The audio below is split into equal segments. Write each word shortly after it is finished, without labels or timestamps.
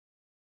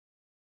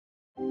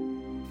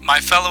My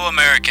fellow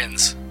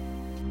Americans,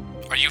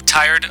 are you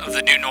tired of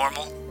the new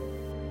normal?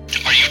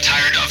 Are you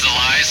tired of the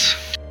lies?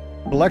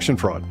 Election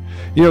fraud.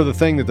 You know, the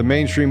thing that the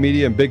mainstream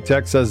media and big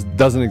tech says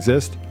doesn't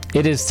exist?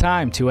 It is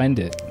time to end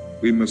it.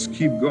 We must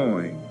keep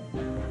going.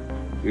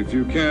 If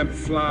you can't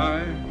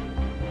fly,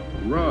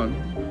 run.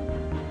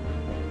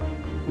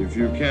 If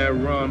you can't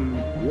run,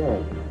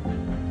 walk.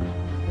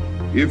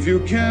 If you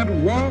can't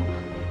walk,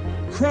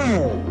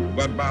 crawl.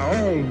 But by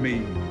all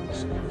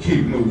means,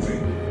 keep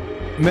moving.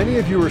 Many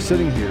of you are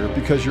sitting here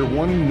because you're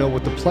wanting to know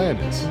what the plan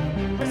is.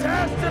 This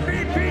has to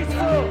be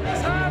peaceful.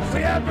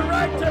 We have the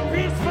right to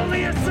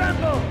peacefully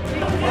assemble.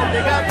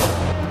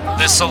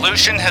 The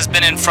solution has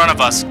been in front of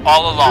us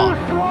all along.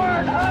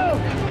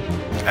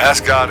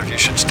 Ask God if you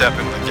should step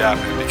into the gap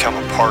and become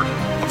a part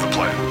of the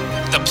plan.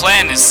 The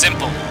plan is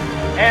simple.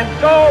 And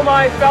so,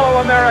 my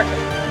fellow Americans,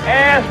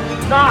 ask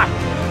not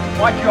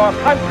what your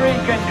country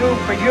can do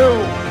for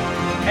you.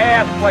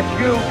 Ask what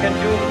you can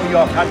do for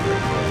your country.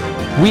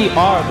 We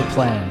are the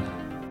plan.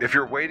 If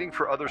you're waiting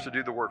for others to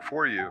do the work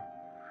for you,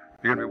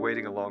 you're going to be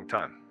waiting a long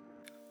time.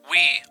 We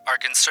are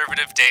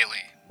Conservative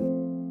Daily.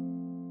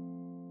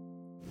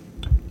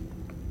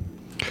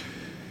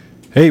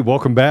 Hey,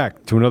 welcome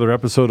back to another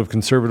episode of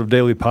Conservative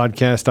Daily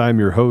Podcast. I'm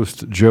your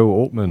host, Joe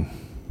Oltman.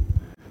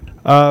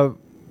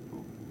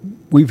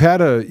 We've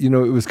had it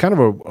was kind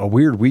of a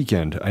weird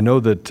weekend. I know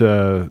that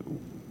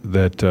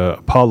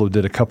Apollo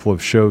did a couple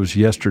of shows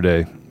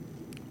yesterday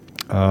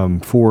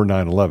for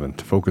 9/11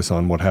 to focus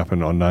on what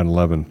happened on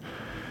 9/11.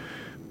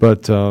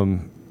 But,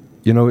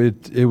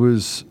 it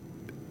was,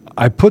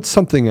 I put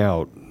something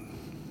out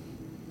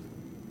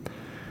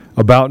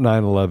about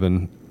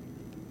 9/11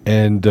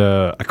 and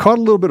I caught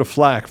a little bit of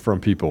flack from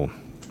people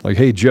like,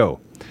 hey, Joe,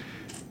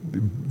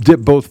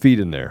 dip both feet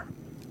in there.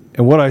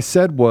 And what I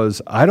said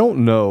was, I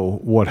don't know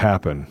what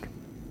happened.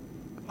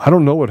 I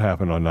don't know what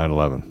happened on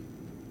 9/11.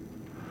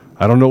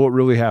 I don't know what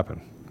really happened.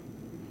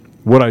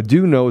 What I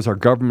do know is our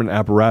government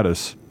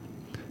apparatus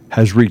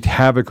has wreaked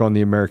havoc on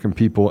the American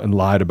people and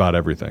lied about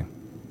everything.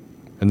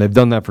 And they've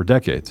done that for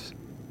decades.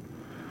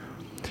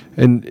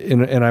 And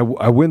I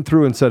went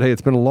through and said, hey,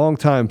 it's been a long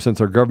time since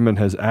our government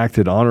has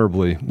acted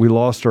honorably. We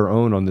lost our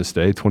own on this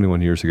day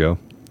 21 years ago.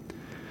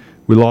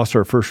 We lost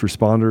our first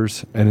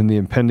responders, and in the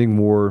impending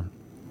war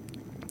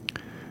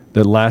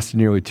that lasted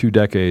nearly 2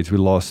 decades, we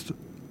lost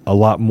a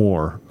lot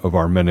more of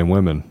our men and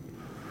women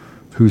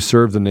who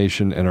served the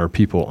nation and our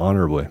people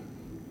honorably.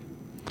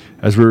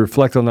 As we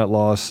reflect on that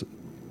loss,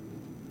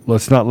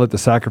 let's not let the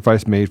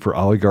sacrifice made for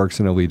oligarchs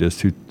and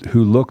elitists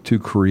who look to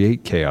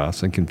create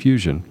chaos and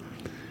confusion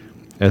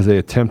as they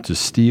attempt to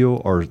steal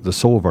the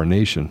soul of our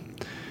nation.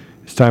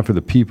 It's time for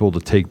the people to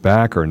take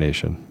back our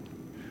nation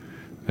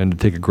and to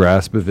take a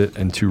grasp of it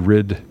and to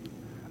rid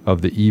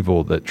of the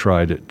evil that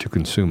tried to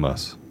consume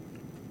us.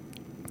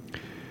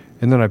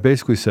 And then I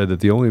basically said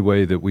that the only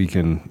way that we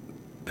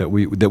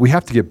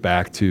have to get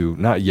back to,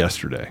 not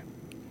yesterday,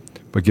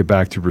 but get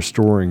back to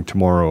restoring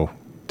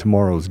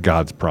tomorrow's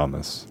God's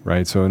promise,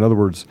 right? So in other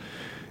words,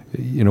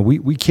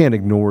 we can't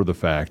ignore the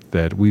fact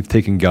that we've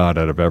taken God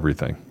out of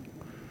everything.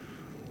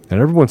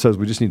 And everyone says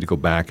we just need to go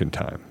back in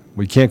time.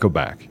 We can't go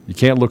back. You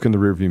can't look in the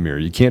rearview mirror.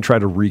 You can't try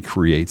to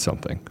recreate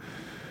something.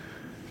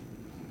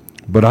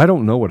 But I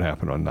don't know what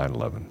happened on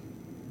 9/11.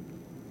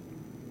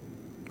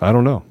 I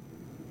don't know.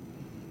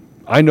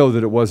 I know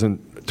that it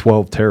wasn't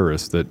 12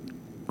 terrorists that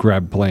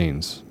grabbed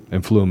planes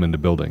and flew them into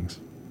buildings.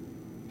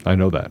 I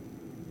know that.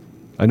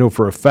 I know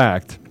for a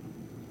fact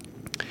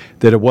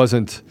that it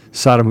wasn't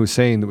Saddam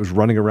Hussein that was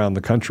running around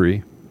the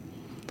country.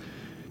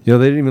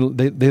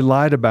 They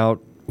lied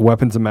about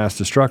weapons of mass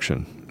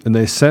destruction, and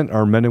they sent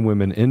our men and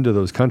women into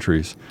those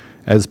countries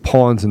as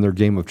pawns in their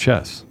game of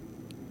chess.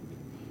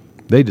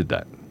 They did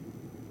that.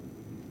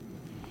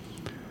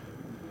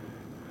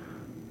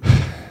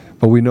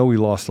 But we know we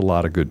lost a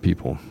lot of good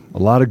people, a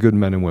lot of good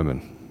men and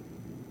women.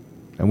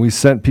 And we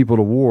sent people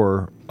to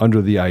war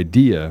under the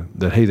idea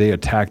that, hey, they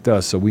attacked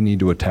us, so we need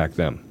to attack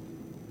them.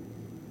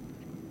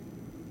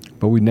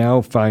 But we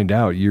now find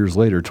out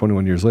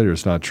 21 years later,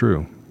 it's not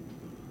true.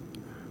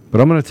 But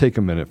I'm going to take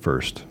a minute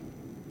first.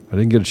 I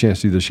didn't get a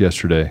chance to do this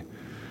yesterday.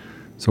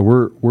 So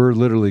we're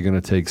literally going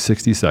to take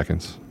 60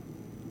 seconds.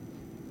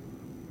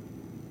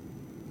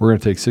 We're going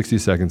to take 60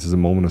 seconds as a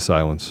moment of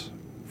silence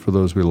for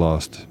those we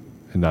lost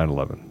in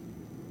 9/11.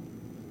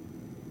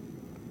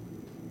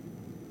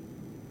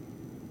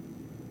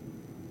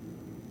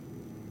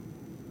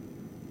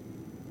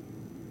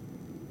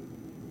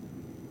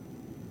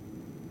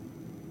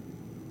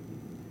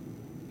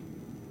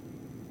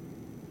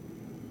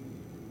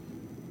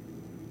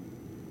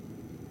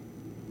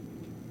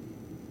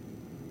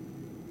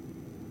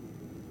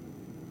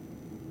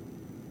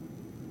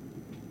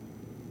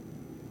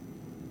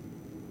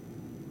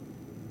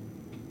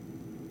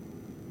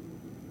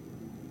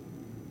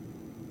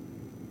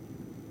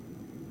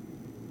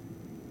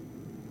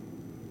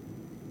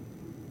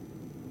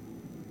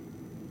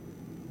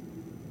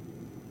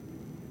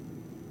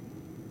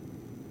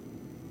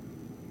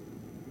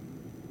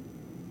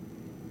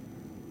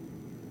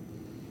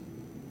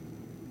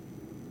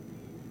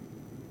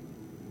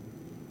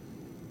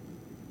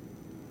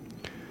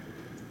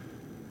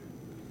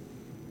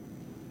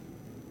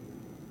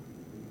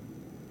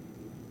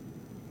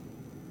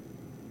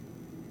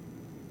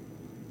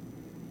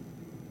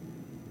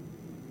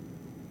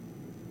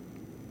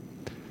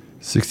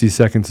 60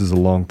 seconds is a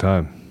long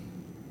time.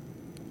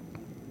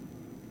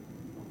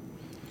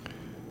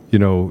 You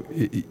know,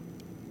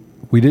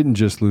 we didn't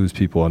just lose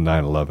people on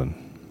 9/11,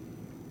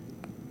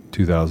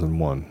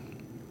 2001.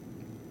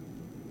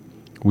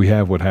 We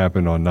have what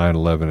happened on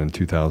 9/11 in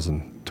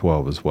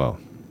 2012 as well.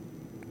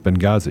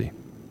 Benghazi.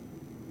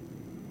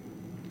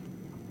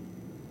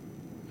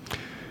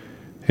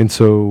 And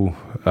so,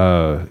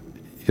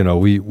 you know,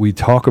 we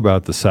talk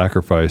about the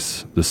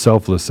sacrifice, the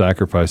selfless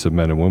sacrifice of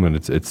men and women.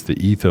 It's the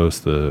ethos,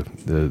 the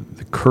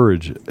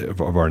courage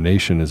of our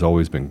nation has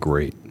always been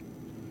great.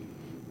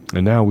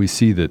 And now we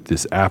see that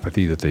this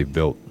apathy that they've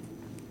built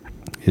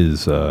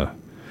is,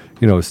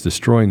 you know, it's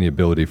destroying the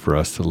ability for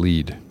us to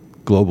lead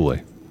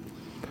globally.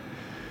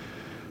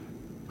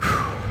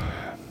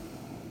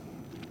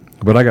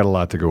 But I got a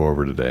lot to go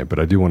over today, but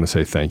I do want to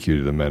say thank you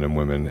to the men and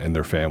women and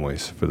their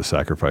families for the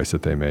sacrifice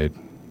that they made.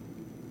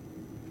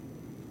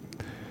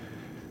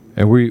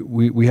 And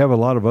we have a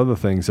lot of other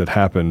things that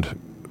happened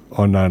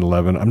on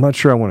 9/11. I'm not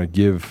sure I want to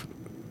give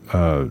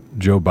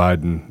Joe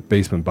Biden,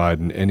 Basement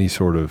Biden, any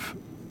sort of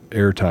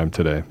airtime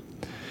today.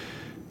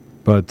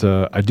 But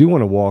I do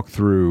want to walk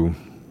through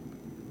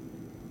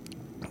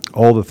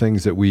all the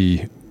things that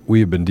we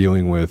have been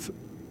dealing with.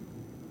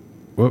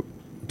 Whoop,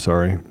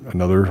 sorry,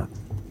 another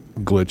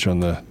glitch on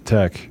the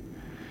tech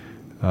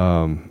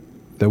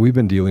that we've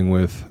been dealing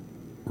with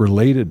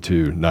related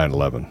to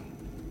 9/11.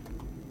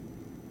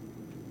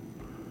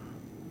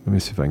 Let me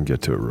see if I can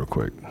get to it real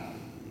quick.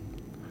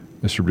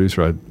 Mr.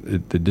 Producer,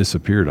 it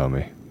disappeared on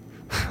me.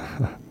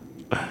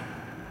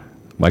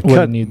 My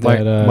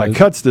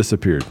cuts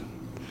disappeared.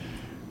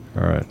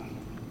 All right.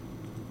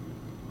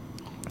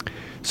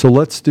 So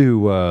let's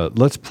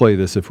play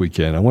this if we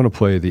can. I want to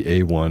play the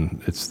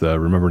A1. It's the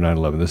Remember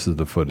 9/11. This is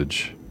the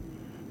footage.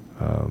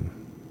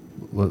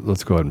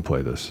 Let's go ahead and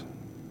play this.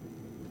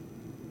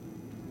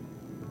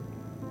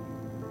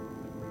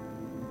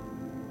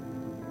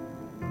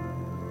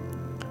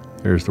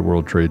 There's the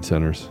World Trade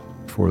Centers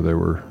before they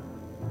were.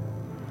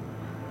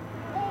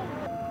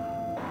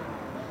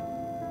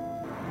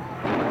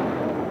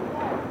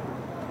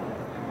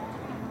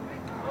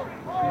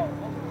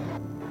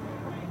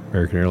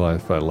 American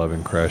Airlines Flight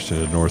 11 crashed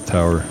into North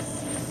Tower.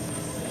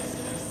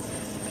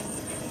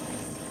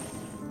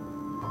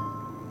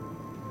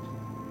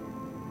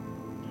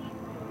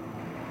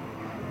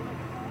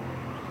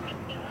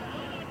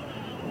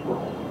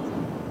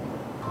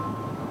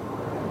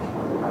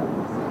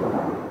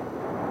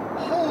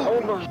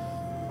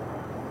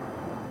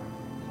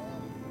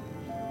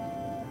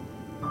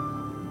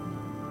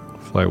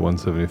 Flight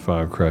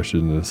 175 crashed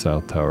into the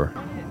South Tower.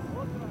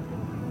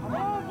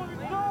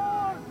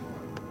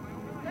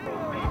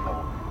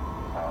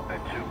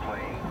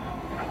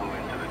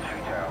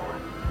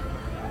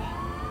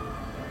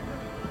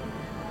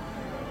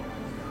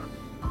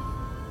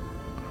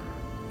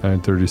 At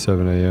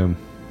 9:37 a.m.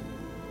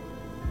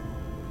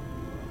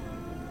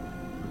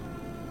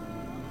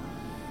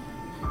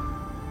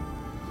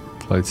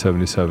 Flight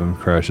 77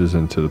 crashes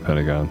into the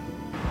Pentagon.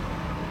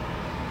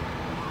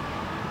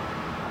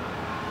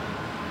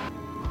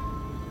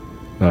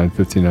 At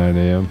 9:59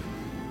 a.m.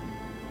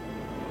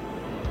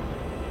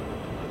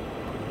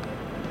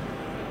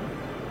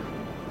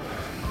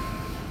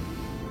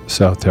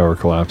 South Tower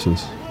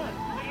collapses.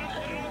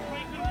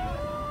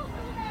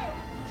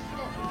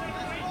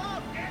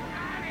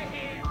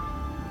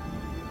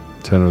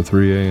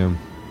 10:03 a.m.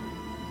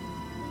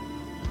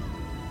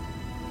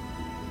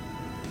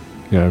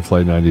 United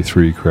Flight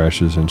 93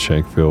 crashes in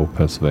Shanksville,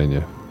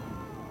 Pennsylvania.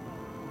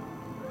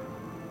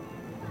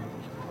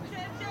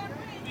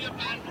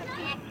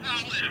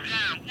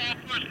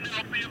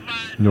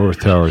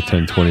 North Tower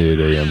 10:28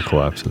 a.m.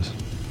 collapses.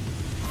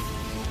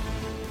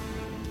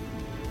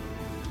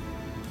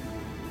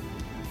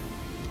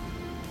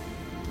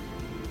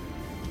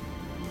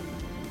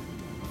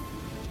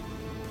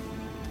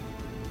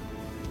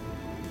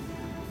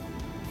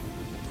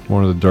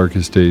 One of the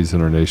darkest days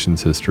in our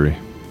nation's history.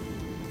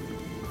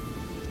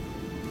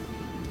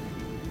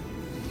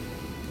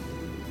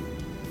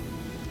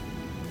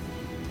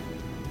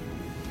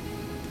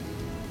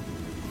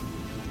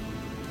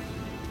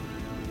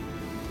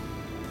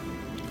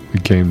 We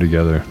came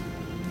together.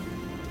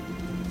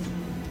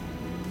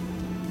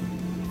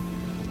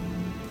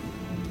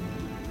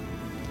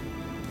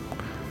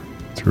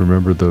 To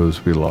remember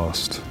those we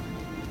lost.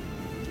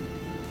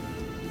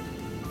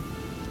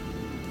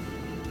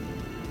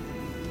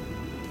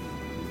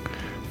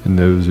 And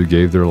those who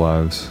gave their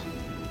lives,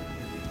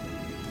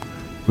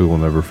 we will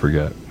never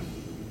forget.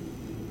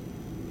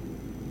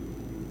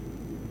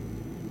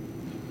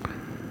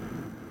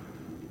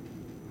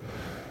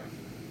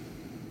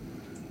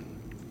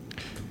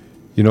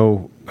 You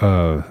know,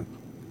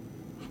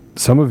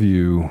 some of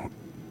you,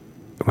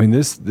 I mean,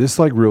 this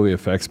like really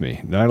affects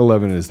me.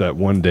 9/11 is that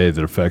one day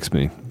that affects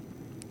me.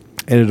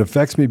 And it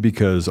affects me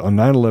because on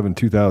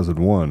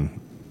 9/11/2001,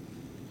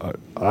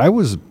 I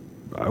was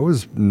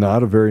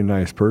not a very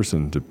nice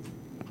person to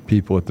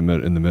people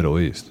in the Middle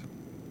East.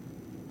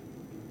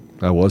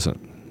 I wasn't.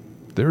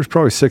 There was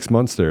probably 6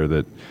 months there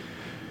that,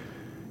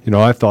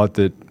 I thought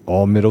that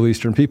all Middle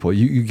Eastern people,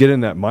 you get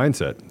in that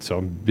mindset. So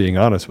I'm being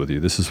honest with you.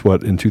 This is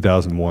what, in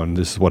 2001,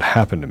 this is what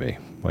happened to me.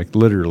 Like,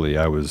 literally,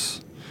 I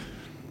was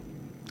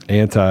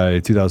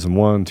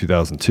anti-2001,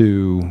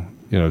 2002,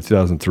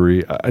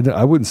 2003.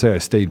 I wouldn't say I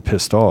stayed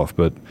pissed off,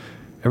 but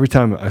every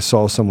time I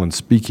saw someone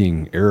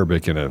speaking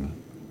Arabic in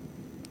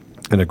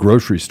a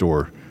grocery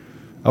store,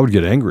 I would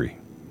get angry.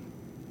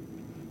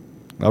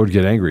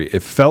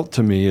 It felt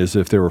to me as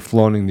if they were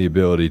flaunting the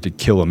ability to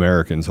kill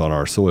Americans on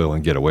our soil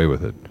and get away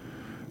with it.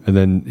 And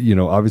then,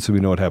 obviously we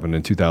know what happened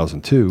in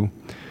 2002,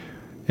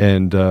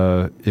 and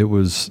it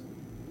was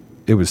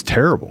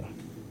terrible.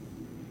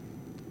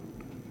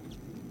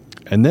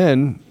 And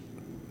then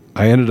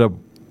I ended up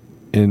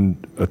in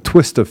a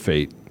twist of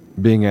fate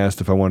being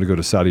asked if I wanted to go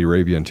to Saudi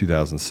Arabia in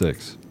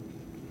 2006.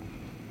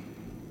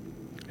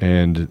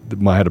 And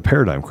I had a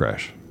paradigm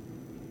crash.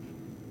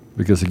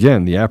 Because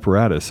again, the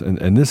apparatus,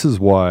 and this is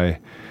why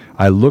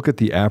I look at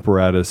the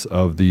apparatus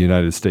of the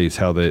United States,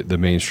 how the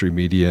mainstream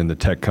media and the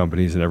tech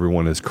companies and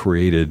everyone has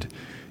created,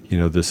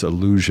 this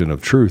illusion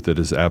of truth that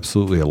is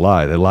absolutely a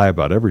lie. They lie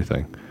about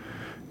everything,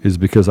 is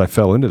because I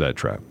fell into that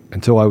trap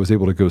until I was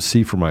able to go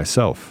see for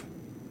myself.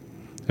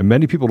 And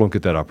many people don't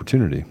get that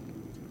opportunity.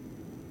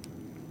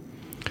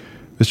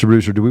 Mr.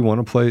 Producer, do we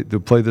want to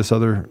play this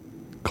other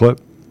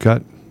clip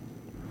cut?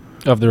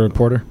 Of the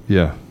reporter?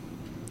 Yeah.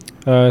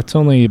 It's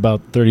only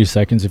about 30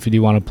 seconds if you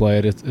do want to play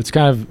it.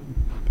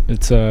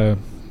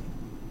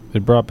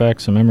 It brought back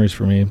some memories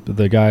for me.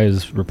 The guy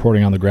is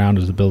reporting on the ground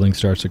as the building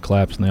starts to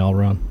collapse and they all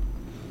run.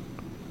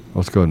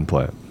 Let's go ahead and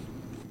play it.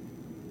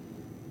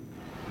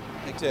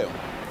 Take two.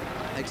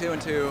 Take 2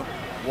 and 2,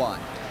 1.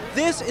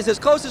 This is as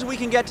close as we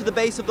can get to the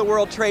base of the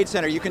World Trade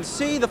Center. You can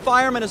see the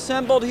firemen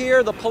assembled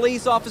here, the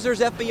police officers,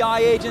 FBI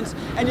agents,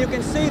 and you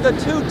can see the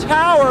two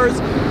towers.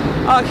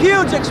 A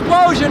huge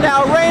explosion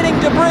now raining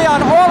debris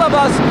on all of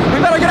us.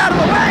 We better get out of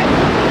the way!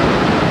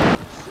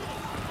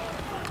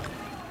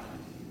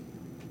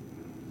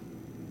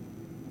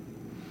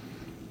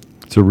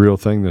 It's a real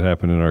thing that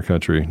happened in our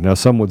country. Now,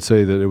 some would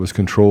say that it was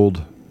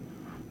controlled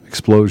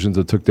explosions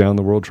that took down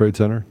the World Trade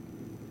Center.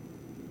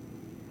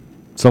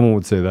 Someone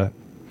would say that.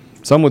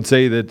 Some would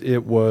say that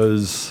it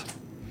was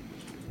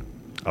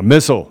a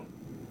missile.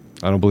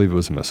 I don't believe it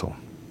was a missile.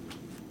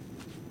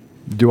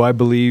 Do I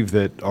believe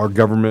that our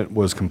government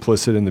was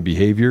complicit in the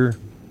behavior?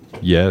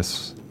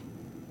 Yes.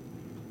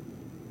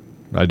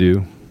 I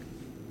do.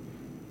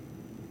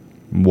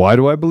 Why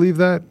do I believe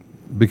that?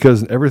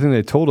 Because everything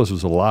they told us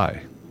was a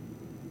lie.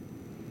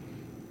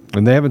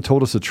 And they haven't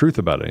told us the truth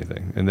about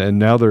anything. And then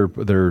now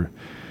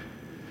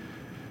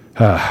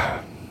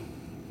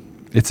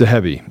it's a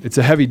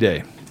heavy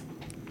day.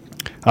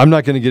 I'm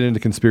not going to get into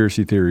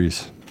conspiracy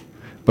theories,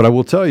 but I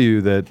will tell you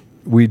that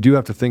we do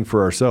have to think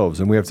for ourselves,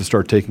 and we have to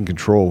start taking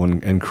control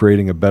and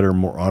creating a better,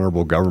 more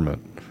honorable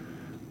government.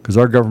 Because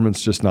our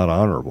government's just not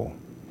honorable.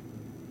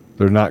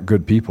 They're not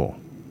good people.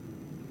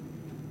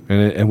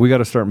 And we got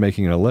to start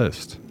making a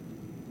list.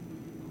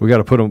 We got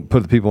to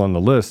put the people on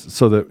the list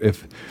so that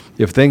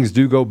if things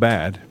do go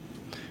bad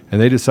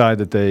and they decide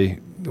that they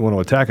want to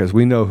attack us,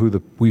 we know who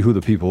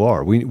the people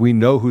are. We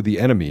know who the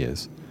enemy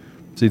is.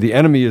 See, the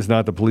enemy is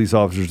not the police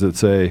officers that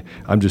say,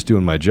 I'm just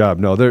doing my job.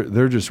 No,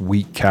 they're just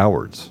weak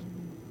cowards,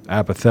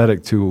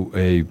 apathetic to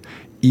a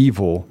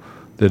evil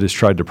that has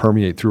tried to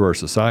permeate through our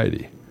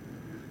society.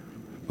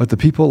 But the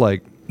people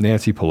like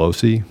Nancy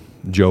Pelosi,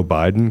 Joe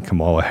Biden,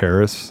 Kamala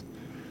Harris,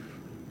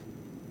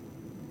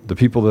 the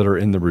people that are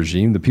in the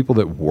regime, the people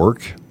that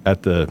work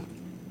at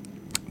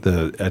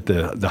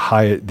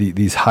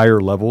these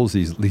higher levels,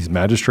 these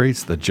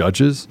magistrates, the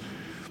judges,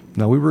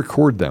 now we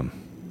record them.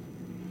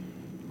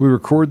 We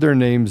record their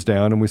names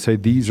down and we say,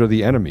 these are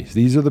the enemies.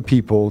 These are the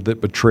people that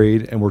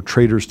betrayed and were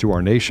traitors to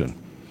our nation.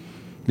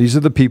 These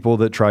are the people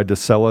that tried to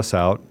sell us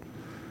out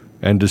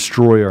and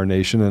destroy our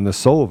nation and the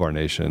soul of our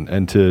nation,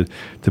 and to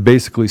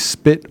basically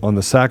spit on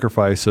the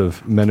sacrifice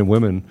of men and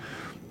women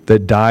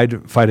that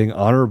died fighting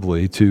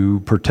honorably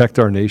to protect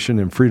our nation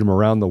and freedom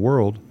around the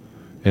world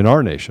in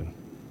our nation.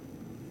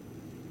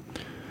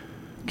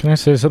 Can I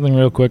say something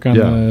real quick on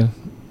the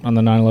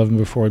 9/11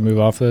 before we move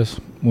off this?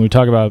 When we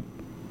talk about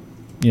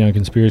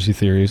conspiracy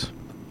theories,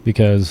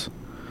 because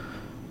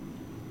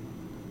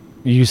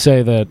you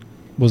say that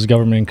was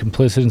government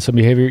complicit in some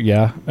behavior,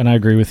 yeah, and I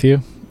agree with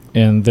you.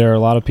 And there are a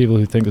lot of people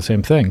who think the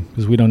same thing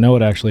because we don't know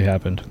what actually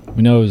happened.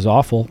 We know it was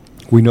awful.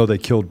 We know they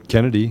killed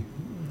Kennedy.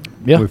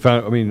 Yeah.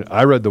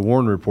 I read the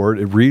Warren report.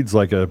 It reads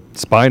like a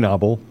spy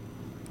novel.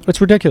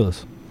 It's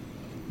ridiculous.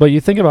 But you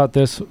think about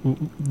this,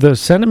 the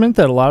sentiment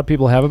that a lot of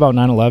people have about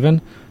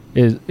 9/11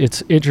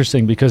 it's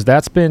interesting because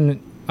that's been,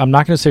 I'm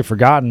not going to say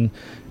forgotten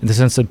in the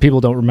sense that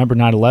people don't remember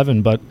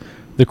 9/11, but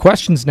the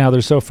questions now,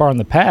 they're so far in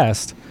the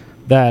past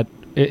that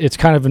it's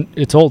kind of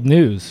it's old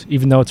news,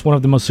 even though it's one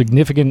of the most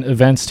significant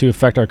events to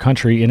affect our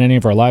country in any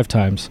of our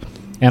lifetimes.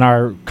 And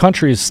our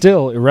country is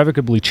still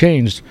irrevocably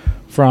changed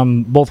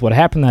from both what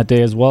happened that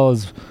day as well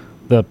as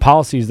the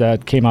policies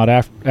that came out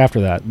after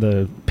that,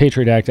 the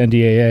Patriot Act,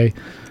 NDAA,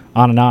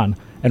 on and on.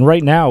 And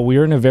right now, we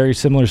are in a very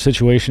similar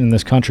situation in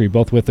this country,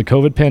 both with the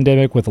COVID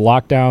pandemic, with the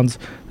lockdowns,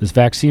 this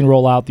vaccine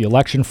rollout, the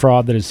election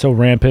fraud that is so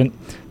rampant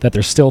that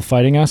they're still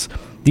fighting us.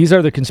 These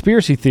are the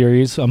conspiracy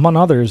theories, among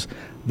others,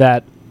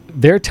 that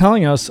they're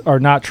telling us are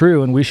not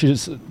true, and we should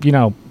just,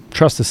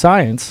 trust the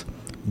science.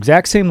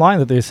 Exact same line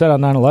that they said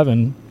on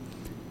 9/11.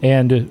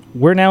 And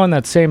we're now in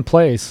that same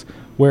place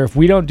where if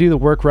we don't do the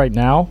work right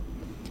now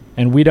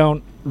and we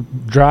don't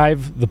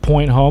drive the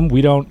point home,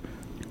 we don't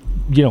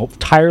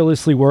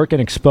tirelessly work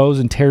and expose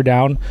and tear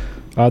down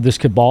this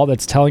cabal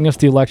that's telling us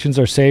the elections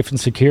are safe and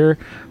secure,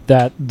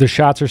 that the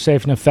shots are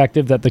safe and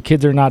effective, that the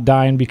kids are not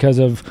dying because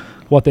of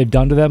what they've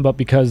done to them, but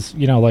because,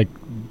 like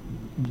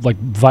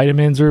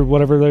vitamins or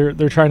whatever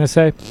they're trying to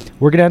say,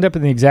 we're going to end up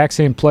in the exact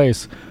same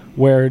place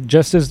where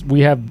just as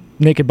we have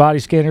naked body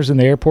scanners in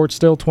the airport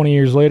still 20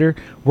 years later,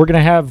 we're going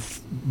to have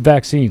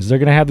vaccines. They're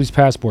going to have these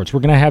passports.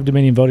 We're going to have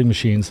Dominion voting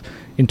machines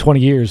in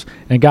 20 years,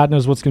 and God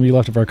knows what's going to be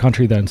left of our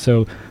country then.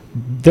 So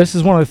this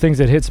is one of the things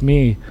that hits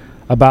me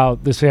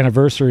about this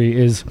anniversary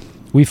is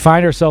we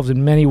find ourselves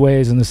in many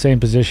ways in the same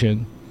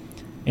position,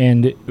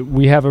 and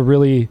we have a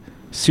really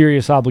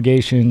serious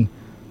obligation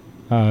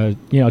to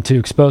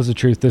expose the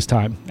truth this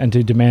time and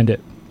to demand it,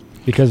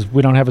 because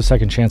we don't have a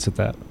second chance at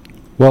that.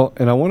 Well,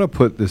 and I want to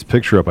put this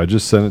picture up. I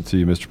just sent it to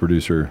you, Mr.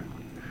 Producer.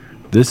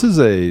 This is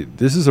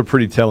a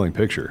pretty telling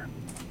picture,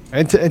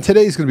 and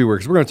today's going to be weird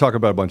because we're going to talk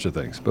about a bunch of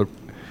things. But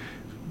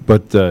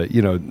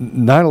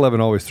 9/11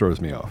 always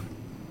throws me off.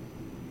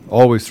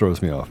 Always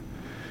throws me off.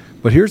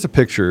 But here's a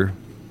picture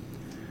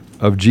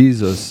of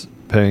Jesus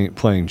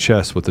playing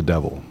chess with the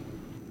devil,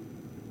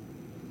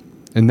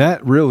 and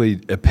that really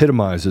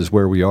epitomizes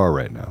where we are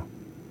right now.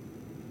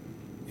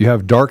 You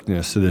have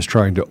darkness that is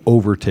trying to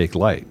overtake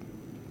light.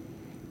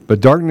 But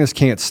darkness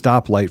can't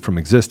stop light from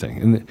existing.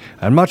 And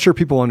I'm not sure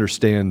people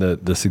understand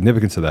the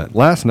significance of that.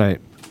 Last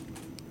night,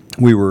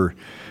 we were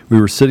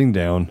sitting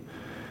down.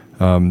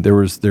 There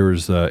was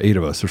 8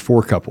 of us. There's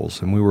 4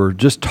 couples. And we were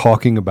just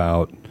talking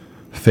about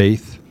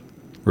faith.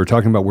 We were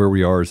talking about where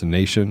we are as a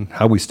nation,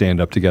 how we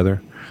stand up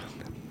together.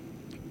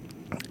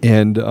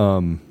 And,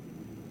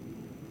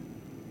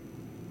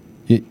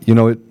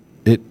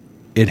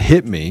 it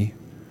hit me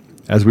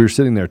as we were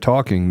sitting there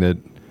talking that,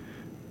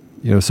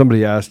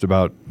 somebody asked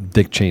about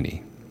Dick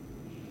Cheney.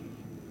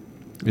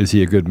 Is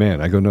he a good man?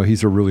 I go, no,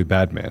 he's a really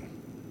bad man.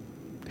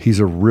 He's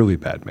a really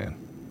bad man.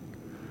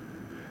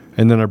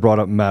 And then I brought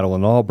up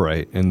Madeleine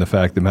Albright and the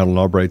fact that Madeleine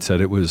Albright said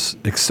it was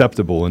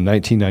acceptable in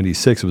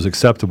 1996. It was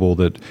acceptable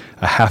that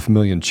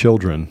 500,000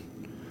 children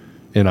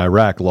in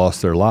Iraq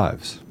lost their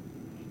lives.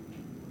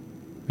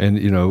 And,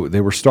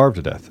 they were starved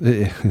to death.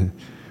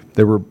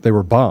 They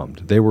were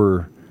bombed. They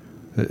were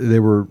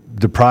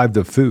deprived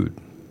of food.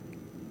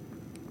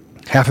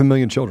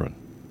 500,000 children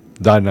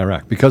died in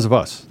Iraq because of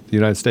us, the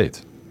United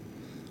States.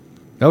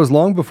 That was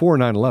long before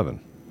 9/11.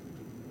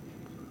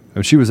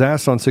 And she was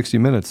asked on 60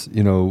 Minutes,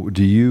 how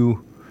do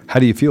you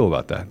feel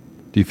about that?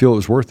 Do you feel it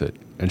was worth it?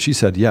 And she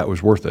said, yeah, it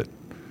was worth it.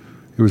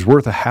 It was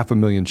worth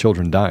 500,000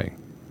 children dying.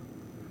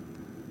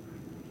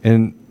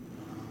 And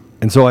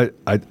so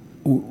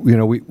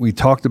we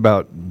talked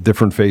about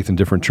different faith in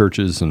different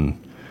churches and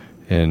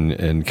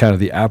kind of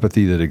the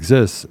apathy that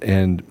exists,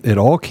 and it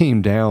all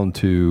came down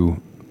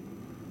to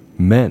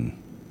men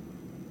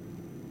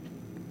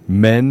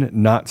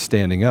not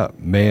standing up,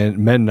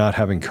 men not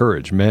having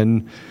courage,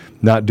 men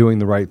not doing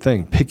the right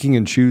thing, picking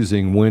and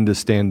choosing when to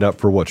stand up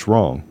for what's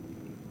wrong,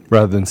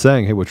 rather than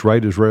saying, hey, what's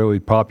right is rarely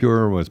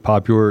popular, and what's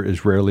popular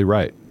is rarely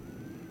right.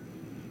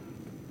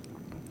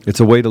 It's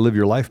a way to live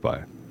your life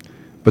by.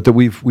 But that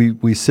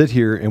we sit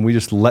here and we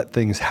just let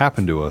things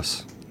happen to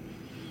us,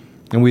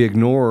 and we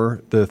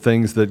ignore the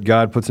things that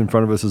God puts in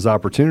front of us as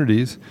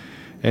opportunities.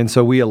 And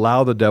so we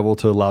allow the devil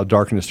to allow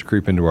darkness to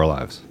creep into our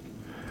lives.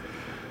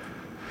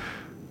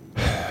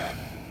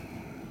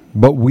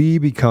 But we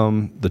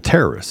become the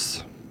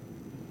terrorists.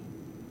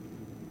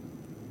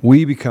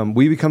 We become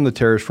the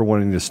terrorists for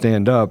wanting to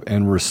stand up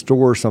and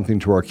restore something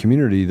to our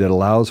community that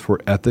allows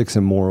for ethics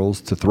and morals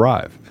to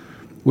thrive,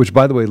 which,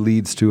 by the way,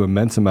 leads to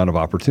immense amount of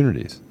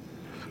opportunities.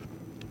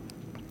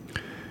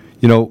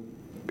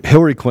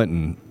 Hillary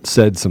Clinton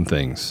said some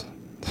things.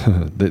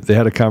 They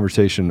had a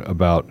conversation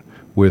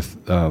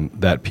with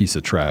that piece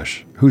of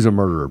trash, who's a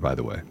murderer, by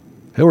the way.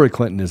 Hillary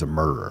Clinton is a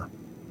murderer.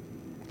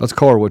 Let's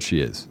call her what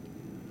she is.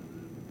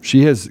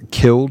 She has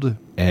killed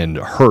and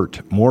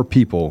hurt more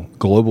people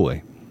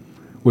globally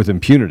with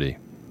impunity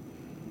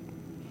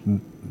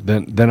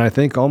than I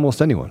think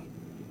almost anyone.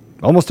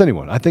 Almost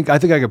anyone. I think I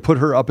could put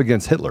her up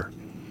against Hitler,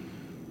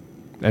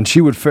 and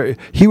he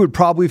would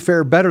probably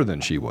fare better than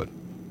she would.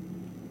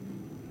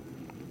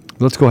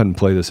 Let's go ahead and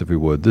play this if we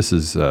would. This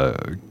is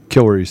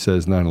Hillary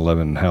says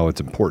 9/11 and how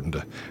it's important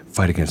to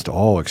fight against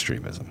all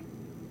extremism.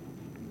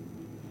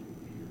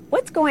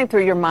 What's going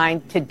through your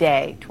mind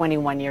today,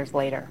 21 years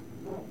later?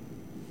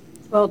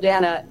 Well,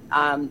 Dana,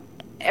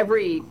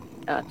 every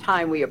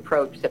time we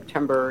approach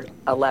September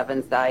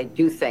 11th, I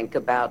do think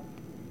about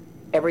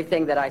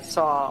everything that I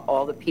saw,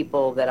 all the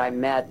people that I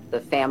met, the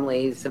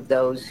families of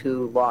those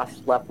who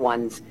lost loved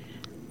ones.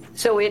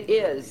 So it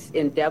is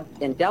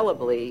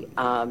indelibly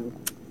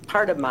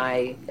part of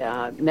my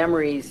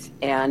memories,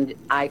 and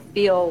I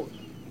feel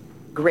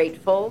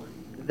grateful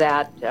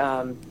that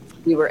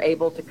we were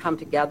able to come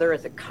together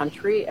as a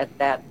country at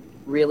that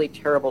really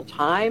terrible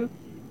time.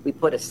 We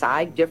put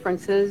aside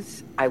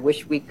differences. I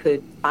wish we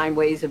could find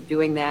ways of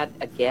doing that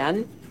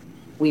again.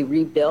 We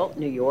rebuilt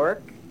New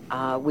York.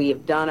 We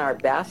have done our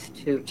best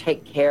to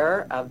take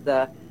care of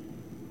the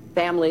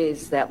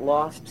families that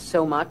lost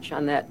so much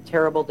on that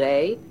terrible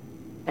day.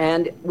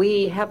 And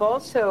we have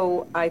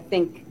also, I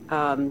think,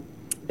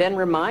 been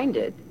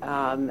reminded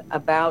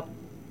about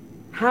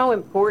how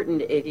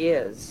important it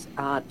is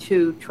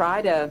to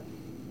try to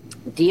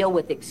deal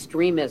with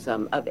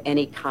extremism of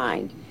any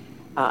kind,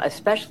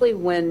 especially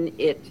when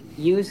it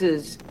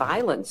uses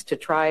violence to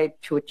try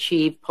to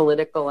achieve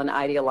political and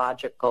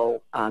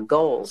ideological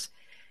goals.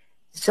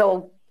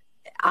 So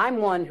I'm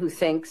one who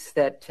thinks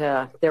that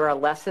there are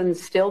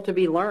lessons still to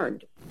be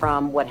learned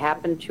from what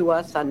happened to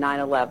us on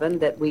 9/11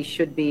 that we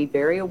should be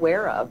very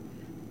aware of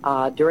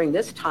during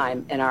this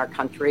time in our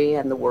country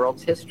and the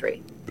world's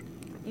history.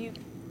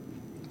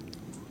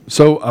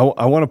 So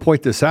I want to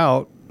point this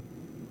out.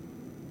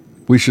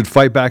 We should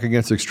fight back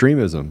against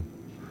extremism.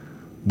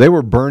 They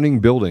were burning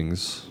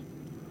buildings,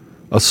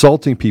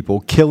 assaulting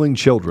people, killing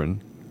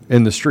children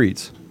in the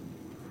streets,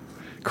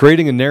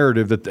 creating a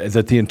narrative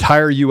that the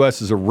entire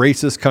U.S. is a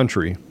racist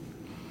country,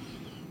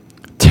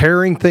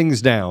 tearing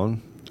things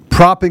down,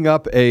 propping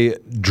up a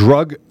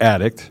drug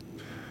addict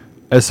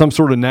as some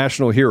sort of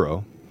national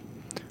hero,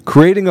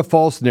 creating a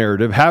false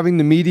narrative, having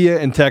the media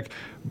and tech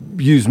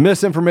use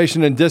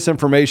misinformation and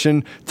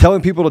disinformation,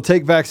 telling people to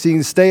take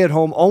vaccines, stay at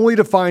home, only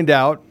to find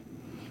out,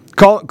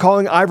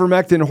 calling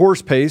ivermectin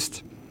horse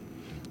paste,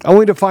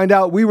 only to find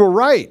out we were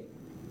right.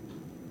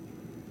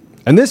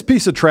 And this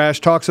piece of trash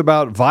talks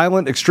about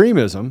violent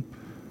extremism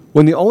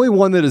when the only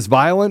one that is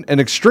violent and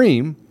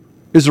extreme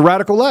is the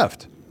radical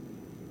left.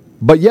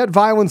 But yet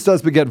violence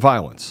does beget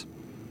violence.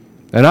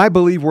 And I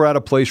believe we're at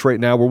a place right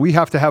now where we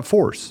have to have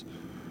force.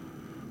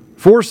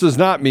 Force does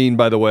not mean,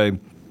 by the way,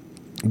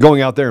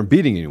 going out there and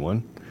beating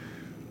anyone.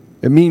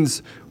 It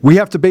means we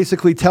have to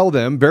basically tell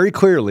them very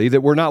clearly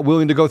that we're not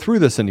willing to go through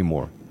this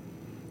anymore.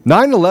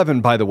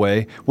 9/11, by the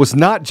way, was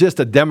not just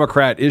a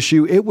Democrat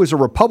issue. It was a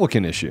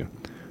Republican issue.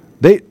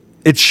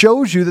 It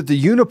shows you that the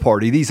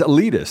uniparty, these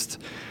elitists,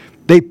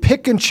 they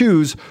pick and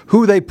choose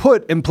who they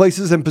put in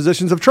places and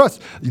positions of trust.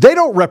 They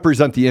don't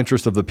represent the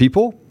interest of the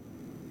people.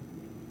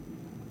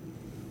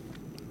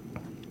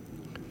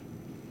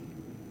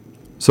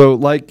 So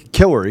like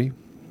Hillary,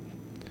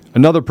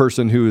 another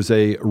person who is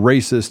a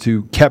racist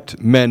who kept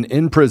men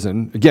in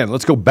prison. Again,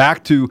 let's go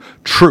back to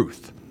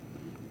truth.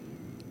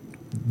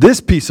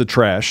 This piece of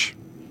trash,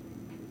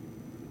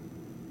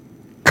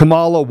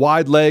 Kamala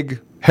Wide Leg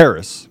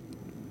Harris,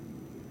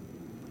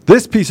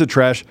 this piece of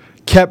trash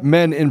kept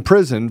men in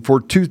prison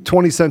for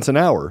 20 cents an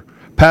hour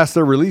past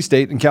their release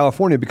date in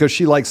California because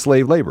she likes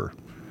slave labor.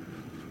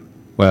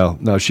 Well,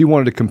 no, she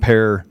wanted to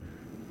compare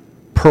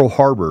Pearl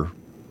Harbor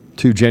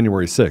to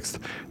January 6th.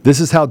 This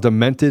is how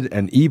demented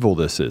and evil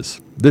this is.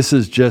 This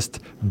is just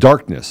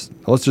darkness.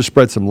 Let's just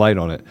spread some light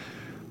on it.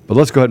 But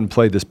let's go ahead and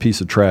play this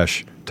piece of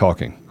trash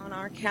talking. On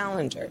our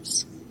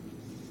calendars,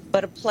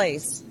 but a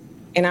place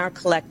in our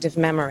collective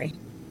memory.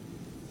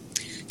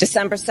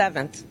 December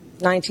 7th,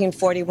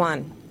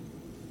 1941.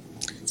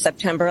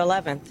 September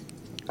 11th,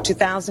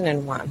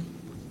 2001.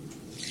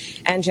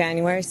 And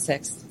January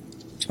 6th,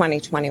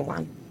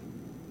 2021.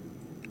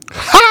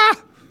 Ha!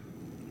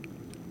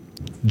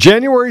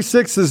 January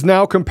 6th is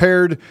now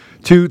compared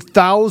to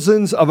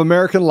thousands of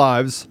American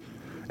lives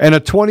and a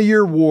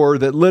 20-year war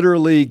that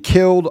literally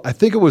killed, I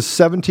think it was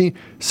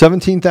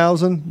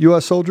 17,000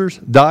 U.S. soldiers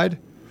died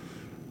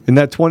in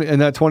that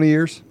 20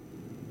 years.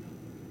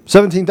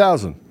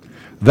 17,000.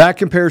 That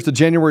compares to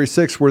January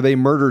 6th where they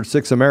murdered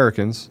 6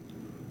 Americans.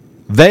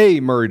 They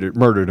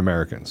murdered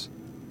Americans.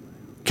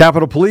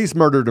 Capitol Police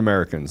murdered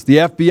Americans. The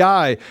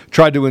FBI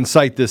tried to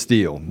incite this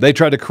deal. They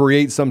tried to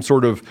create some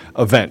sort of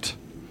event.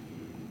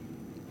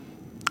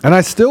 And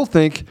I still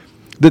think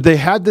that they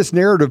had this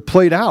narrative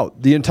played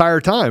out the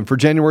entire time for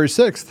January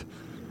 6th.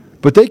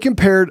 But they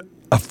compared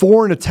a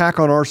foreign attack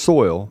on our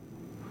soil,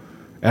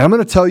 and I'm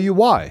going to tell you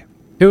why.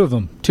 2 of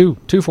them. Two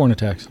foreign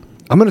attacks.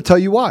 I'm going to tell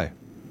you why.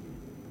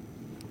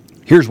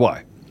 Here's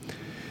why.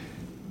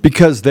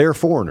 Because they're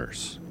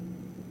foreigners.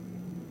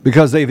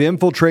 Because they've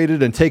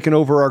infiltrated and taken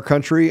over our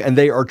country, and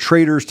they are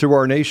traitors to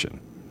our nation.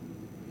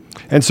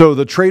 And so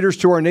the traitors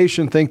to our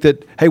nation think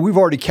that, hey, we've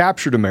already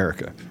captured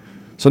America.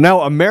 So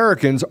now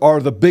Americans are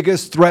the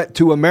biggest threat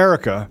to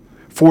America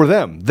for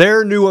them.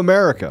 Their new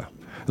America.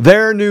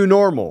 Their new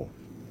normal.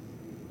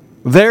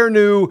 Their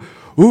new,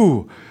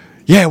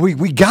 yeah,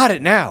 we got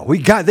it now.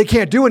 They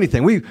can't do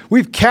anything.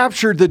 We've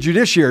captured the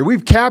judiciary.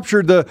 We've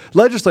captured the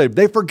legislative.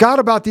 They forgot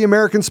about the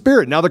American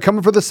spirit. Now they're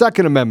coming for the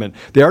Second Amendment.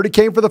 They already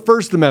came for the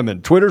First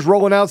Amendment. Twitter's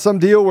rolling out some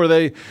deal where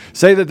they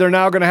say that they're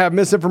now going to have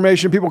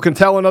misinformation people can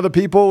tell on other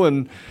people.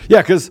 And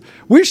yeah, because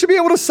we should be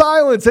able to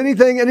silence any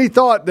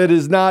thought that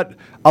is not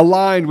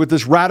aligned with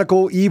this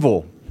radical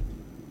evil.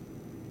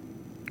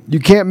 You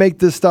can't make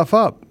this stuff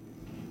up.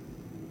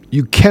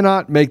 You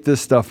cannot make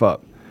this stuff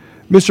up.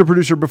 Mr.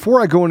 Producer,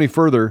 before I go any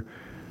further,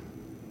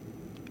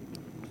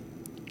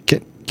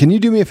 can you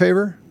do me a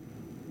favor?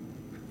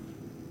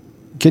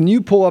 Can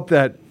you pull up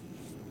that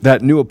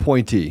new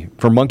appointee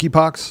for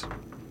monkeypox?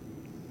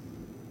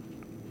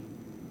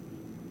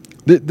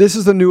 This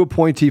is the new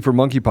appointee for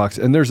monkeypox,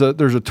 and there's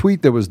a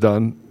tweet that was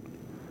done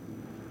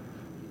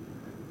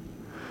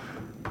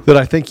that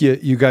I think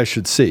you guys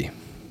should see.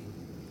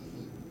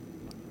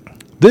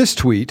 This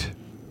tweet,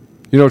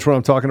 you know which one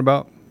I'm talking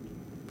about?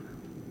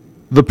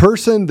 The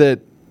person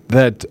that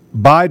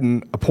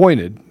Biden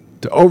appointed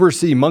to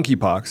oversee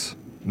monkeypox.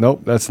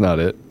 Nope, that's not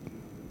it.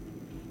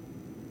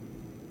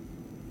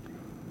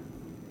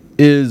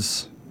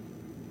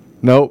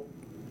 Nope.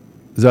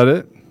 Is that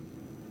it?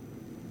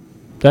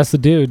 That's the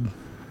dude.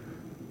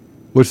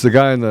 Which, the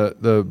guy in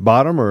the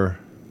bottom, or?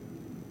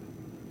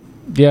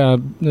 Yeah,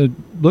 it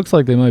looks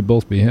like they might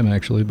both be him,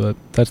 actually, but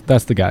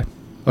that's the guy.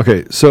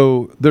 Okay,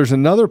 so there's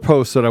another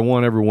post that I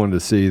want everyone to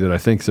see that I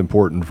think is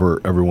important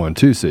for everyone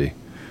to see.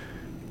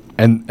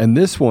 And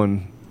this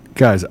one,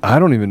 guys, I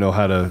don't even know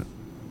how to...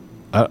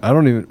 I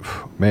don't even...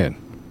 Man.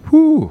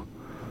 Whew.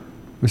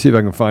 Let me see if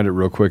I can find it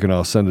real quick, and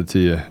I'll send it to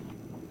you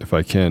if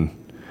I can.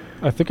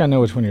 I think I know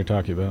which one you're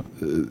talking about.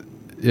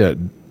 Yeah.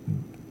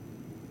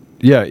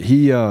 Yeah,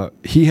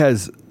 he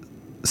has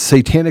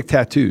satanic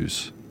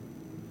tattoos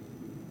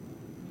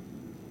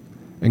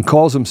and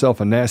calls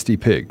himself a nasty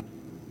pig.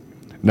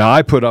 Now,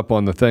 I put up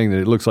on the thing that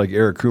it looks like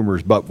Eric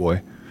Coomer's butt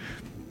boy.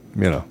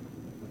 You know,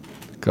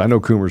 'cause I know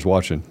Coomer's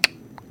watching.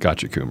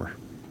 Gotcha, Coomer.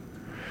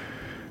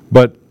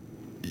 But,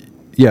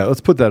 yeah,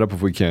 let's put that up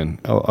if we can.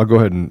 I'll go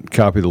ahead and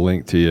copy the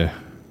link to you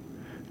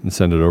and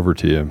send it over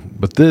to you.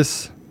 But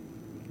this,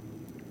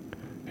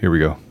 here we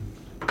go.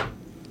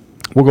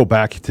 We'll go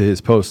back to his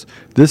post.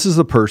 This is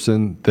the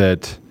person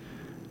that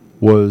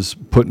was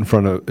put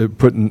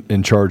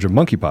in charge of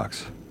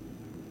monkeypox.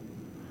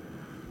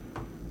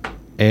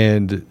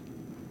 And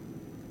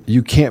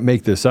you can't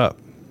make this up.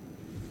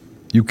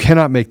 You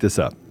cannot make this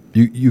up.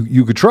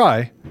 You could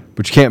try,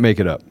 but you can't make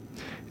it up.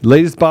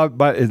 Latest by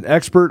an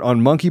expert on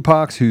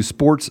monkeypox who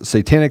sports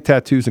satanic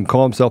tattoos and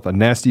calls himself a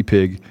nasty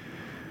pig.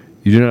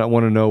 You do not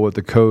want to know what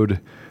the code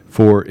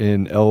for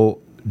in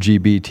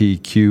LGBTQIAS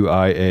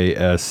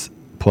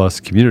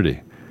plus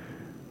community.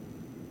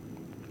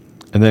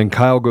 And then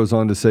Kyle goes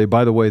on to say,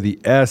 by the way, the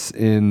S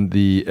in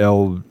the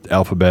L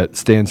alphabet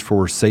stands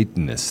for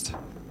Satanist.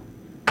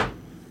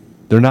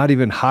 They're not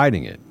even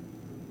hiding it.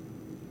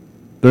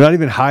 They're not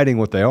even hiding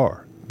what they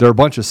are. They're a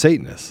bunch of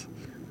Satanists.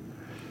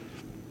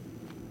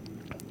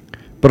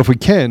 But if we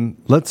can,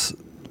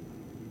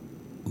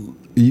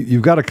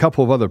 you've got a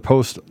couple of other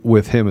posts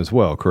with him as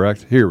well,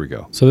 correct? Here we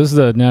go. So this is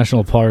the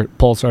National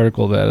Pulse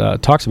article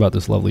that talks about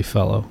this lovely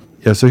fellow.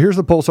 Yeah, so here's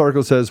the Pulse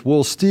article. It says,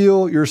 "We'll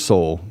steal your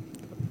soul.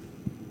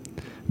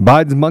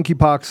 Biden's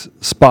monkeypox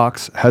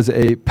Spox has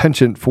a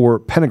penchant for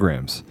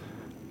pentagrams,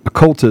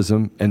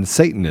 occultism, and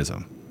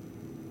Satanism.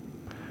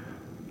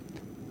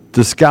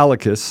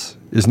 Discalcus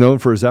is known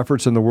for his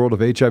efforts in the world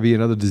of HIV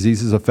and other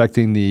diseases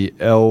affecting the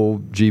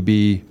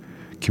LGB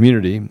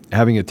community,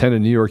 having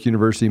attended New York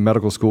University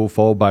Medical School,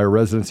 followed by a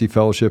residency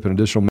fellowship and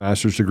additional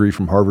master's degree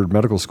from Harvard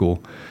Medical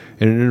School.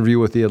 In an interview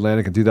with The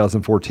Atlantic in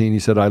 2014, he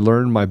said, I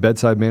learned my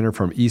bedside manner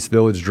from East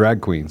Village drag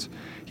queens.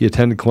 He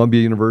attended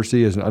Columbia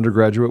University as an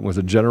undergraduate and was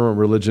a general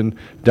religion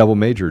double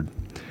majored.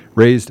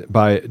 Raised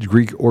by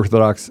Greek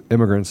Orthodox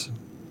immigrants.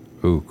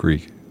 Ooh,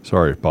 Greek.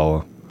 Sorry,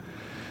 Paulo.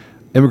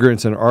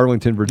 Immigrants in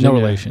Arlington, Virginia. No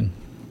relation.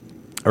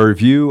 A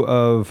review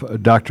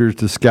of Dr.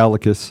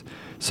 Discalcus'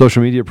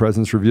 social media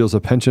presence reveals a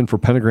penchant for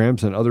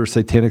pentagrams and other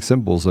satanic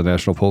symbols, the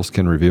National Post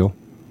can reveal.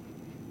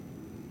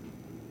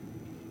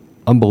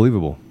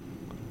 Unbelievable.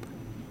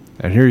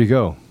 And here you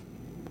go.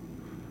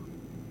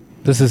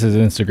 This is his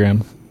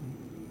Instagram.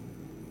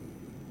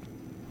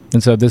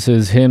 And so this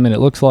is him, and it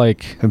looks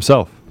like...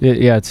 Himself.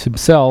 It's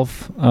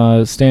himself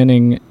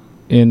standing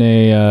in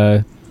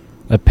a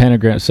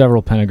pentagram,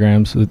 several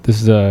pentagrams.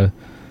 This is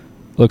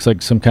looks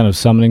like some kind of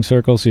summoning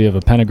circle. So you have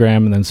a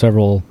pentagram and then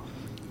several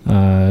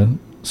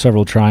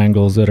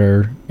triangles that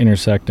are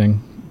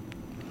intersecting.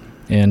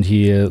 And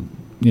he,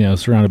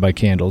 surrounded by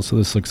candles. So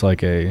this looks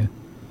like like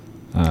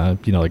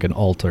an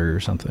altar or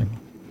something.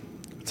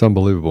 It's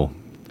unbelievable.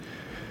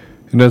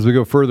 And as we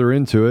go further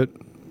into it,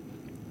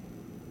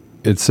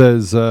 it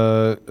says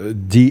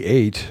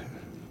D8.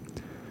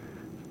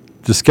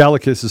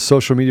 Discalcus'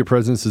 social media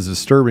presence is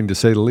disturbing, to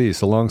say the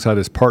least. Alongside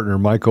his partner,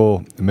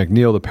 Michael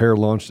McNeil, the pair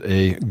launched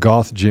a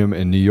goth gym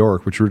in New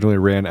York, which originally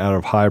ran out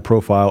of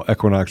high-profile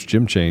Equinox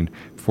gym chain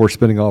before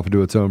spinning off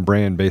into its own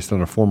brand based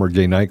on a former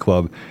gay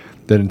nightclub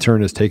that in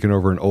turn has taken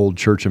over an old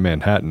church in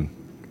Manhattan.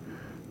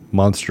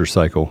 Monster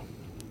Cycle.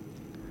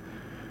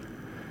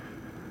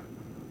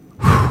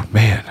 Whew,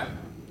 man.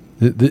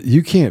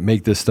 You can't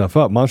make this stuff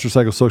up. Monster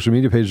Cycle's social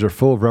media pages are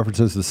full of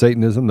references to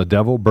Satanism, the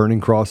devil, burning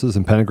crosses,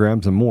 and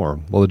pentagrams, and more.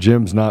 While the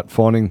gym's got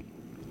fawning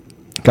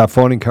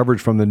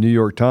coverage from the New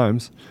York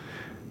Times.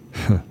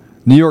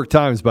 New York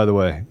Times, by the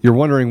way. You're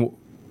wondering,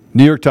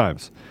 New York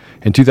Times.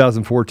 In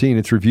 2014,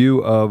 its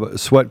review of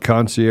Sweat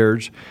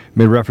Concierge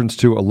made reference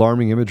to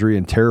alarming imagery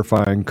and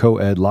terrifying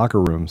co-ed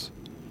locker rooms.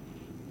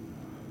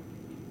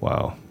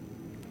 Wow.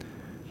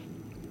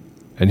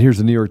 And here's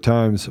the New York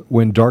Times.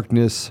 When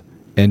darkness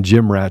and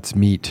gym rats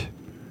meet.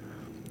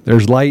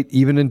 There's light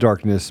even in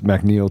darkness,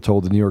 McNeil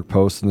told the New York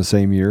Post in the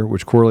same year,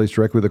 which correlates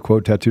directly with a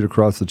quote tattooed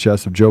across the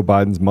chest of Joe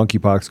Biden's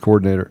monkeypox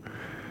coordinator,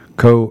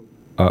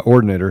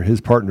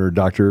 his partner,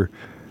 Dr.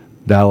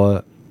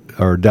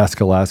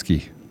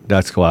 Daskalakis.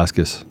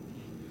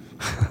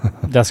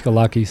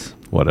 Daskalakis.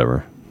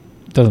 Whatever.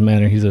 Doesn't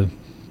matter. He's a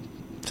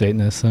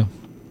Satanist, so.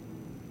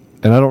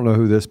 And I don't know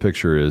who this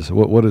picture is.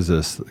 What is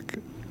this?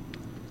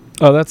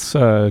 Oh, that's...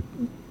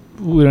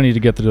 we don't need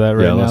to get through that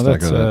right now. Let's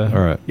That's not go that.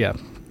 All right. Yeah.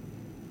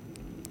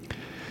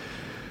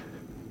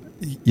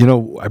 You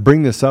know, I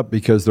bring this up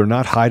because they're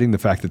not hiding the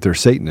fact that they're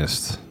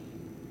Satanists.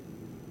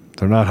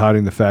 They're not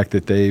hiding the fact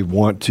that they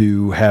want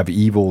to have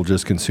evil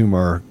just consume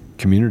our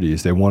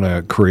communities. They want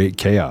to create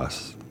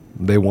chaos.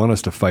 They want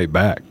us to fight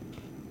back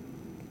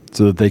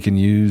so that they can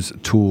use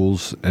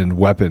tools and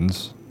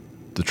weapons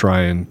to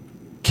try and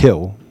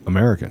kill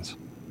Americans.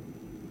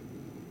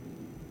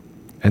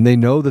 And they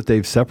know that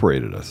they've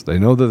separated us. They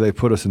know that they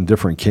put us in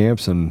different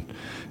camps and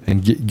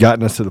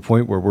gotten us to the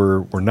point where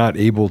we're not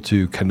able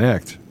to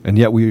connect, and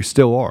yet we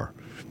still are.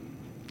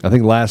 I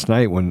think last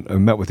night when I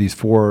met with these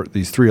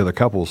three other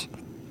couples,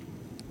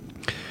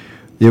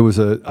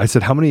 I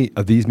said, how many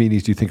of these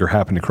meetings do you think are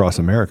happening across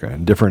America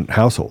in different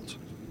households?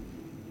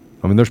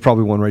 I mean, there's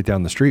probably one right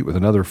down the street with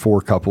another 4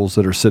 couples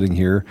that are sitting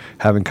here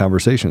having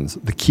conversations.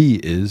 The key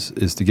is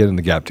to get in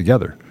the gap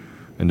together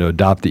and to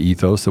adopt the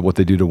ethos that what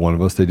they do to one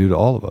of us, they do to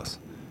all of us.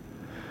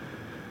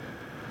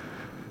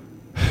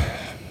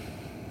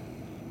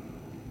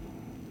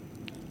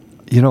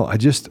 You know,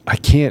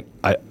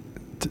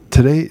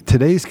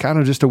 today's kind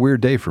of just a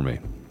weird day for me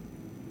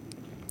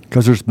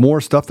because there's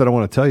more stuff that I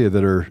want to tell you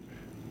that are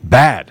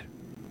bad,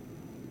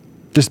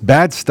 just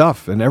bad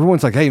stuff. And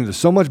everyone's like, hey, there's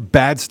so much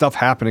bad stuff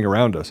happening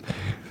around us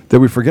that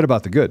we forget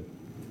about the good.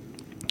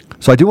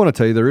 So I do want to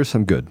tell you there is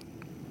some good.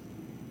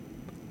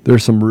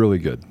 There's some really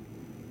good.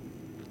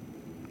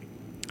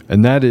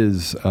 And that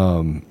is,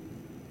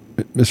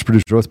 Mr.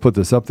 Producer, let's put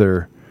this up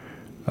there.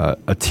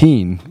 A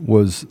teen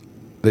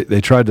they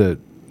tried to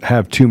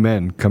have 2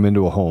 men come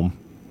into a home,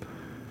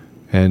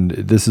 and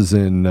this is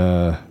in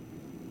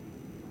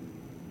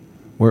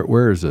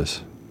where is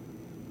this?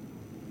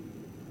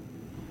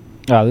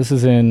 This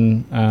is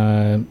in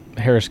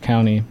Harris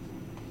County.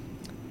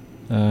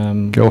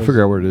 Okay, we'll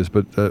figure out where it is.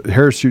 But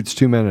Harris shoots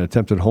 2 men in an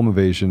attempted home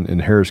invasion in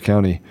Harris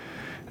County.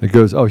 It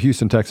goes,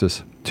 Houston,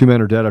 Texas. 2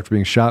 men are dead after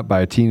being shot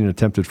by a teen in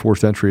attempted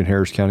forced entry in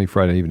Harris County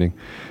Friday evening.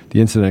 The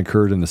incident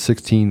occurred in the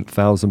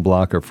 16,000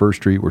 block of First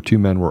Street, where 2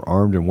 men were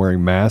armed and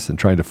wearing masks and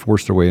trying to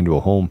force their way into a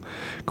home.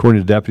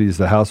 According to deputies,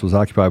 the house was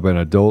occupied by an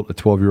adult, a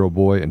 12-year-old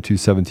boy, and 2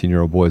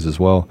 17-year-old boys as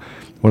well.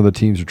 One of the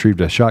teams retrieved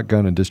a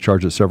shotgun and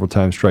discharged it several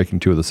times, striking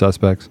 2 of the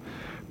suspects.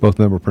 Both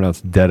men were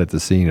pronounced dead at the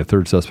scene. A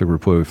third suspect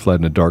reportedly fled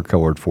in a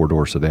dark-colored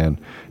 4-door sedan.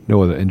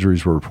 No other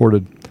injuries were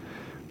reported.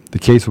 The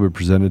case will be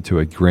presented to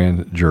a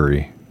grand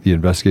jury. The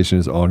investigation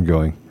is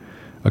ongoing.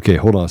 Okay,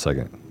 hold on a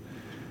second.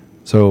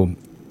 So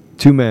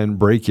 2 men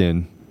break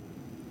in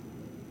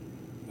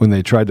when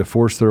they tried to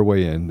force their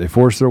way in. They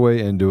force their way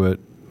into it.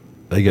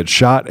 They get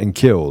shot and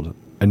killed.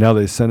 And now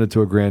they send it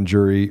to a grand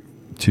jury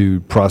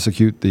to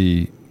prosecute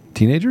the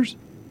teenagers?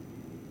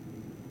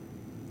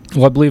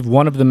 Well, I believe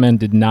one of the men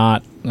did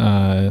not.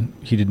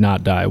 He did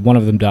not die. One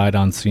of them died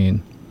on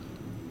scene.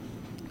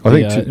 I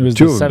think it was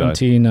 2 the of them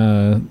 17.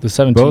 Died. The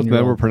 17. Both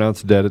men were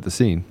pronounced dead at the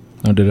scene.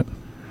 Oh, did it?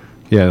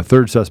 Yeah, the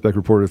third suspect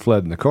reported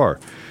fled in the car.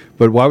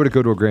 But why would it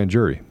go to a grand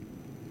jury?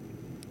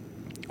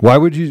 Why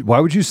would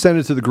you send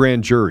it to the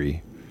grand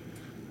jury?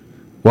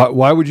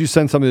 Why would you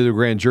send somebody to the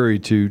grand jury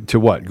to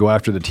what? Go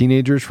after the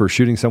teenagers for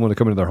shooting someone to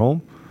come into their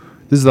home?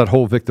 This is that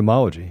whole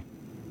victimology.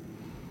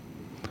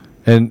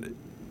 And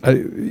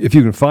if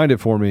you can find it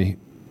for me,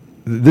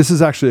 this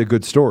is actually a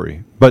good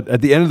story. But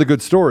at the end of the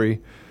good story,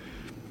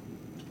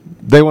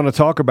 they want to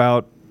talk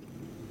about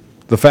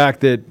the fact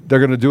that they're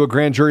going to do a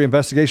grand jury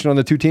investigation on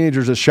the 2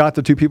 teenagers that shot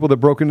the 2 people that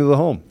broke into the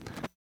home.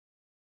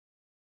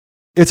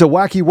 It's a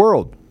wacky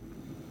world.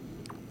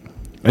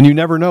 And you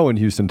never know in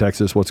Houston,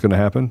 Texas, what's going to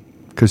happen.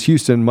 Because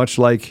Houston, much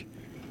like,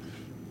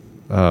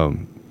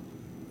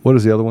 what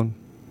is the other one?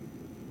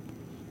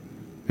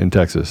 In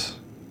Texas.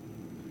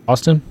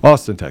 Austin,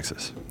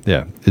 Texas.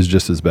 Yeah, is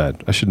just as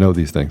bad. I should know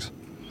these things.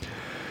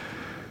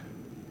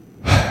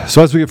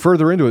 So as we get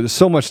further into it, there's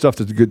so much stuff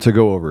to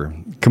go over.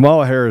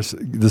 Kamala Harris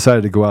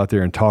decided to go out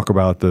there and talk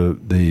about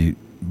the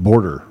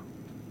border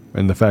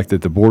and the fact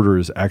that the border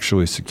is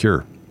actually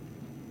secure.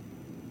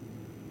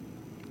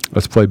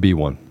 Let's play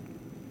B1.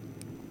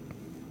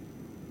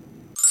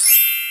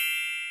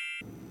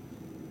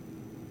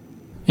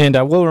 And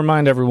I will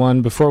remind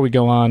everyone before we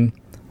go on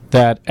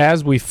that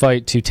as we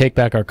fight to take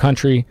back our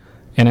country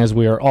and as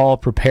we are all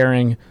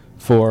preparing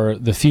for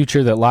the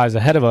future that lies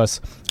ahead of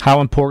us, how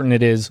important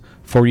it is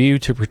for you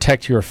to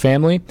protect your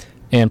family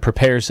and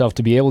prepare yourself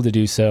to be able to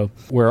do so.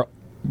 We're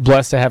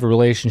blessed to have a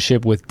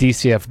relationship with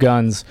DCF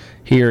Guns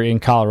here in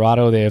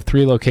Colorado. They have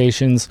 3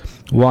 locations,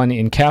 1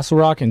 in Castle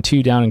Rock and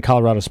 2 down in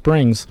Colorado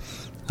Springs.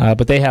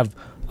 But they have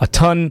a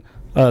ton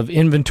of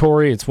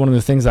inventory. It's one of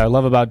the things I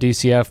love about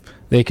DCF.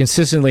 They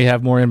consistently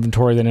have more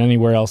inventory than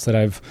anywhere else that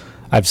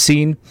I've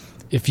seen.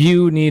 If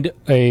you need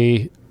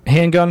a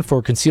handgun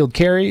for concealed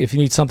carry, if you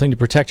need something to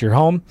protect your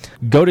home,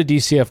 go to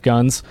DCF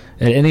Guns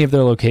at any of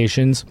their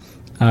locations.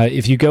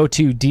 If you go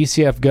to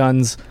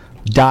dcfguns.co,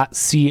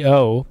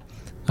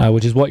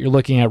 which is what you're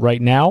looking at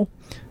right now,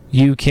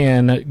 you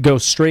can go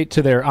straight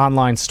to their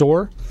online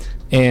store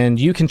and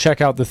you can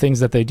check out the things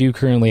that they do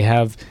currently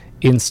have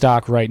in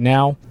stock right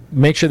now.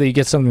 Make sure that you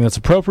get something that's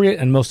appropriate,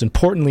 and most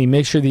importantly,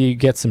 make sure that you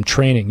get some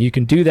training. You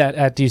can do that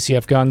at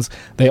DCF Guns.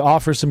 They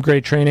offer some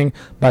great training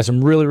by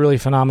some really, really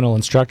phenomenal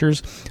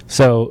instructors.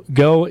 So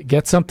go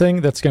get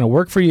something that's going to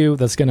work for you,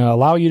 that's going to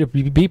allow you to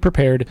be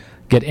prepared.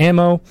 Get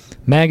ammo,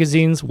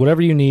 magazines,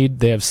 whatever you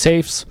need. They have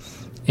safes,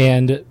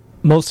 and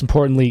most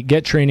importantly,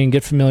 get training,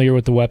 get familiar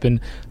with the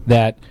weapon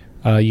that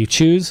you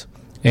choose,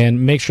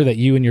 and make sure that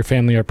you and your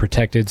family are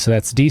protected. So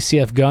that's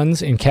DCF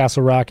Guns in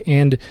Castle Rock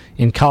and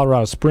in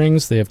Colorado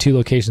Springs. They have 2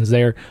 locations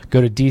there. Go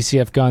to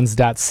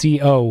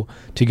dcfguns.co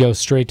to go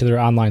straight to their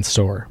online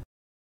store.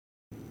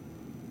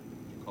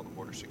 Call the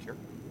border secure?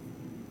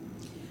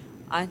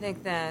 I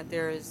think that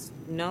there is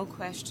no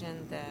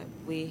question that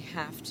we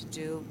have to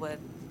do what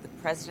the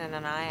President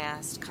and I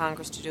asked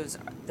Congress to do. Is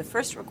the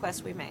first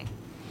request we made.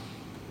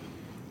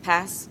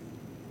 Pass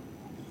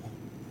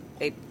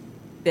a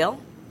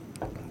bill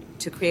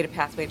to create a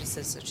pathway to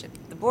citizenship.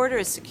 The border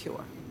is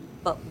secure,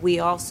 but we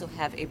also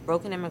have a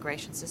broken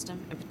immigration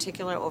system, in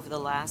particular over the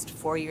last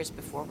 4 years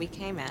before we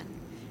came in,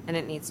 and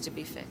it needs to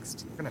be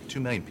fixed. We're going to have 2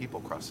 million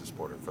people cross this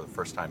border for the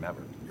first time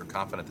ever. You're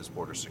confident this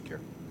border is secure?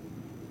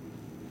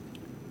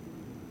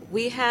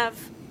 We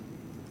have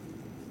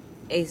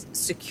a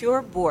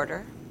secure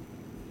border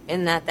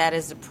in that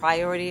is a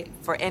priority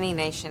for any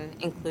nation,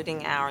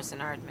 including ours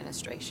and our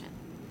administration.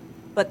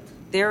 But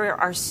there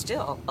are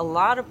still a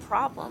lot of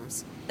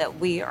problems that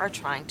we are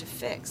trying to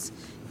fix,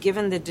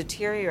 given the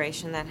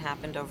deterioration that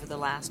happened over the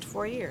last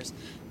 4 years.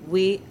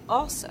 We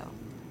also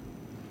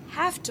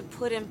have to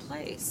put in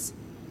place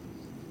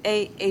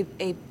a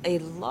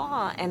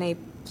law and a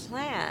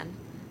plan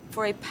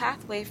for a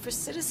pathway for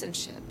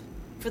citizenship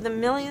for the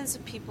millions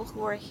of people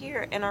who are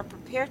here and are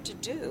prepared to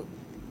do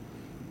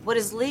what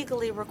is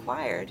legally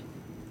required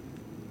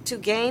to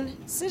gain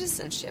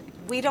citizenship.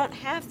 We don't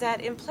have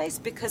that in place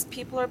because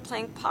people are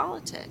playing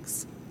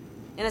politics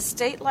in a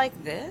state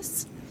like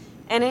this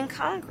and in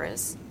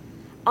Congress.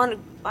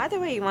 By the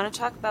way, you want to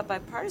talk about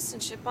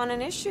bipartisanship on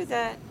an issue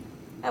that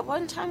at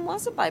one time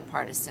was a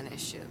bipartisan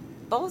issue,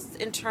 both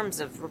in terms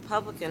of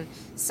Republican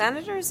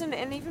senators and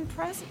even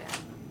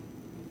president.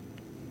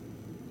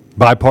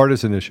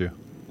 Bipartisan issue.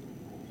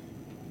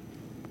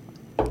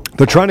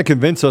 They're trying to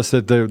convince us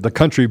that the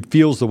country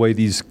feels the way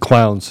these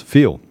clowns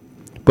feel,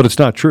 but it's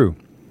not true.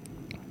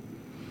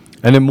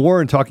 And then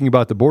more in talking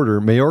about the border,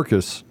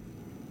 Mayorkas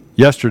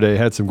yesterday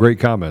had some great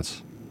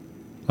comments.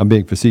 I'm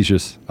being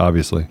facetious,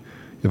 obviously.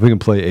 If we can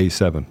play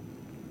A7.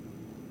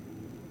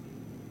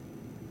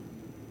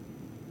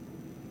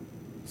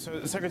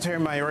 So, Secretary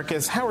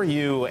Mayorkas, how are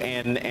you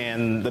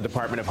and the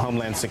Department of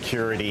Homeland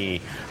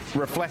Security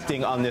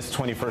reflecting on this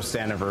 21st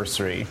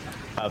anniversary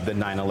of the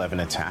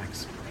 9/11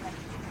 attacks?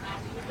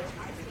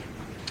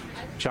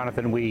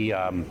 Jonathan,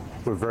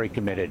 we're very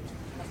committed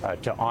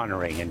to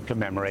honoring and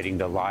commemorating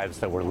the lives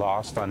that were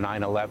lost on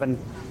 9/11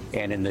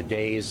 and in the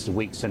days,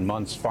 weeks, and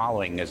months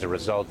following as a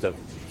result of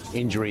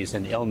injuries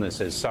and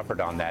illnesses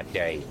suffered on that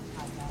day.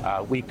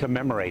 We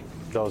commemorate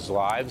those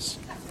lives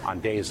on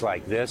days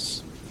like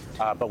this,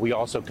 but we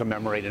also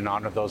commemorate and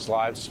honor those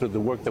lives through the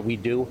work that we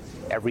do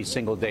every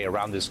single day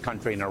around this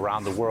country and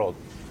around the world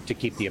to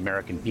keep the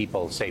American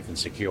people safe and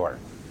secure.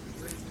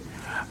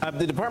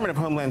 The Department of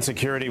Homeland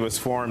Security was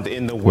formed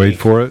in the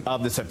wake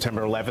of the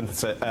September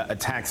 11th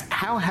attacks.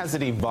 How has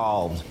it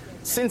evolved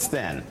since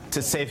then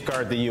to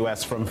safeguard the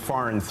U.S. from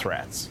foreign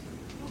threats?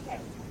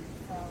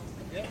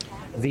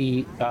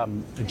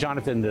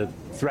 Jonathan, the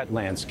threat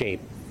landscape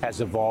has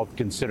evolved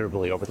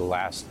considerably over the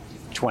last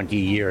 20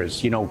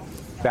 years. You know,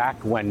 back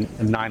when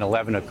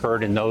 9/11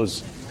 occurred, in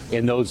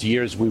those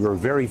years, we were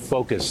very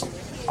focused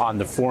on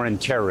the foreign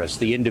terrorist,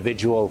 the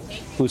individual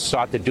who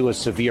sought to do us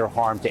severe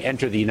harm, to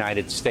enter the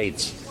United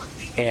States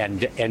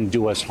and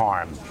do us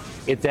harm.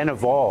 It then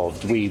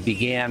evolved. We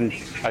began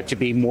to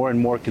be more and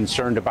more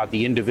concerned about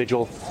the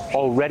individual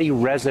already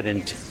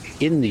resident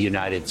in the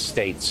United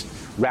States,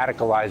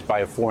 radicalized by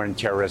a foreign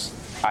terrorist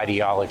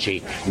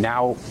ideology.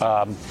 Now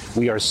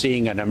we are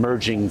seeing an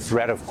emerging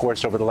threat, of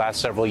course, over the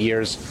last several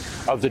years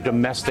of the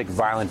domestic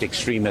violent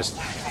extremist,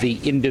 the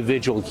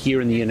individual here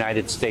in the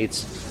United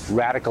States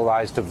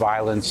radicalized to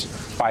violence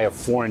by a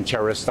foreign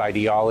terrorist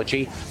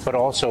ideology, but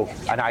also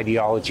an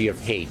ideology of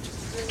hate,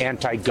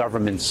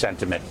 anti-government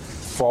sentiment,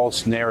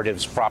 false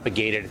narratives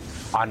propagated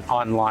on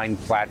online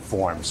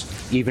platforms,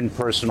 even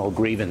personal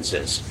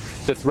grievances.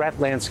 The threat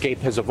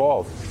landscape has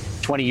evolved.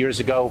 20 years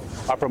ago,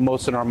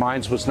 uppermost in our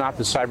minds was not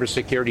the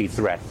cybersecurity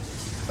threat,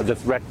 the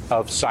threat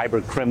of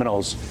cyber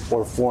criminals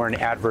or foreign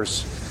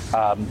adverse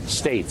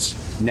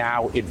states.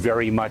 Now it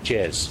very much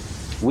is.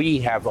 We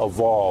have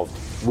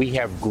evolved. We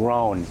have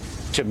grown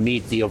to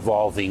meet the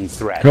evolving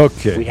threat.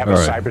 Okay. We have All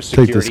a right.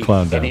 cybersecurity Take this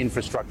clown down. and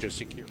infrastructure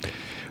security.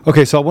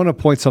 Okay, so I want to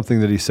point something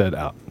that he said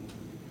out.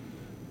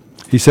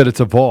 He said it's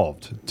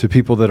evolved to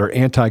people that are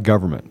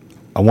anti-government.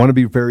 I want to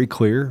be very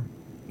clear.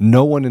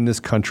 No one in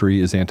this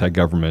country is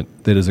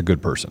anti-government that is a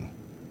good person.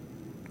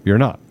 You're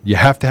not. You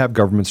have to have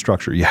government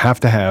structure. You have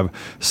to have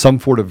some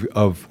sort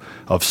of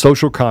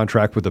social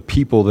contract with the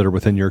people that are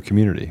within your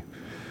community.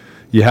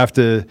 You have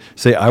to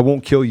say, I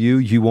won't kill you,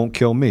 you won't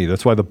kill me.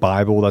 That's why the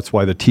Bible, that's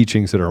why the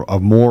teachings that are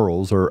of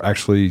morals are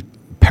actually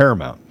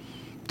paramount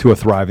to a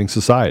thriving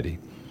society.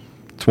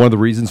 It's one of the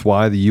reasons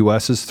why the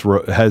U.S.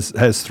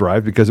 has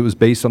thrived, because it was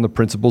based on the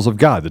principles of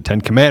God, the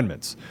Ten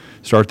Commandments.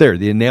 Start there.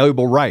 The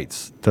inalienable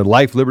rights to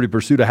life, liberty,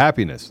 pursuit of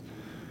happiness.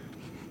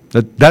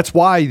 That's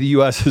why the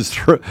U.S.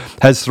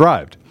 has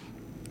thrived.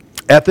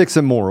 Ethics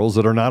and morals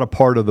that are not a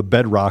part of the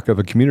bedrock of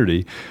a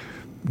community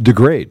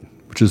degrade,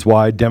 which is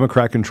why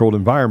Democrat-controlled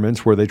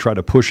environments where they try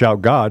to push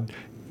out God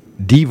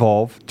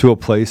devolve to a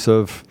place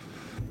of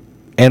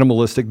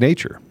animalistic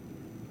nature.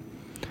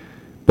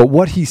 But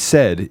what he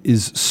said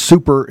is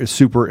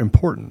super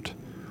important,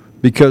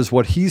 because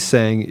what he's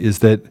saying is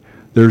that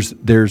there's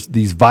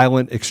these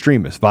violent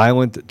extremists,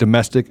 violent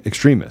domestic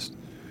extremists.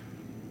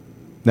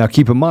 Now,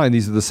 keep in mind,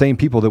 these are the same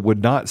people that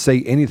would not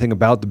say anything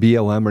about the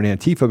BLM or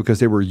Antifa because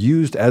they were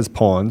used as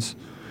pawns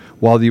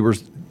while they were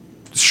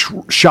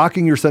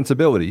shocking your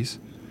sensibilities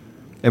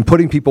and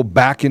putting people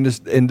back into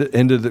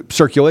the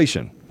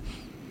circulation.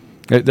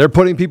 They're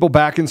putting people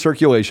back in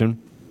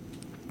circulation.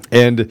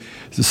 And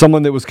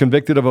someone that was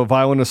convicted of a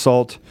violent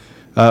assault,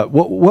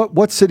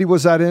 what city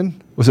was that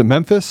in? Was it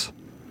Memphis?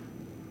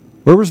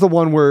 Where was the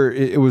one where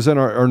it was in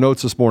our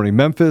notes this morning?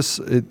 Memphis,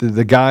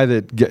 the guy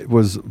that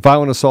was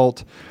violent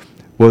assault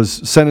was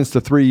sentenced to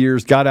 3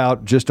 years, got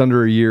out just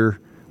under a year,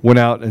 went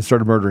out and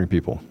started murdering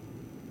people.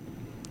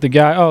 The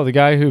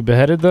guy who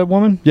beheaded the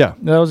woman? Yeah.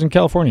 That was in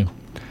California.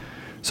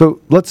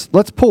 So let's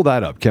pull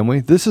that up, can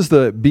we? This is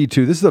the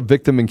B2. This is a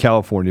victim in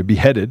California,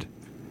 beheaded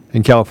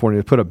in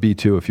California. Put up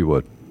B2 if you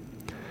would.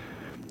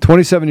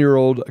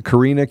 27-year-old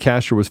Karina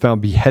Castro was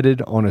found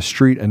beheaded on a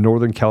street in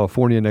Northern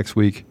California next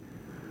week.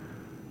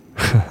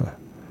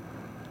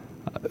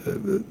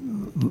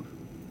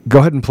 Go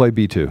ahead and play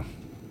B2.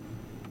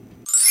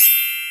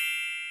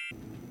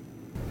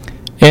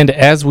 And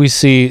as we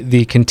see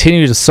the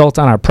continued assault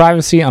on our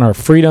privacy, on our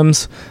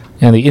freedoms,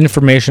 and the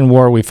information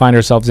war we find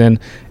ourselves in,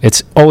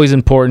 it's always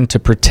important to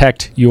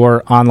protect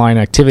your online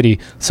activity.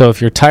 So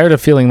if you're tired of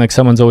feeling like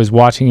someone's always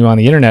watching you on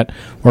the internet,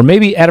 or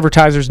maybe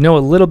advertisers know a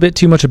little bit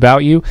too much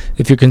about you,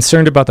 if you're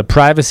concerned about the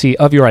privacy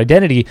of your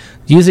identity,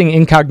 using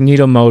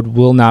incognito mode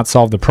will not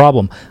solve the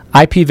problem.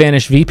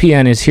 IPVanish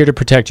VPN is here to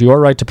protect your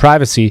right to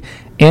privacy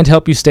and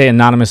help you stay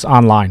anonymous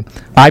online.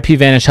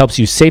 IPVanish helps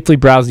you safely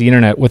browse the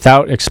internet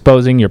without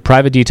exposing your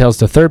private details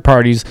to third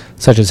parties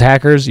such as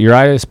hackers, your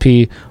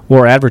ISP,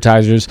 or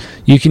advertisers.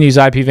 You can use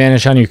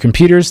IPVanish on your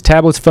computers,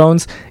 tablets,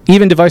 phones,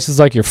 even devices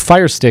like your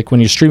Fire Stick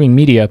when you're streaming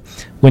media.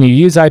 When you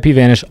use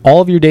IPVanish,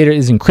 all of your data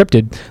is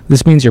encrypted.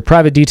 This means your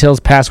private details,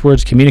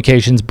 passwords,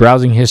 communications,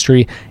 browsing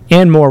history,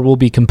 and more will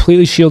be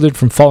completely shielded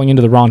from falling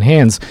into the wrong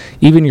hands.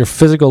 Even your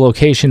physical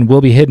location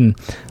will be hidden.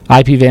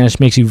 IPVanish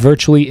makes you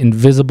virtually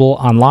invisible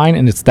online,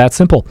 and it's that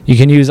simple. You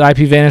can use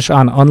IPVanish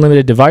on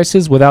unlimited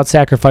devices without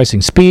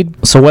sacrificing speed.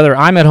 So whether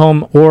I'm at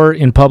home or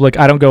in public,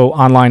 I don't go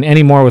online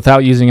anymore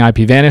without using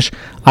IPVanish.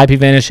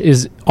 IPVanish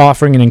is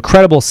offering an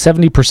incredible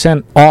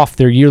 70% off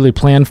their yearly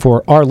plan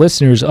for our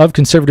listeners of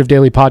Conservative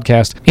Daily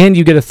Podcast, and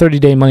you get a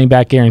 30-day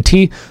money-back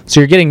guarantee, so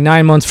you're getting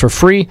 9 months for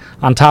free.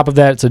 On top of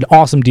that, it's an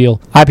awesome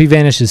deal.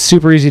 IPVanish is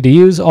super easy to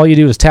use. All you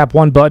do is tap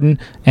one button,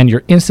 and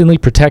you're instantly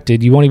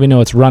protected. You won't even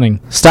know it's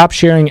running. Stop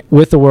sharing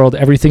with the world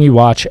everything you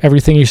watch,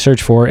 everything you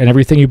search for, and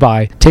everything you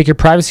buy. Take your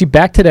privacy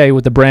back today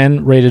with the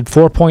brand rated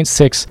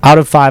 4.6 out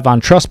of 5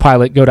 on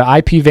Trustpilot. Go to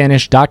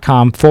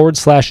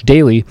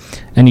ipvanish.com/daily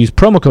and use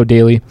promo code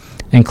daily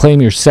and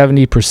claim your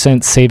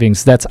 70%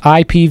 savings. That's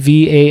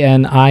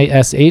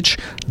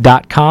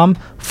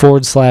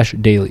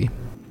ipvanish.com/daily.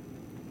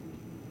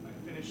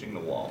 Finishing the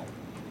wall.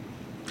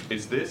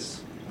 Is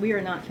this We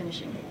are not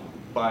finishing the wall.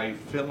 by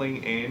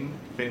filling in,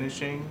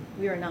 finishing?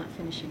 We are not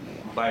finishing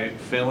the wall. By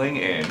filling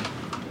in,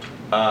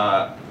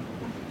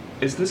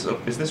 is this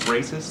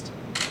racist?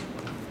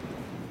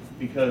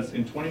 Because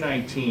in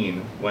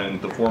 2019, when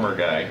the former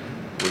guy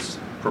was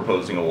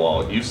proposing a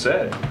wall, you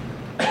said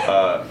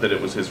that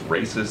it was his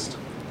racist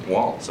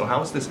wall. So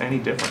how is this any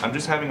different? I'm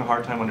just having a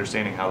hard time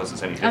understanding how this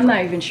is any different. I'm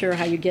not even sure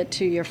how you get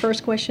to your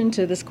first question,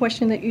 to this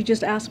question that you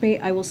just asked me.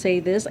 I will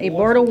say this: a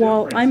border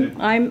wall.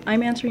 I'm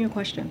answering your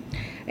question.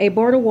 A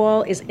border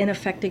wall is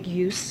ineffective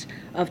use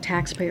of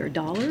taxpayer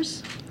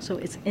dollars. So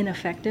it's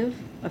ineffective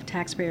of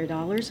taxpayer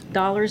dollars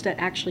that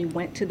actually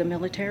went to the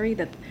military,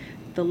 that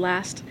the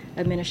last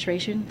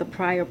administration, the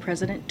prior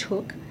president,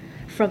 took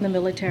from the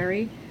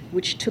military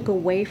which took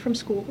away from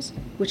schools,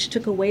 which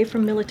took away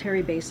from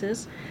military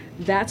bases.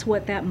 That's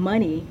what that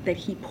money that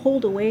he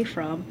pulled away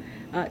from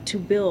to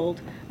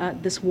build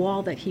this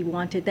wall that he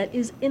wanted that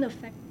is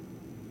ineffective.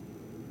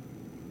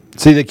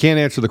 See, they can't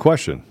answer the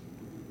question.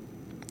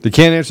 They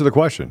can't answer the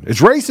question.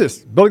 It's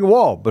racist, building a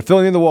wall, but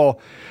filling in the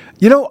wall.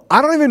 You know,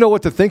 I don't even know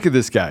what to think of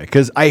this guy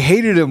because I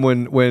hated him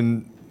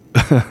when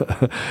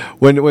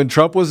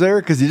Trump was there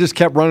because he just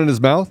kept running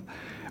his mouth.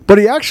 But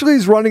he actually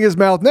is running his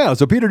mouth now.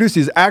 So Peter Doocy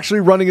is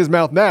actually running his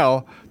mouth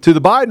now to the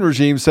Biden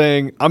regime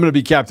saying, I'm going to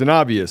be Captain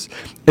Obvious.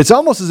 It's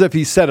almost as if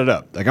he set it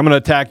up. Like, I'm going to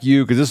attack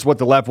you because this is what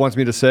the left wants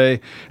me to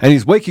say. And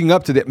he's waking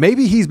up to that.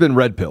 Maybe he's been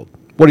red-pilled.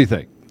 What do you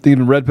think? Think he's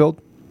been red-pilled?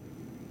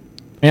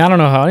 I don't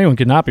know how anyone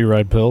could not be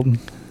red-pilled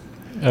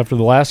after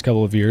the last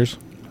couple of years.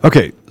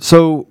 Okay,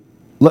 so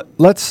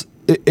let's,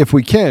 if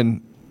we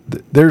can,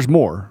 there's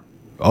more.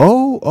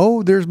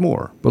 Oh, there's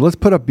more. But let's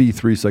put up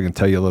B3 so I can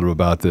tell you a little bit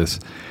about this.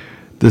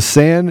 The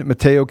San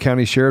Mateo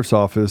County Sheriff's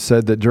Office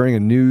said that during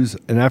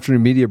an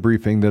afternoon media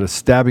briefing that a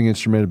stabbing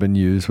instrument had been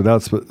used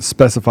without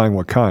specifying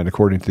what kind,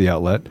 according to the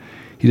outlet.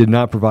 He did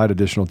not provide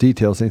additional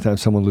details. Anytime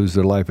someone loses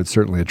their life, it's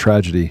certainly a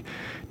tragedy.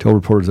 He told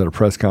reporters at a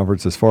press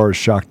conference, as far as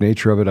shock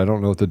nature of it, I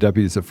don't know if the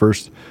deputies that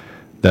first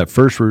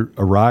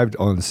arrived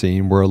on the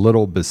scene were a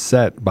little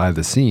beset by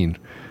the scene.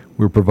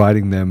 We were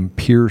providing them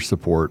peer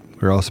support.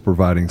 We were also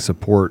providing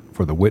support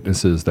for the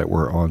witnesses that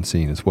were on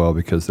scene as well,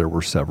 because there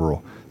were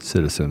several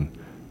citizen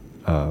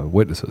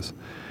witnesses.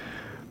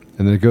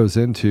 And then it goes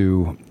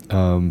into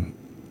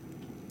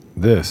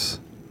this.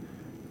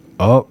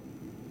 Oh,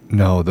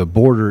 no, the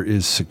border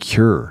is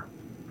secure.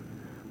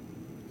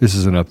 This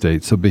is an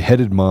update. So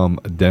beheaded mom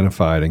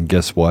identified, and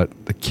guess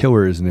what? The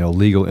killer is an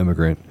illegal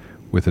immigrant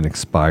with an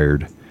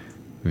expired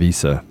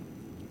visa.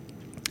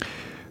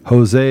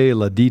 Jose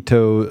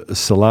Ladito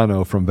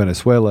Solano from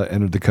Venezuela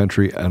entered the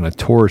country on a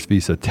tourist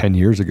visa 10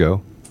 years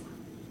ago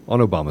on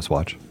Obama's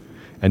watch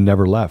and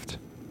never left.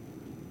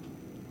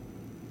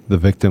 The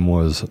victim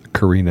was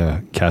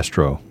Karina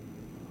Castro.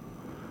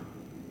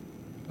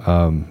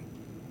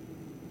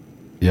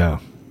 Yeah.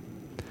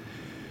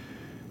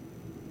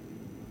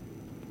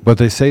 But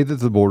they say that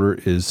the border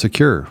is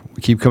secure.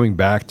 We keep coming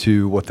back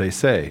to what they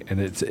say, and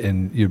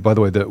by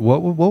the way,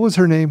 what was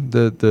her name?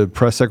 The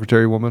press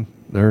secretary woman.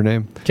 Her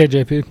name?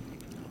 KJP.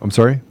 I'm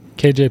sorry.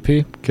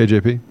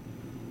 KJP.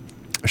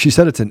 She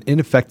said it's an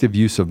ineffective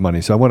use of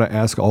money. So I want to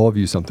ask all of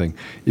you something: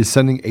 is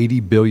sending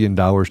 $80 billion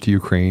to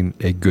Ukraine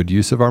a good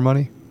use of our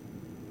money?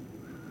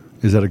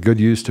 Is that a good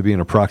use to be in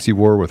a proxy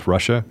war with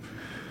Russia?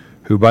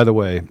 Who, by the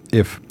way,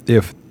 if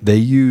they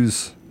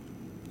use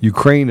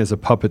Ukraine as a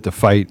puppet to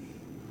fight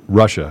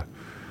Russia,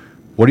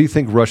 what do you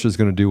think Russia's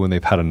going to do when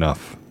they've had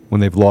enough,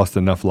 when they've lost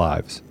enough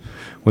lives?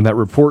 When that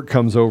report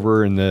comes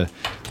over and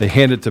they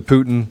hand it to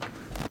Putin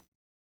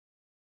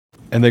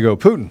and they go,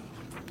 Putin,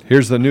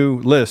 here's the new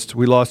list.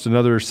 We lost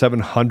another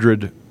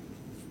 700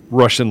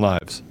 Russian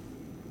lives.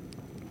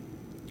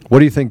 What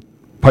do you think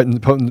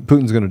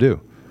Putin's going to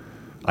do?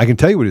 I can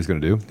tell you what he's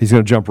going to do. He's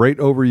going to jump right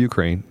over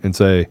Ukraine and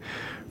say,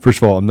 first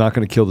of all, I'm not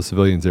going to kill the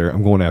civilians there.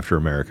 I'm going after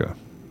America.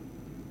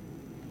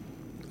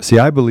 See,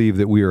 I believe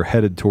that we are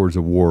headed towards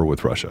a war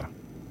with Russia.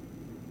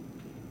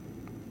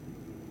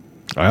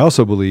 I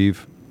also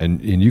believe,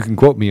 and you can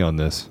quote me on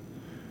this,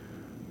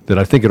 that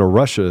I think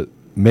Russia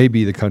may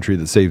be the country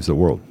that saves the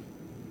world.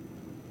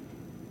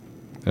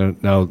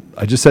 And now,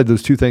 I just said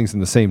those two things at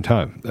the same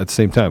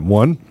time.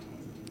 One,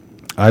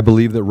 I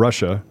believe that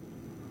Russia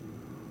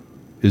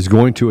is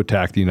going to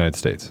attack the United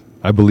States.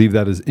 I believe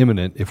that is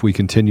imminent if we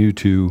continue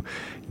to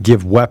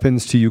give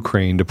weapons to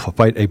Ukraine to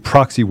fight a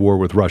proxy war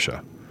with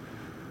Russia.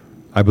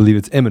 I believe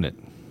it's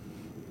imminent.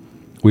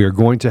 We are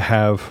going to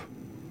have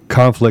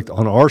conflict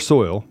on our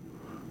soil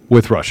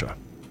with Russia.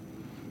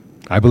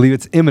 I believe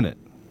it's imminent.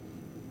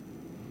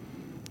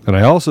 And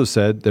I also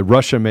said that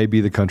Russia may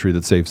be the country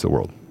that saves the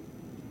world.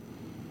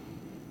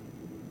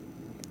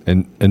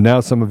 And now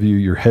some of you,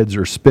 your heads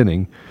are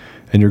spinning,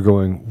 and you're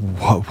going,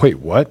 wait,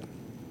 what?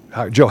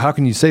 Joe, how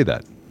can you say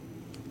that?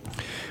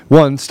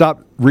 One,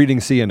 stop reading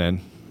CNN.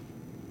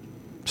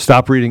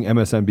 Stop reading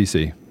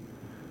MSNBC.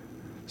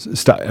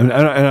 Stop. And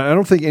I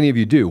don't think any of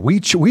you do.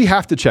 We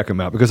have to check them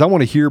out because I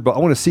want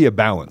to see a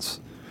balance.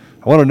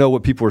 I want to know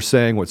what people are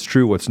saying, what's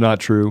true, what's not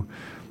true.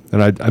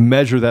 And I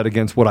measure that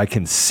against what I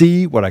can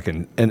see,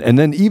 and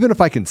then even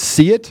if I can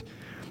see it,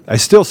 I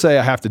still say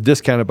I have to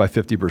discount it by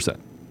 50%.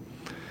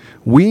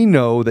 We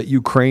know that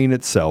Ukraine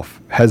itself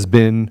has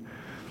been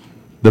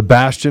the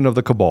bastion of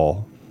the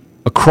cabal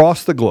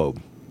across the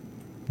globe.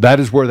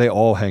 That is where they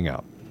all hang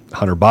out.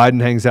 Hunter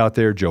Biden hangs out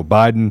there. Joe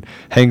Biden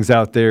hangs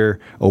out there.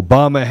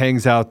 Obama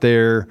hangs out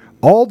there.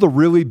 All the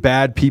really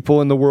bad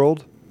people in the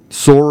world,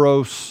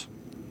 Soros,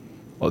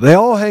 they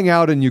all hang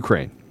out in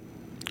Ukraine.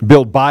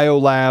 Build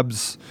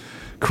biolabs,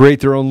 create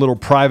their own little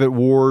private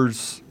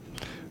wars,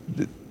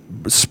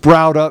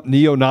 sprout up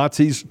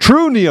neo-Nazis,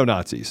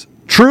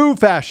 true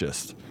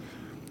fascists.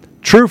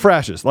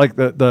 Like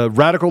the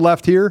radical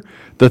left here,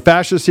 the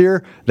fascists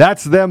here,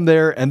 that's them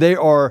there, and they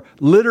are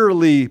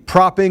literally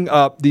propping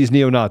up these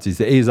neo-Nazis,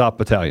 the Azov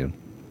Battalion.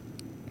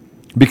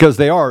 because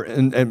they are,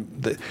 and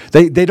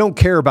they don't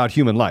care about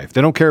human life.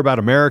 They don't care about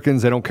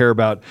Americans. They don't care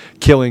about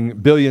killing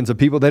billions of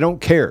people. They don't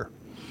care.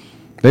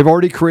 They've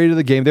already created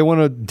the game. They want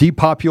to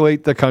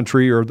depopulate the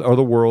country or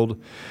the world.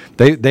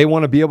 They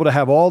want to be able to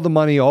have all the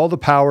money, all the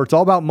power. It's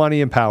all about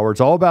money and power.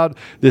 It's all about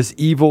this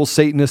evil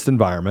Satanist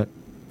environment.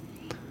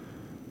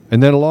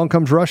 And then along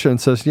comes Russia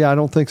and says, yeah, I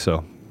don't think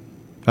so.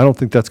 I don't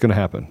think that's going to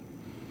happen.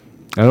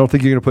 I don't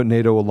think you're going to put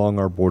NATO along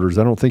our borders.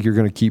 I don't think you're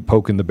going to keep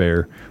poking the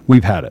bear.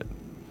 We've had it.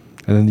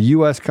 And then the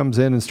U.S. comes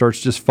in and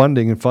starts just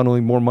funding and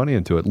funneling more money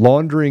into it,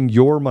 laundering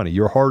your money,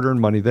 your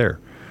hard-earned money there.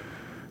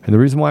 And the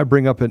reason why I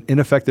bring up an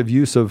ineffective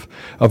use of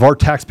our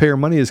taxpayer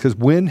money is because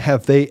when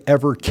have they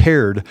ever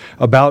cared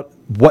about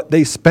what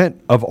they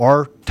spent of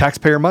our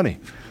taxpayer money?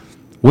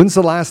 When's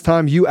the last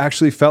time you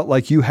actually felt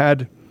like you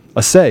had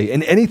a say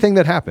in anything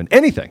that happened?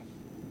 Anything.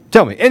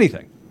 Tell me,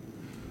 anything.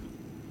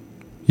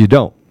 You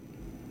don't.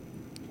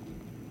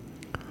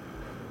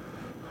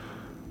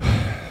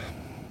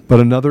 But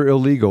another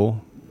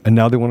illegal, and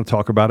now they want to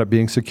talk about it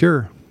being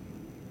secure.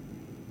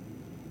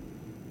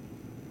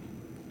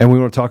 And we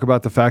want to talk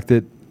about the fact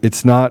that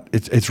it's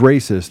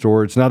racist,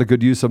 or it's not a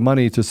good use of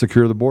money to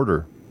secure the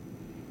border.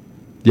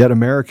 Yet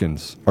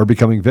Americans are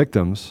becoming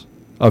victims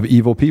of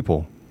evil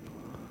people.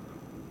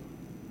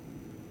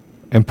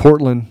 And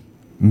Portland,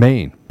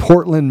 Maine,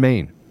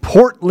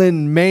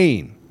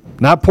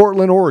 not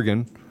Portland,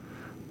 Oregon,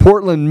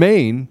 Portland,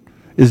 Maine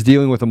is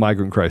dealing with a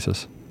migrant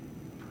crisis.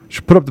 You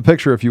should put up the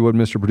picture, if you would,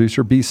 Mr.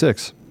 Producer,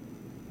 B6.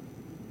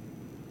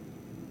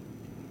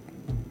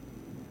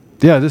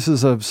 Yeah, this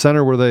is a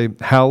center where they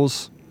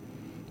house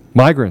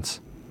migrants.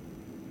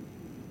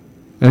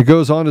 And it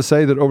goes on to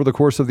say that over the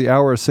course of the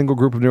hour, a single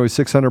group of nearly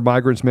 600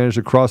 migrants managed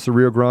to cross the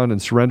Rio Grande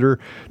and surrender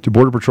to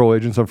Border Patrol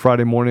agents on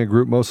Friday morning. A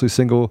group mostly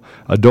single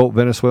adult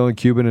Venezuelan,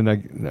 Cuban,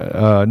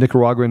 and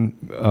Nicaraguan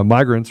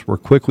migrants were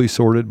quickly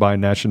sorted by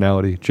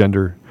nationality,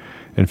 gender,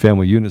 and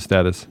family unit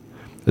status.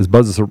 As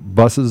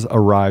buses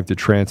arrived to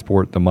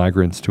transport the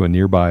migrants to a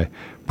nearby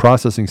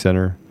processing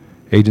center,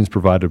 agents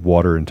provided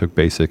water and took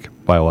basic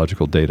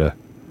biographical data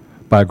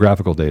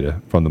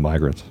from the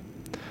migrants.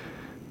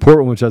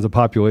 Portland, which has a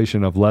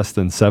population of less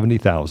than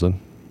 70,000,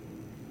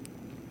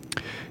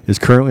 is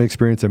currently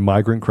experiencing a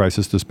migrant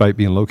crisis despite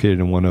being located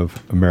in one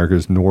of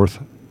America's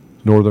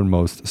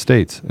northernmost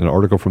states. An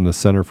article from the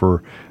Center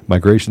for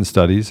Migration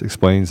Studies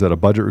explains that a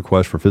budget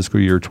request for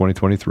fiscal year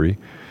 2023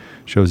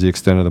 shows the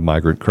extent of the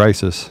migrant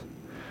crisis.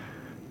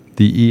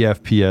 The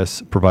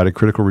EFPS provided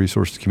critical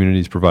resources to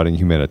communities, providing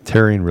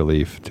humanitarian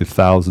relief to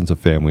thousands of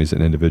families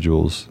and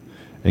individuals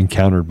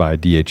encountered by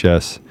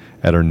DHS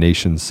at our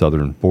nation's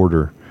southern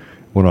border.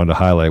 Went on to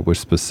highlight which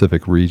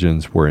specific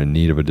regions were in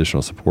need of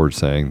additional support,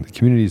 saying the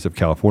communities of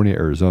California,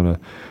 Arizona,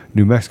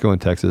 New Mexico,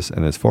 and Texas,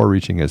 and as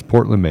far-reaching as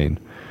Portland, Maine,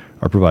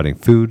 are providing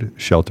food,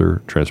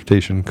 shelter,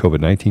 transportation,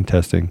 COVID-19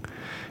 testing,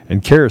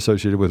 and care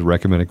associated with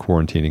recommended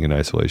quarantining and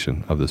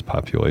isolation of this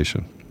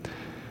population.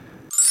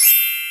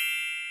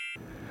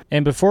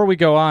 And before we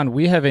go on,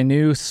 we have a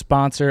new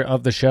sponsor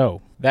of the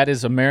show. That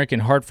is American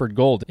Hartford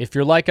Gold. If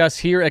you're like us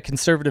here at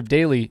Conservative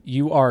Daily,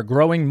 you are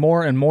growing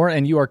more and more,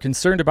 and you are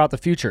concerned about the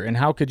future. And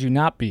how could you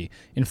not be?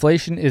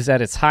 Inflation is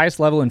at its highest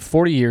level in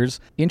 40 years.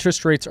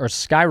 Interest rates are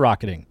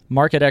skyrocketing.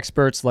 Market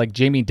experts like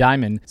Jamie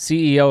Dimon,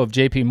 CEO of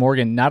JP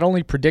Morgan, not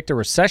only predict a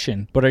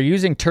recession, but are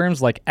using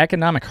terms like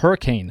economic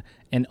hurricane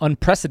and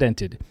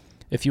unprecedented.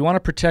 If you want to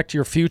protect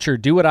your future,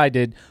 do what I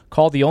did.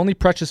 Call the only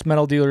precious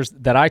metal dealers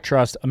that I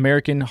trust,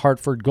 American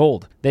Hartford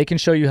Gold. They can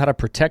show you how to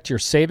protect your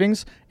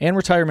savings and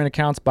retirement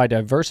accounts by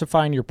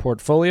diversifying your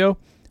portfolio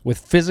with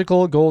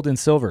physical gold and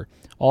silver.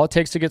 All it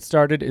takes to get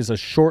started is a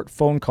short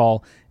phone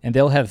call, and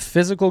they'll have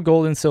physical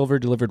gold and silver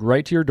delivered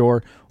right to your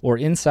door or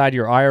inside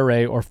your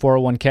IRA or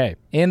 401k.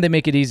 And they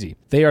make it easy.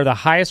 They are the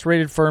highest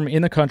rated firm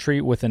in the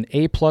country with an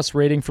A+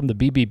 rating from the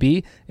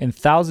BBB and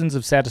thousands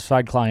of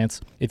satisfied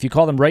clients. If you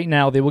call them right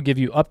now, they will give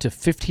you up to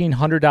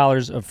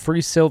 $1,500 of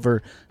free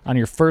silver on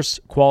your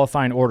first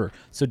qualifying order.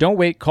 So don't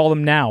wait. Call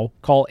them now.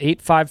 Call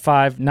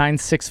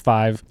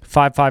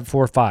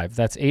 855-965-5545.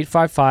 That's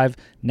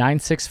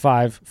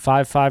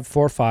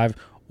 855-965-5545.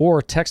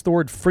 Or text the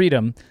word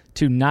FREEDOM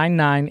to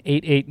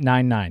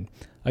 998899.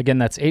 Again,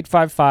 that's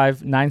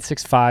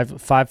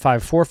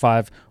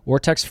 855-965-5545, or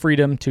text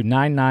FREEDOM to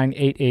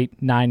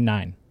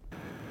 998899.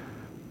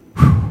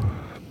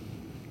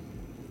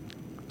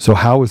 So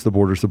how is the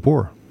border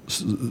secure?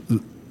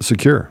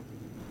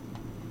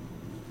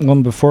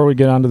 Well, before we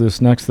get on to this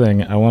next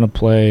thing, I want to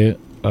play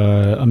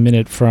a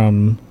minute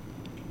from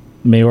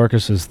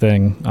Mayorkas's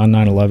thing on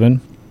 9/11.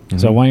 Mm-hmm.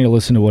 So I want you to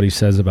listen to what he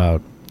says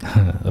about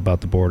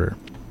the border.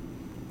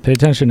 Pay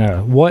attention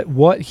to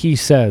what he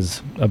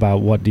says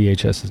about what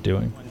DHS is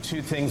doing.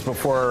 Two things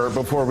before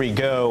we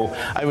go.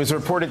 It was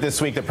reported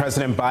this week that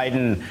President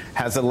Biden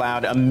has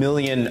allowed 1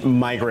 million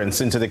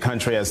migrants into the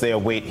country as they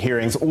await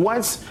hearings.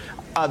 What's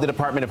the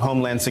Department of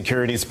Homeland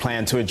Security's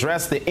plan to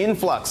address the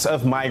influx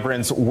of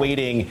migrants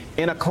waiting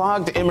in a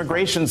clogged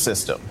immigration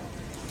system?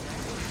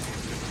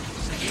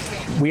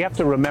 we have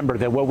to remember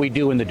that what we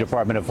do in the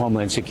Department of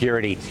Homeland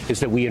Security is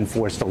that we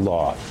enforce the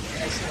law.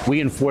 We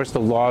enforce the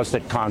laws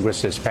that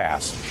Congress has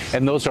passed.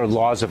 And those are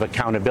laws of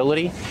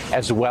accountability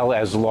as well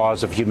as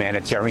laws of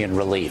humanitarian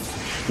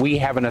relief. We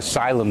have an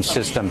asylum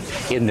system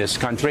in this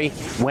country.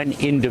 When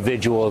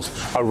individuals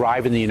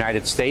arrive in the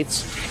United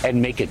States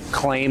and make a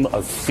claim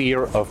of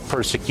fear of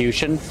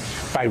persecution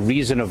by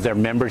reason of their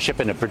membership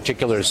in a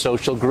particular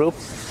social group,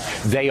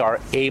 they are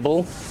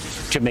able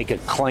to make a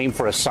claim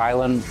for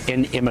asylum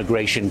in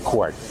immigration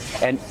court.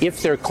 And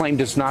if their claim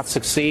does not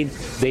succeed,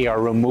 they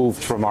are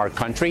removed from our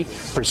country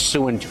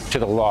pursuant to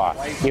the law.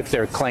 If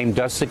their claim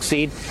does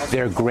succeed,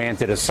 they're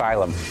granted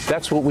asylum.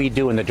 That's what we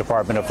do in the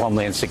Department of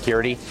Homeland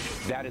Security.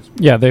 That is.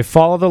 Yeah, they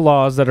follow the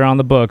laws that are on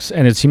the books,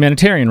 and it's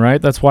humanitarian,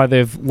 right? That's why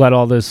they've let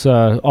all these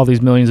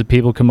millions of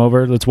people come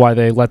over. That's why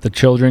they let the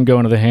children go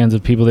into the hands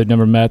of people they've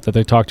never met that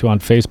they talk to on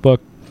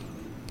Facebook.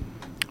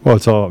 Well,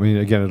 it's all,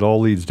 again, it all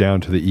leads down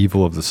to the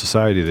evil of the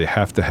society. They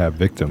have to have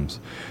victims.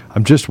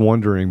 I'm just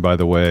wondering, by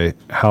the way,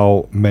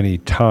 how many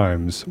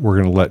times we're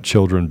going to let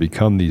children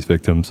become these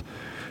victims.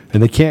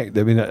 And they can't,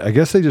 I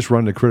guess they just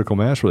run to critical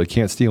mass where they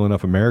can't steal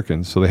enough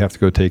Americans, so they have to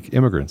go take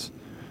immigrants.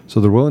 So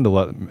they're willing to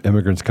let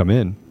immigrants come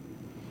in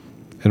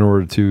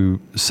order to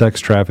sex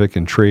traffic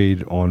and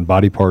trade on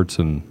body parts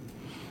and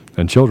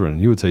children.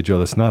 And you would say, Joe,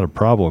 that's not a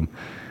problem.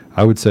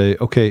 I would say,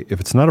 okay,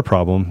 if it's not a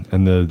problem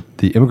and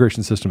the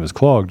immigration system is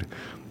clogged,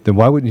 then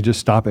why wouldn't you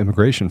just stop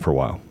immigration for a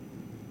while?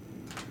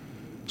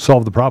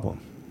 Solve the problem.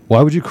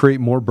 Why would you create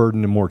more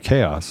burden and more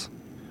chaos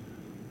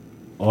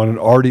on an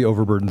already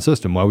overburdened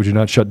system? Why would you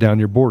not shut down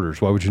your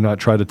borders? Why would you not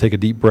try to take a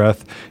deep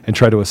breath and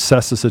try to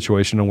assess the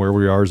situation and where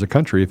we are as a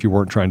country if you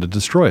weren't trying to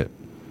destroy it?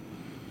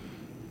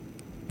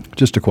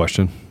 Just a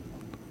question.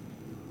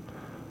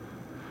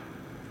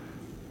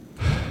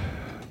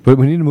 But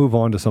we need to move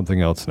on to something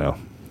else now.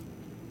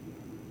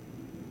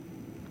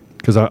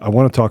 Because I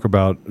want to talk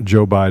about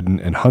Joe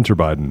Biden and Hunter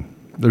Biden.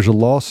 There's a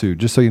lawsuit,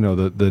 just so you know,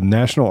 the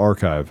National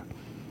Archive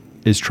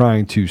is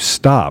trying to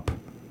stop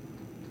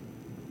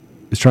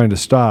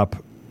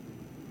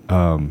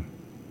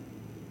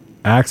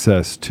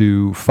access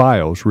to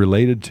files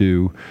related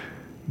to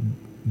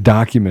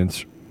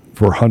documents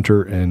for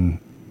Hunter and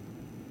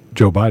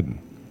Joe Biden.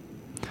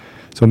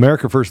 So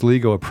America First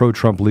Legal, a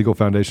pro-Trump legal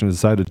foundation, has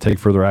decided to take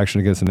further action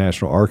against the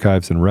National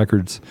Archives and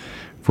Records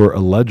for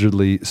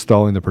allegedly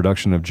stalling the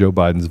production of Joe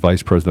Biden's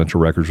vice presidential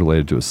records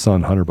related to his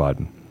son, Hunter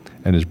Biden,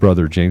 and his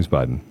brother, James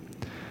Biden.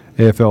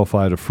 AFL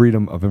filed a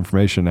Freedom of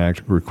Information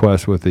Act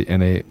request with the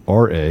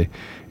NARA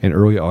in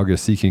early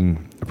August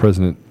seeking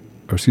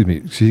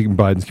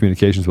Biden's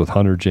communications with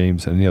Hunter,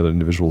 James, and any other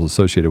individuals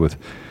associated with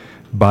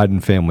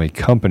Biden family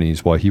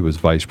companies while he was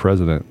vice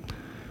president.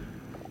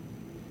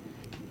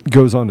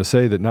 Goes on to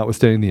say that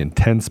notwithstanding the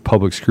intense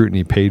public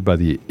scrutiny paid by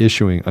the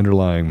issuing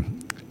underlying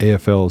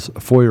AFL's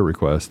FOIA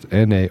request,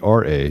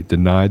 NARA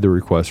denied the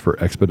request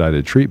for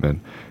expedited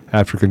treatment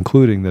after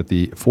concluding that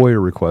the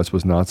FOIA request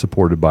was not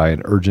supported by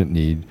an urgent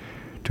need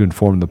to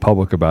inform the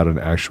public about an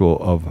actual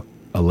of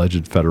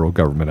alleged federal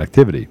government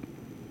activity.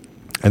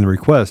 And the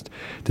request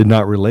did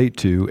not relate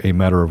to a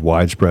matter of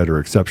widespread or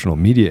exceptional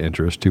media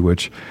interest to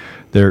which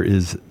there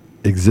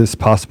exists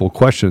possible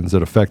questions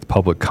that affect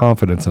public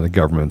confidence in the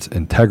government's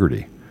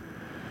integrity.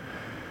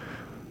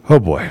 Oh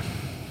boy.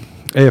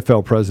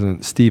 AFL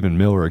President Stephen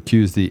Miller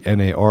accused the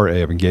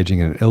NARA of engaging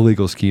in an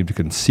illegal scheme to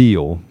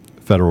conceal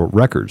federal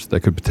records that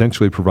could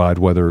potentially provide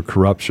whether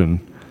corruption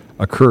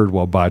occurred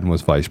while Biden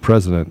was vice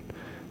president.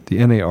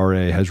 The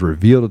NARA has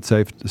revealed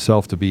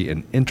itself to be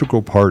an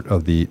integral part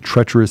of the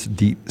treacherous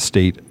deep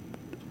state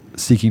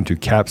seeking to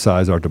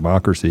capsize our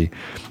democracy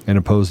and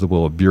impose the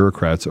will of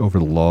bureaucrats over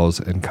the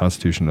laws and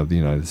Constitution of the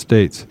United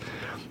States.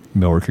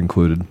 Miller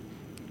concluded,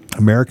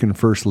 American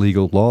First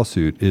Legal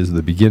lawsuit is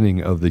the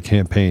beginning of the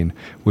campaign,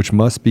 which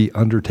must be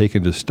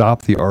undertaken to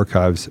stop the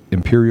archive's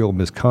imperial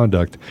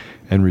misconduct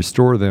and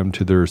restore them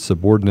to their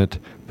subordinate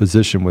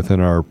position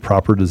within our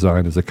proper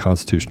design as a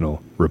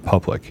constitutional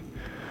republic.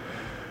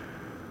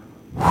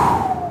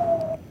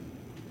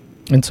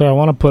 And so I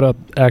want to put up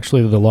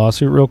actually the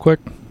lawsuit real quick.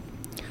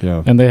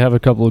 Yeah. And they have a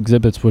couple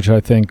exhibits, which I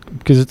think,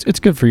 because it's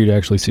good for you to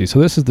actually see. So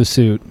this is the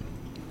suit.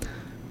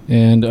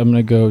 And I'm going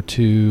to go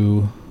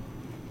to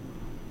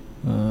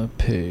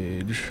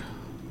page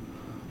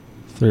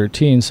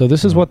 13. So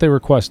this is what they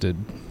requested.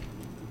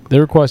 They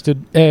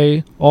requested,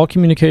 A, all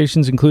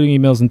communications, including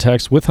emails and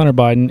texts, with Hunter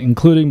Biden,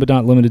 including but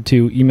not limited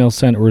to emails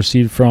sent or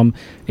received from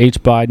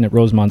H. Biden at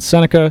Rosemont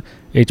Seneca,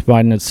 H.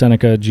 Biden at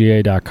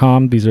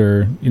SenecaGA.com. These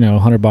are,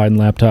 Hunter Biden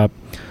laptop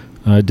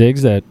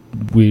digs that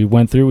we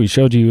went through. We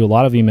showed you a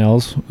lot of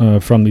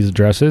emails from these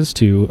addresses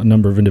to a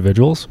number of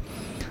individuals.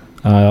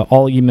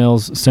 All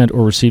emails sent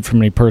or received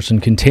from any person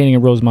containing a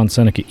Rosemont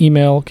Seneca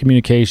email,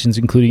 communications,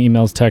 including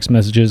emails, text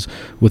messages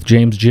with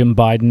James Jim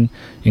Biden,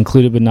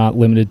 included but not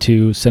limited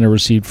to, sent or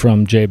received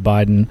from Jay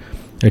Biden,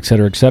 et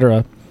cetera, et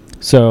cetera.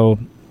 So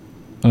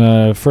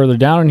further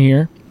down in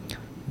here,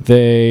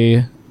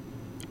 they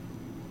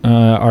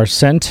are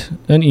sent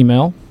an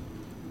email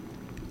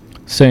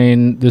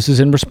saying this is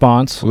in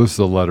response. Well, this is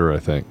the letter, I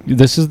think.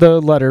 This is the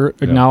letter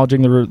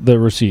acknowledging the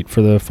receipt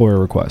for the FOIA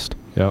request.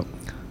 Yep.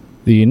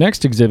 The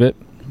next exhibit,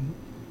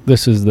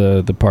 this is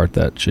the part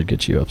that should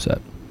get you upset.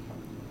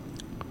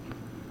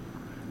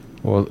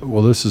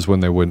 Well, this is when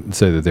they wouldn't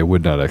say that they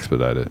would not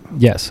expedite it.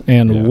 Yes,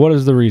 and what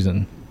is the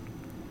reason?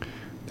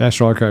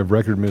 National Archive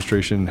Record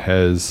Administration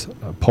has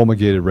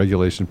promulgated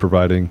regulations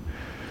providing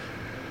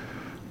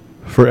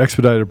for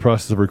expedited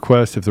process of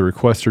request if the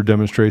requester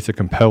demonstrates a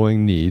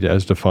compelling need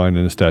as defined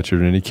in a statute.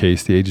 In any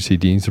case, the agency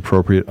deems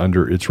appropriate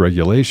under its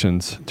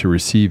regulations to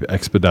receive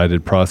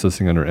expedited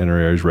processing under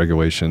NRA's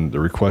regulation. The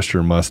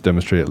requester must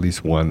demonstrate at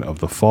least one of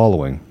the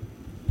following: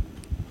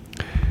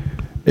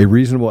 a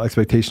reasonable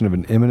expectation of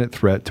an imminent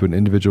threat to an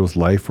individual's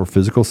life or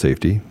physical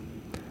safety,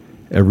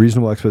 a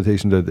reasonable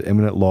expectation of the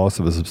imminent loss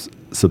of a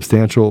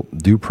substantial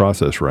due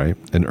process right,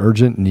 an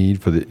urgent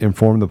need to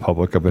inform the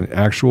public of an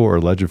actual or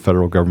alleged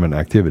federal government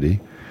activity.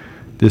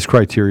 This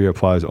criteria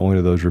applies only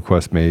to those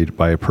requests made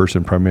by a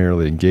person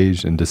primarily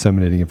engaged in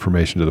disseminating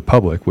information to the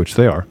public, which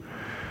they are,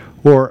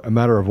 or a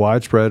matter of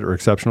widespread or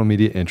exceptional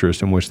media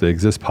interest in which there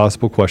exist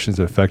possible questions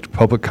that affect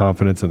public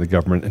confidence in the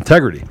government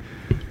integrity.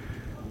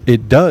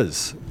 It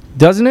does.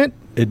 Doesn't it?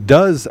 It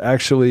does,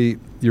 actually.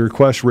 Your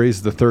request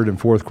raises the third and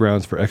fourth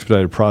grounds for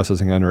expedited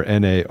processing under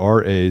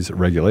NARA's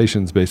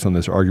regulations. Based on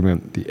this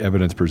argument, the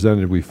evidence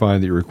presented, we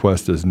find that your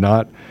request does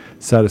not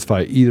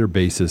satisfy either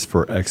basis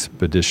for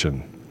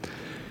expedition.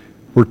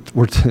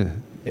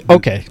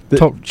 Okay,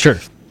 sure.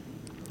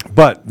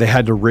 But they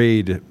had to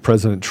raid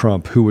President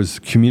Trump, who was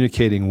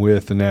communicating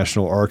with the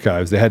National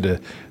Archives. They had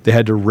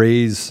to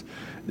raise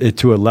it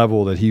to a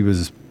level that he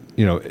was,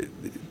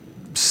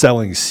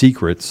 selling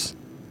secrets.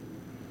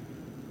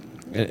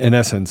 In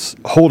essence,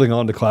 holding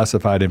on to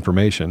classified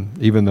information,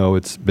 even though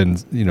it's been,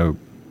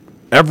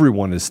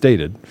 everyone has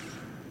stated,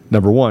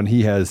 number one,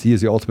 he is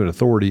the ultimate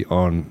authority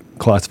on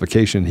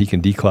classification. He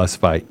can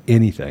declassify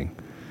anything.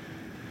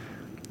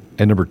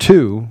 And number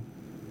two,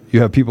 you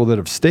have people that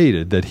have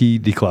stated that he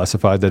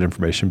declassified that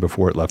information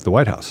before it left the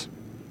White House.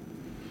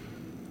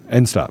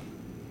 End stop.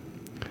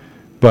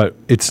 But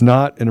it's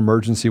not an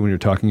emergency when you're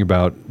talking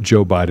about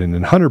Joe Biden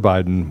and Hunter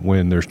Biden,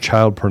 when there's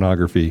child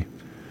pornography,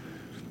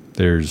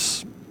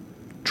 there's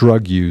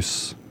drug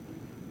use,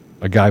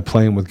 a guy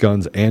playing with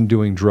guns and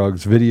doing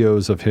drugs,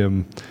 videos of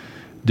him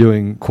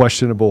doing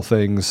questionable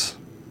things,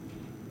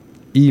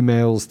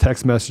 emails,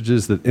 text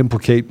messages that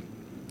implicate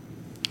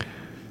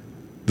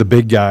the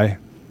big guy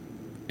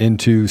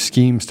into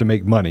schemes to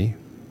make money.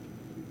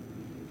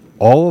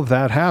 All of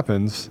that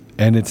happens,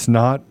 and has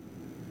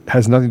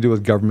nothing to do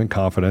with government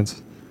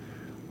confidence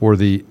or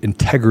the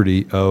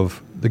integrity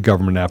of the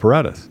government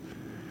apparatus.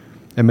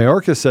 And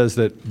Mayorkas says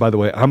that, by the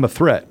way, I'm a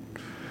threat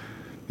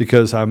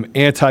because I'm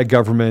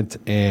anti-government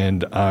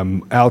and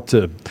I'm out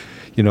to,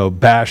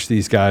 bash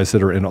these guys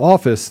that are in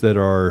office that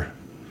are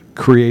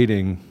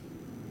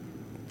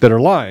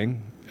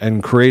lying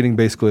and creating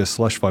basically a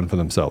slush fund for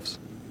themselves.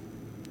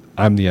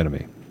 I'm the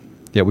enemy.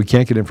 Yet we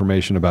can't get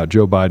information about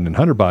Joe Biden and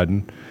Hunter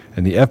Biden,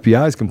 and the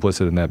FBI is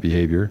complicit in that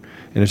behavior,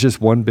 and it's just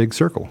one big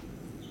circle.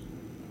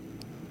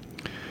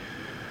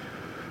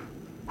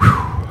 Whew.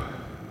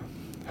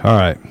 All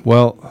right.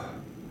 Well,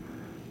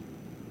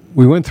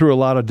 we went through a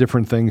lot of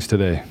different things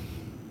today.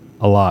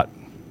 A lot.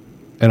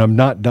 And I'm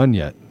not done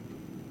yet.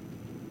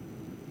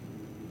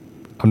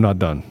 I'm not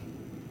done.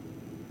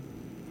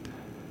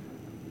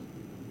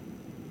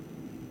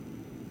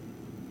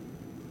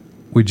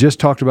 We just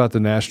talked about the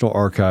National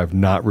Archive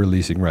not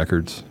releasing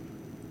records.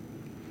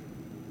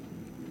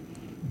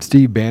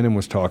 Steve Bannon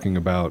was talking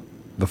about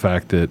the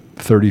fact that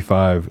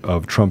 35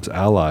 of Trump's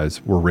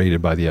allies were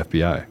raided by the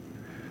FBI.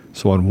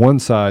 So on one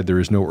side, there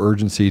is no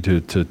urgency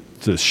to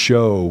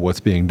show what's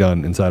being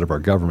done inside of our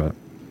government.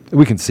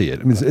 We can see it.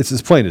 I mean, it's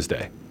as plain as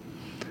day.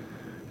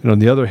 And on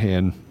the other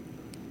hand,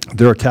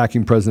 they're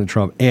attacking President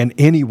Trump and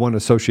anyone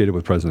associated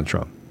with President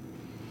Trump.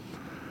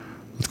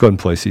 Let's go ahead and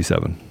play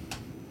C7.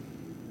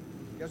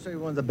 Yesterday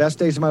was one of the best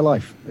days of my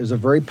life. It was a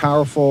very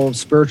powerful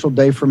spiritual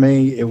day for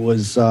me. It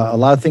was a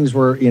lot of things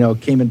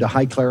came into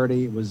high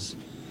clarity.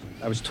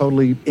 I was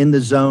totally in the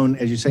zone,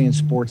 as you say in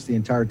sports, the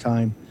entire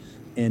time.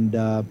 And,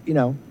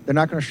 they're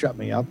not going to shut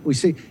me up. We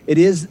see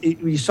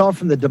you saw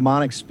from the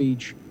demonic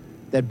speech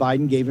that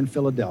Biden gave in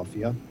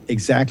Philadelphia,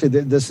 exactly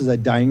this is a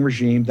dying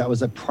regime. That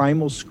was a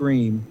primal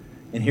scream.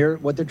 And here,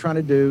 what they're trying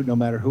to do, no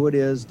matter who it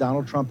is,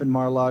 Donald Trump in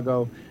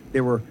Mar-a-Lago,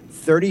 there were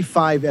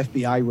 35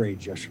 FBI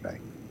raids yesterday,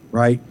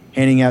 right?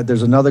 Handing out,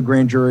 there's another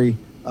grand jury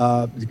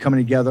coming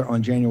together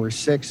on January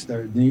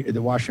 6th.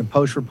 The Washington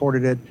Post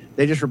reported it.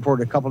 They just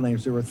reported a couple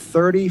names. There were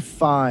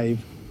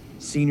 35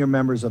 senior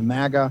members of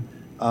MAGA,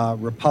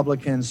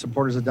 Republicans,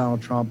 supporters of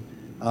Donald Trump,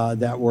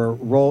 that were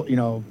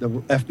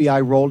the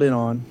FBI rolled in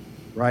on,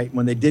 right?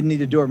 When they didn't need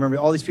to do it. Remember,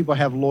 all these people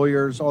have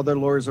lawyers. All their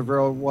lawyers are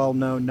very well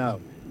known.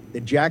 No. The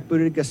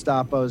jackbooted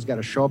Gestapo has got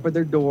to show up at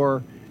their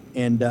door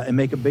and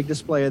make a big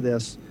display of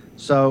this.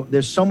 So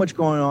there's so much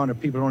going on that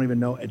people don't even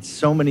know at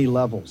so many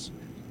levels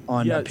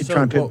on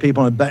trying to put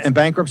people in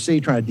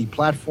bankruptcy, trying to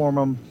deplatform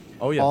them.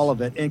 Oh, yes. All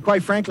of it. And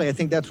quite frankly, I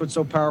think that's what's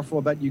so powerful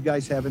about you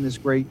guys having this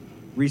great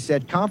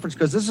reset conference,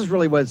 because this is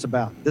really what it's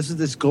about. This is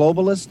this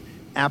globalist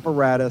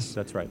apparatus.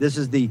 That's right. This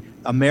is the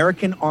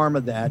American arm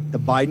of that, the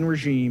Biden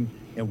regime.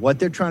 And what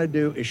they're trying to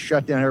do is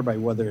shut down everybody,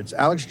 whether it's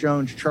Alex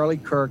Jones, Charlie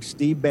Kirk,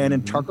 Steve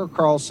Bannon, Tucker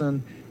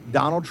Carlson,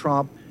 Donald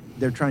Trump.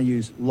 They're trying to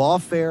use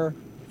lawfare,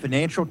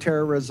 financial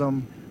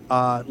terrorism,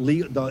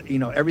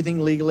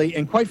 everything legally,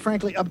 and quite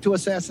frankly, up to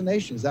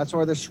assassinations. That's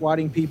why they're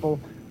swatting people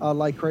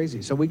like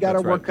crazy. So we got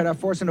our work cut out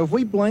for us. And if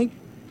we blink,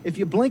 if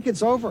you blink,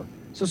 it's over.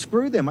 So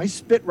screw them. I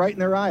spit right in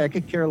their eye. I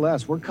could care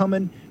less. We're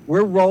coming.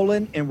 We're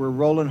rolling, and we're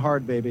rolling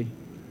hard, baby.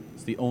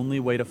 It's the only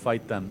way to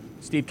fight them.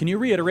 Steve, can you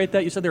reiterate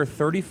that? You said there were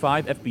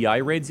 35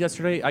 FBI raids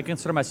yesterday. I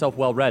consider myself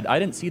well-read. I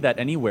didn't see that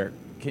anywhere.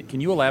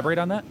 Can you elaborate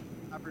on that?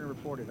 I've been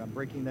reported. I'm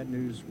breaking that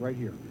news right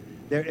here.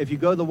 There, if you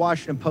go to the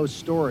Washington Post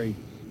story,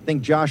 I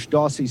think Josh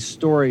Dawsey's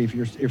story,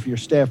 if your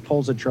staff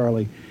pulls it,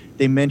 Charlie,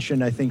 they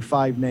mentioned, I think,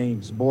 5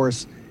 names,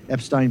 Boris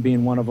Epstein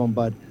being one of them,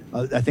 but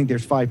I think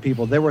there's 5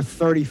 people. There were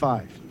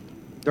 35.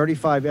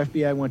 35.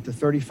 FBI went to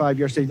 35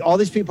 yesterday. All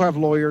these people have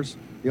lawyers.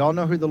 They all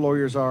know who the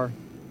lawyers are.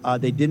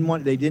 They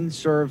didn't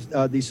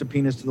serve these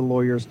subpoenas to the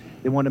lawyers.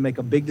 They want to make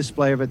a big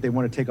display of it. They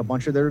want to take a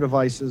bunch of their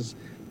devices.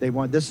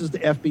 This is the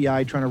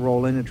FBI trying to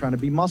roll in and trying to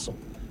be muscle,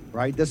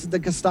 right? This is the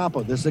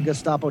Gestapo. This is a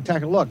Gestapo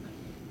tactic. Look,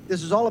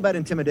 this is all about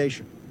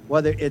intimidation.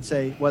 Whether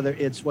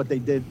it's what they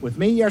did with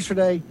me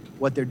yesterday,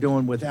 what they're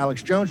doing with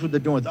Alex Jones, what they're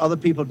doing with other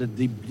people to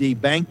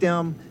debank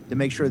them, to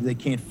make sure they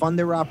can't fund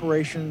their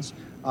operations.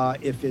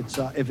 If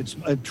it's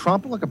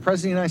Trump, look, a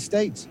president of the United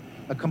States,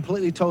 a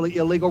completely, totally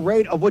illegal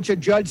raid, of which a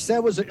judge said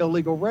was an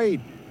illegal raid.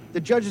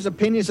 The judge's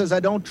opinion says, I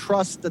don't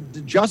trust the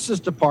Justice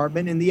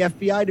Department and the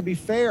FBI to be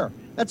fair.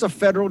 That's a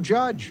federal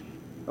judge,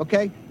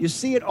 okay? You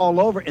see it all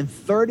over. And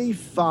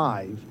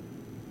 35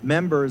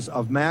 members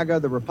of MAGA,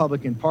 the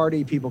Republican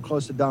Party, people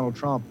close to Donald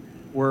Trump,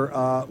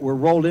 were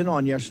rolled in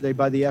on yesterday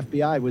by the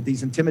FBI with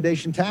these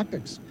intimidation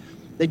tactics.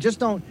 They just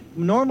don't.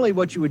 Normally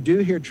what you would do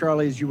here,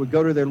 Charlie, is you would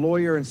go to their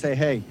lawyer and say,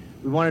 hey,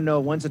 we want to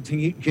know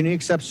can you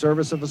accept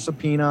service of a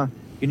subpoena?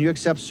 Can you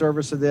accept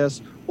service of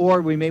this?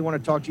 Or we may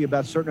want to talk to you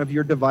about certain of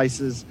your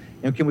devices,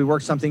 and can we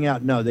work something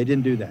out? No, they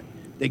didn't do that.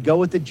 They go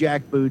with the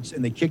jackboots,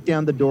 and they kick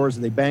down the doors,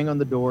 and they bang on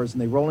the doors,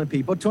 and they roll in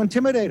people to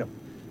intimidate them,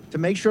 to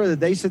make sure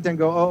that they sit there and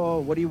go, oh,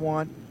 what do you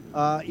want?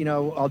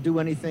 I'll do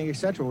anything,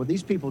 etc. Well,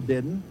 these people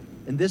didn't,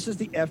 and this is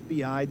the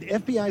FBI. The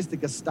FBI is the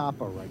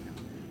Gestapo right now.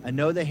 I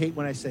know they hate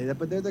when I say that,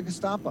 but they're the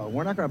Gestapo.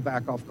 We're not going to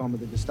back off calling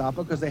them the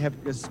Gestapo because they have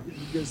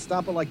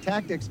Gestapo-like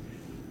tactics.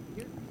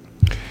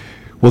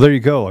 Well, there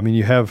you go. I mean,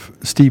 you have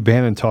Steve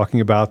Bannon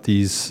talking about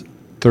these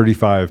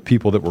 35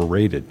 people that were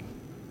raided.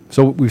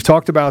 So we've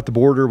talked about the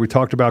border. We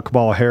talked about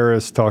Kamala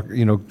Harris,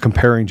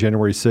 comparing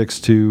January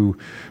 6th to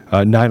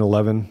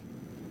 9/11.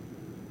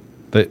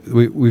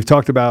 We've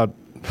talked about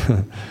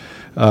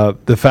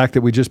the fact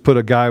that we just put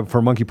a guy for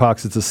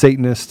monkeypox that's a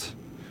Satanist,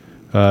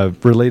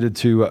 related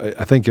to,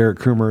 I think, Eric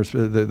Coomer's.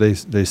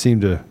 They seem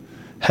to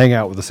hang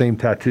out with the same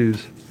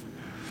tattoos.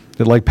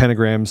 They like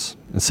pentagrams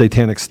and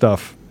satanic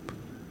stuff.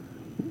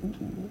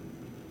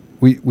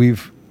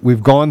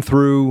 We've gone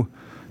through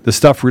the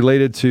stuff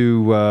related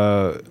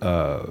to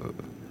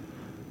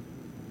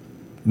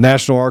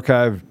National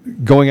Archive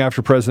going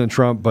after President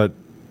Trump, but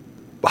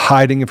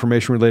hiding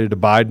information related to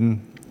Biden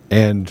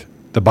and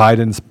the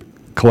Bidens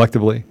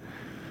collectively.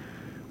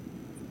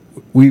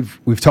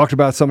 We've talked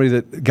about somebody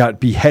that got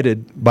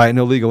beheaded by an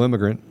illegal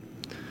immigrant.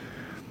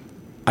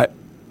 I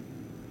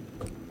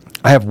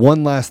have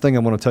one last thing I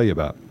want to tell you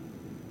about.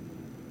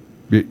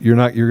 I'm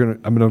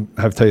going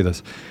to have to tell you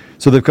this.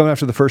 So they've come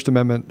after the First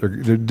Amendment.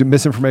 They're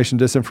misinformation,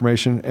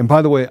 disinformation. And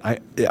by the way,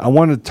 I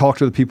want to talk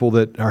to the people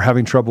that are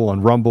having trouble on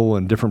Rumble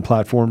and different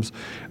platforms.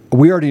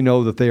 We already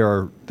know that they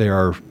are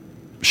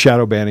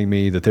shadow banning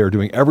me, that they are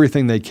doing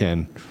everything they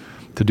can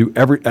to do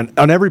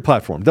on every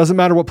platform. Doesn't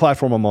matter what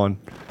platform I'm on.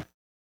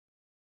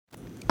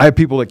 I have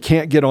people that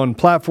can't get on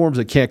platforms,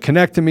 that can't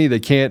connect to me, they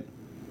can't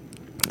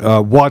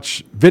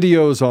watch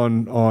videos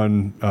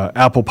on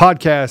Apple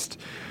Podcast.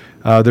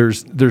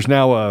 There's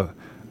now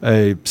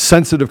a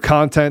sensitive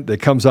content that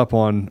comes up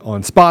on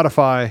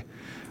Spotify.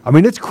 I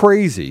mean, it's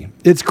crazy.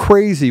 It's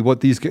crazy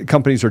what these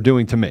companies are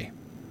doing to me.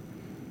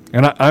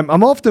 And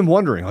I'm often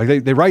wondering,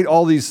 like they write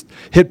all these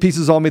hit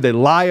pieces on me. They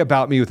lie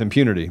about me with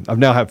impunity. I've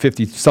now had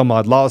 50 some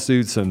odd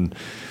lawsuits, and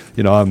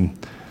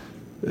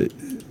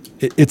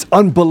it's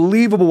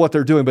unbelievable what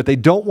they're doing, but they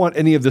don't want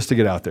any of this to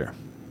get out there.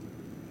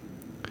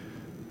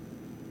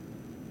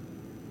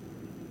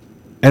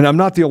 And I'm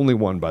not the only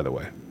one, by the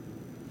way.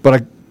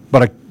 But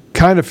I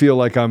kind of feel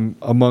like I'm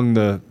among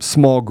the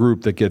small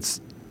group that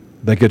gets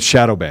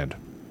shadow banned.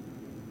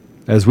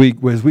 As we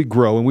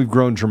grow, and we've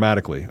grown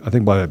dramatically, I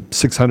think by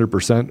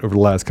 600% over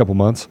the last couple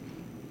months,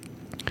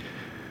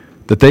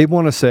 that they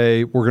want to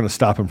say we're going to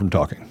stop him from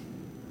talking.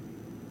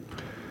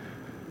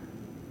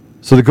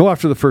 So they go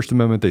after the First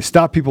Amendment. They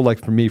stop people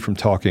like me from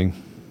talking,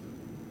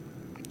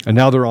 and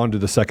now they're on to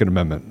the Second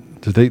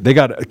Amendment. So they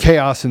got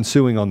chaos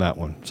ensuing on that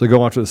one. So they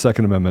go after the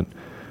Second Amendment.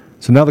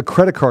 So now the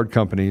credit card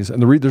companies,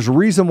 and there's a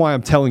reason why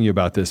I'm telling you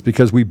about this,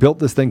 because we built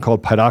this thing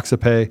called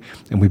PydoxaPay,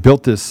 and we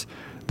built this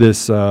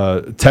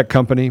tech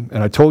company, and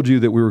I told you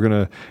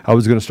that I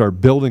was gonna start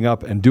building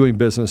up and doing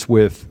business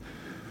with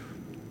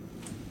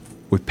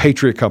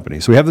Patriot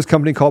companies. So we have this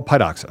company called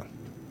Pydoxa,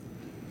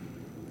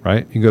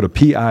 right? You can go to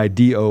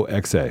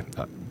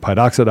PIDOXA,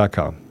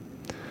 pydoxa.com.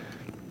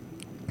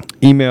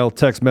 Email,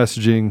 text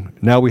messaging.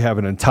 Now we have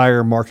an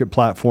entire market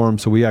platform,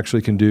 so we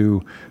actually can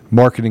do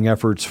marketing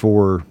efforts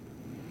for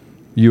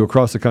you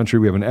across the country.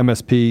 We have an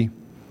MSP,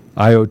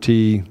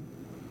 IoT,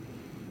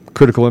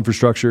 critical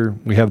infrastructure.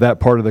 We have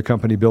that part of the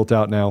company built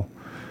out now.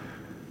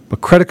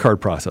 But credit card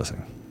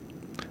processing.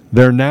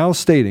 They're now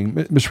stating,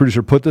 Mr.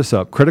 Producer, put this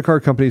up. Credit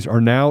card companies are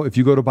now, if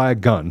you go to buy a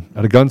gun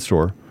at a gun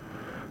store,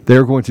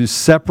 they're going to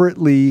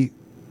separately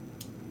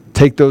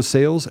take those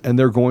sales and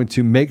they're going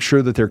to make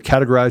sure that they're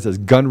categorized as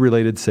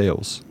gun-related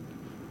sales.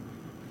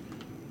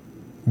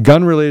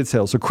 Gun-related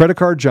sales. So credit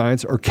card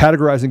giants are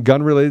categorizing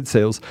gun-related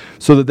sales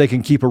so that they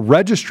can keep a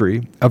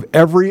registry of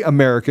every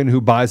American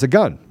who buys a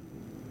gun.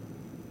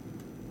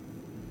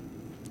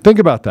 Think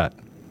about that.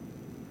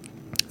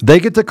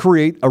 They get to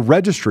create a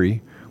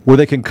registry where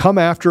they can come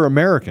after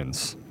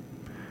Americans.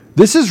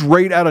 This is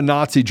right out of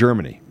Nazi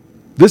Germany.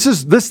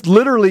 This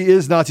literally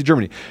is Nazi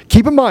Germany.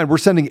 Keep in mind, we're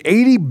sending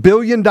 $80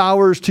 billion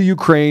to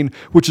Ukraine,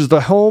 which is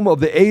the home of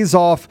the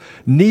Azov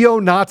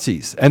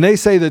neo-Nazis. And they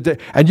say that,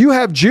 and you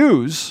have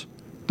Jews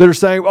that are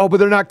saying, oh, but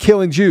they're not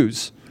killing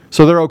Jews,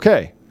 so they're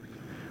okay.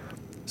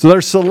 So they're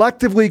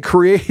selectively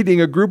creating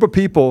a group of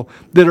people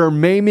that are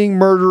maiming,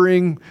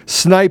 murdering,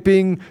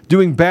 sniping,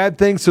 doing bad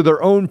things to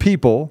their own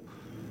people.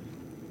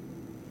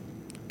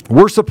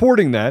 We're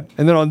supporting that.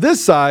 And then on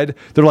this side,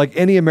 they're like,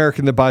 any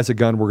American that buys a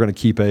gun, we're going to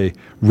keep a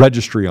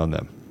registry on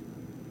them.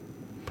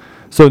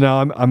 So now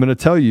I'm going to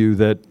tell you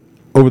that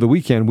over the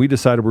weekend, we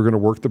decided we're going to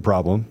work the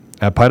problem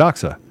at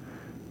Pydoxa,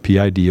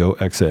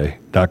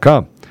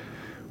 PIDOXA.com.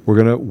 We're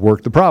going to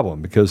work the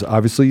problem because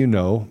obviously you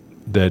know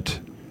that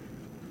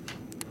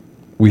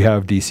we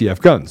have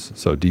DCF guns.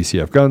 So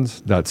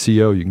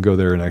dcfguns.co, you can go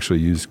there and actually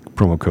use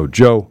promo code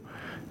Joe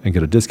and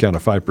get a discount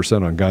of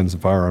 5% on guns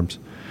and firearms.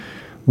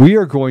 We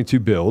are going to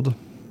build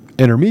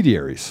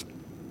intermediaries.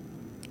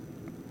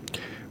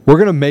 We're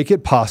going to make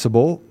it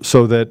possible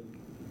so that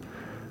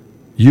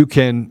you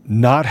can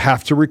not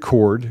have to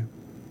record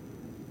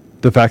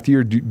the fact that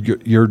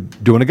you're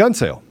doing a gun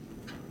sale.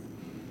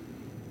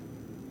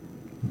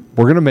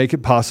 We're going to make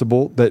it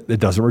possible that it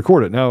doesn't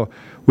record it. Now,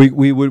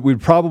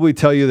 we'd probably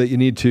tell you that you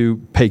need to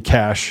pay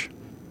cash.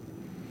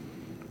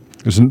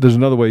 There's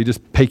another way. You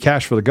just pay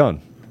cash for the gun.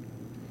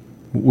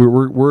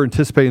 We're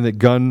anticipating that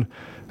gun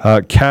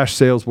cash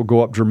sales will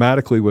go up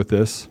dramatically with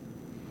this.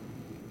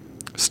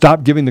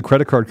 Stop giving the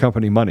credit card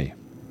company money.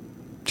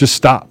 Just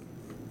stop.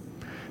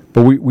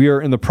 But we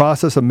are in the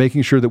process of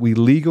making sure that we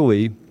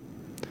legally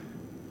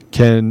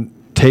can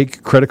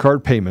take credit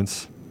card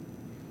payments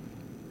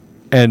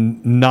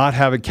and not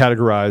have it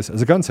categorized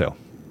as a gun sale.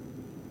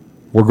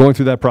 We're going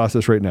through that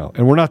process right now.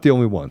 And we're not the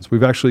only ones.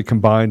 We've actually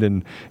combined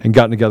and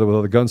gotten together with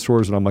other gun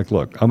stores, and I'm like,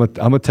 look, I'm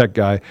a tech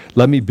guy.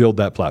 Let me build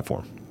that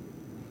platform.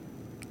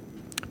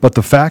 But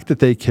the fact that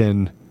they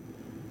can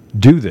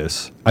do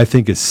this, I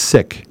think, is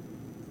sick.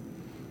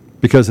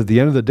 Because at the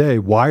end of the day,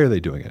 why are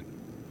they doing it?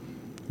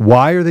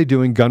 Why are they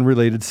doing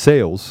gun-related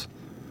sales?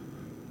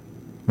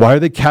 Why are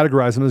they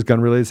categorizing them as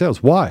gun-related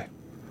sales? Why?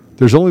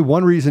 There's only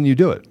one reason you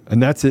do it,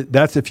 and that's it.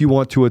 That's if you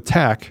want to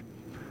attack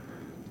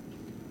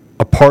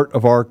a part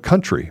of our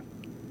country.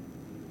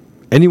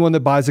 Anyone that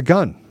buys a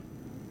gun.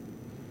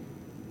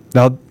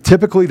 Now,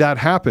 typically that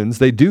happens.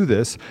 They do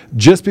this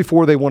just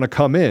before they want to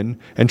come in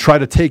and try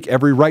to take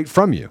every right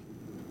from you.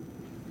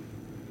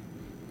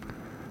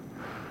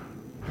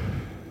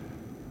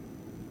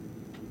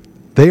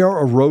 They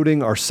are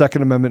eroding our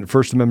Second Amendment,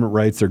 First Amendment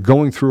rights. They're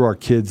going through our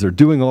kids. They're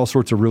doing all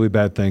sorts of really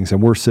bad things,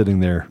 and we're sitting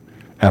there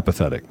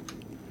apathetic.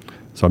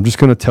 So I'm just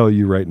going to tell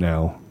you right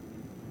now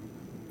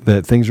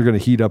that things are going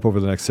to heat up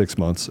over the next 6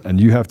 months, and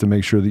you have to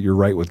make sure that you're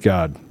right with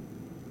God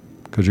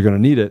because you're going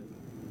to need it,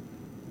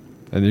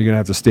 and you're going to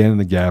have to stand in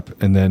the gap.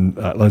 And then,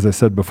 as I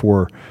said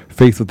before,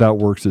 faith without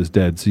works is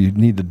dead. So you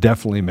need to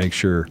definitely make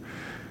sure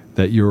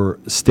that you're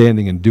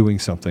standing and doing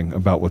something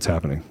about what's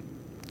happening,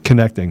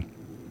 connecting,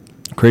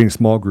 creating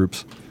small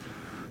groups.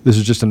 This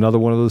is just another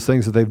one of those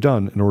things that they've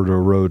done in order to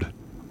erode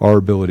our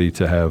ability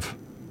to have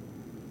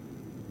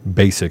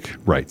basic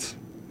rights,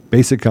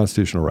 basic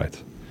constitutional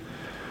rights.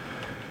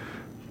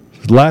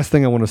 The last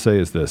thing I want to say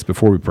is this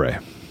before we pray,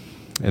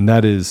 and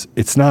that is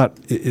it's not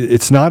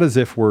as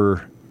if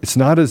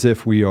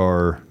we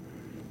are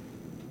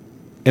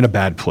in a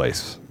bad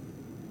place.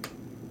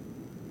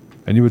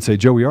 And you would say,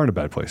 Joe, we are in a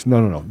bad place.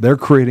 No. They're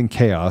creating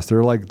chaos.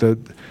 They're like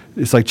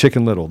it's like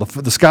Chicken Little.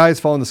 The sky is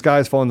falling, the sky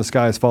is falling, the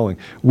sky is falling.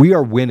 We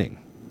are winning.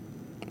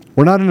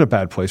 We're not in a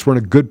bad place. We're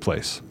in a good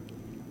place.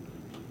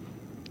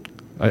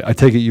 I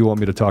take it you want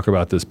me to talk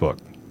about this book.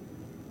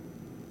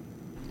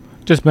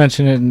 Just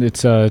mention it, and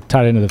it's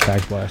tied into the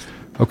fact blast.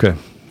 Okay.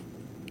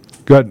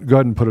 Go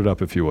ahead and put it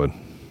up if you would.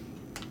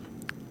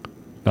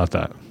 Not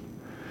that.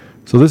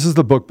 So this is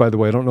the book, by the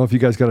way. I don't know if you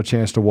guys got a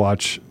chance to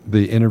watch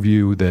the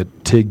interview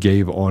that Tig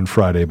gave on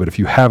Friday, but if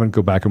you haven't,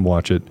 go back and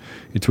watch it.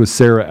 It's with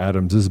Sarah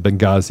Adams. This is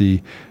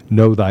Benghazi,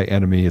 Know Thy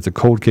Enemy. It's a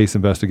cold case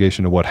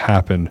investigation of what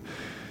happened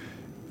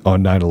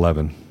on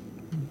 9/11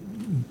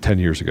 10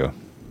 years ago.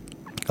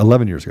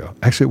 11 years ago.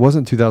 Actually, it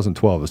wasn't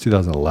 2012. It was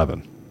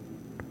 2011.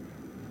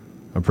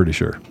 I'm pretty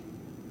sure.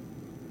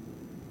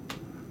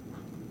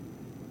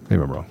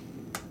 Maybe I'm wrong.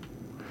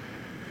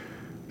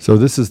 So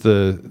this is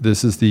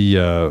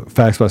the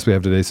facts box we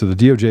have today. So the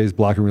DOJ is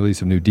blocking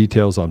release of new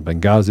details on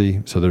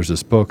Benghazi. So there's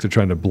this book. They're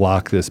trying to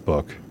block this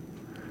book.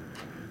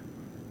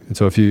 And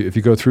so if you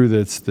go through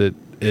this,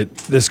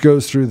 this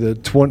goes through the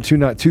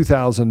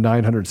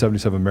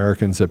 2,977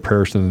 Americans that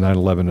perished in the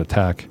 9/11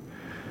 attack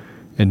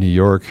in New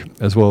York,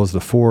 as well as the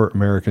 4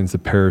 Americans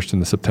that perished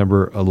in the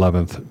September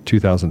 11th,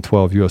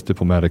 2012 U.S.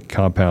 diplomatic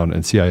compound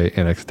and CIA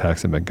annex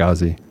attacks in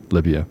Benghazi,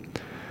 Libya.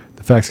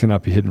 The facts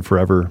cannot be hidden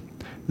forever.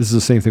 This is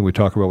the same thing we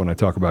talk about when I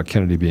talk about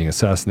Kennedy being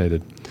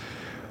assassinated.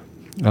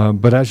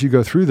 But as you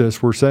go through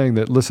this, we're saying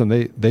that, listen,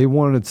 they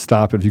wanted to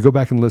stop. If you go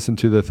back and listen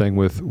to the thing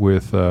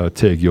with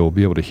Tig, you'll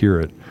be able to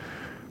hear it.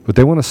 But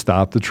they want to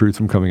stop the truth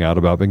from coming out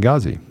about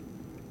Benghazi.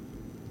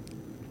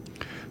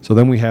 So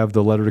then we have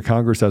the letter to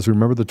Congress. As we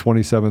remember, the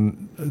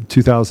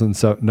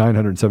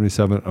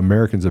 2,977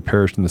 Americans that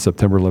perished in the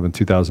September 11,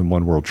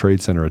 2001 World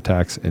Trade Center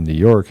attacks in New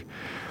York,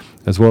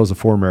 as well as the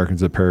 4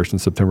 Americans that perished in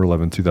September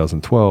 11,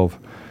 2012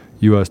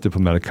 U.S.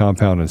 diplomatic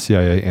compound and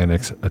CIA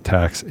annex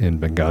attacks in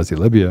Benghazi,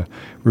 Libya.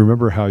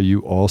 Remember how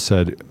you all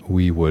said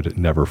we would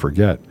never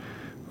forget.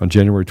 On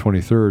January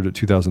 23rd,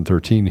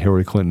 2013,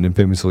 Hillary Clinton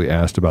infamously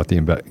asked about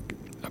the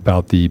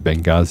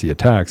Benghazi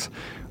attacks.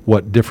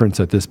 What difference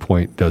at this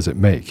point does it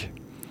make?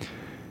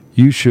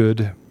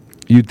 You'd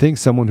think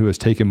someone who has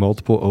taken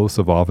multiple oaths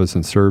of office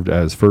and served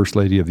as First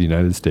Lady of the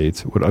United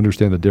States would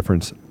understand the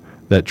difference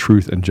that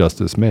truth and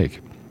justice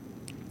make.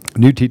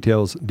 New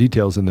details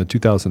in the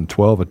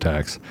 2012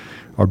 attacks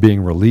are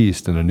being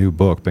released in a new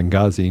book,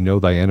 Benghazi, Know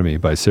Thy Enemy,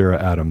 by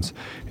Sarah Adams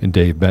and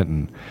Dave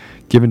Benton.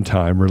 Given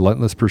time,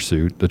 relentless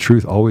pursuit, the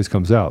truth always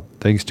comes out.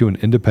 Thanks to an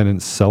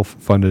independent,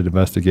 self-funded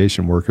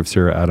investigation work of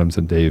Sarah Adams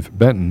and Dave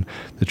Benton,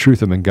 the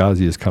truth of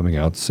Benghazi is coming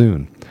out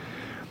soon.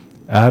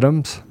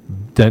 Adams,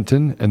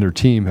 Denton, and their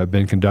team have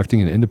been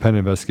conducting an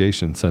independent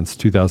investigation since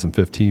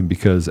 2015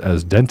 because,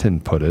 as Denton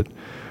put it,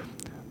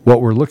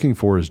 what we're looking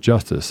for is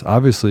justice.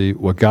 Obviously,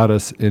 what got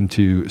us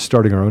into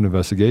starting our own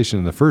investigation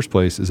in the first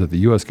place is that the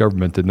U.S.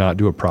 government did not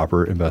do a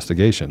proper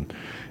investigation.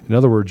 In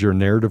other words, your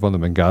narrative on the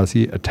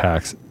Benghazi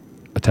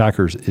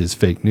attackers is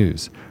fake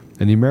news,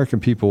 and the American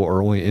people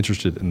are only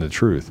interested in the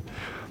truth.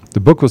 The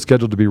book was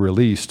scheduled to be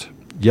released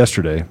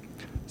yesterday,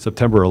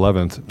 September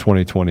 11th,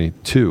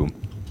 2022,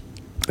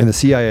 and the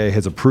CIA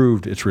has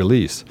approved its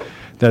release.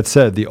 That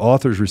said, the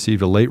authors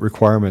received a late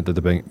requirement that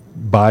the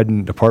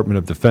Biden Department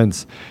of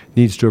Defense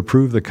needs to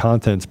approve the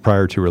contents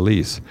prior to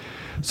release,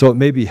 so it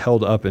may be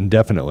held up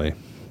indefinitely.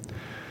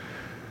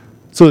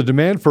 So the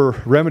demand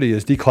for remedy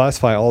is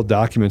declassify all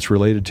documents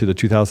related to the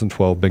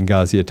 2012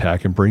 Benghazi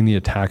attack and bring the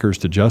attackers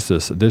to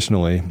justice.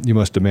 Additionally, you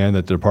must demand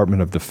that the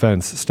Department of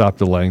Defense stop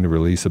delaying the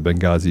release of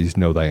Benghazi's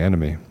Know Thy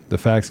Enemy. The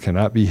facts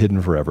cannot be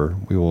hidden forever.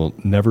 We will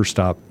never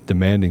stop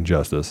demanding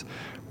justice.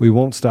 We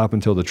won't stop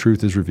until the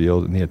truth is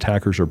revealed and the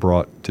attackers are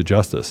brought to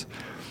justice.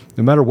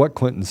 No matter what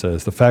Clinton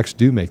says, the facts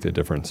do make the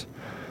difference.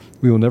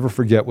 We will never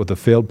forget what the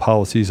failed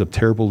policies of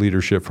terrible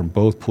leadership from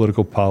both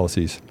political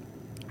policies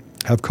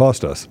have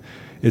cost us.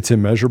 Its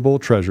immeasurable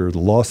treasure, the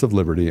loss of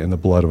liberty, and the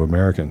blood of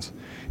Americans.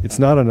 It's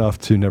not enough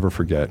to never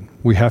forget.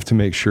 We have to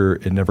make sure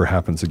it never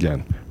happens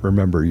again.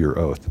 Remember your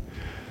oath.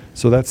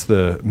 So that's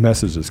the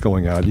message that's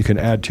going out. You can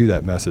add to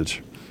that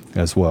message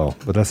as well,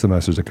 but that's the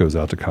message that goes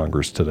out to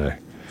Congress today.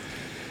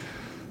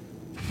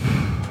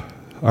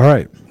 All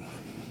right.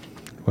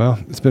 Well,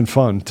 it's been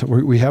fun.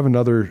 We have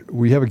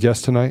a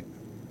guest tonight,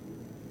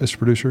 Mr.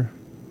 Producer?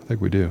 I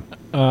think we do.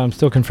 I'm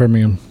still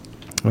confirming him.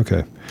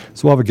 Okay.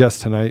 So we'll have a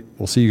guest tonight.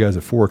 We'll see you guys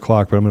at 4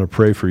 o'clock, but I'm going to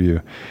pray for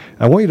you.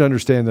 I want you to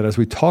understand that as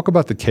we talk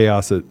about the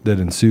chaos that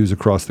ensues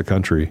across the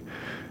country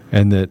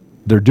and that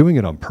they're doing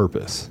it on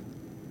purpose,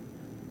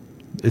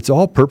 it's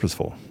all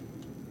purposeful.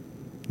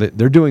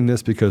 They're doing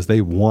this because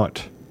they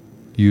want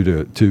you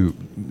to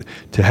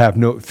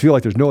feel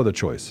like there's no other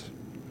choice.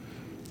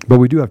 But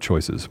we do have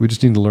choices. We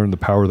just need to learn the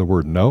power of the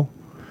word no,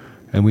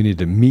 and we need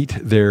to meet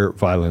their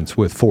violence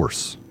with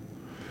force.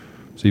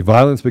 See,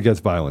 violence begets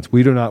violence.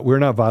 We're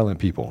not violent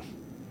people.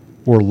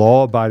 We're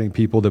law-abiding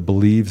people that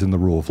believes in the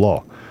rule of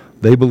law.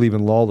 They believe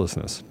in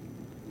lawlessness.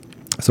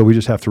 So we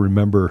just have to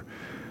remember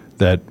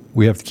that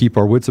we have to keep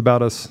our wits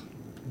about us,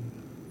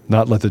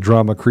 not let the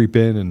drama creep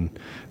in and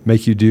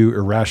make you do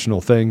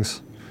irrational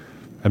things,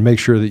 and make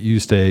sure that you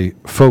stay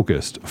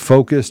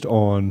focused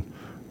on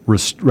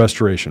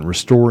restoration,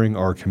 restoring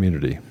our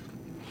community.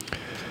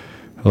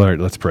 All right,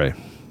 let's pray.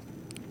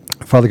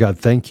 Father God,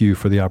 thank you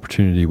for the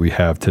opportunity we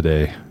have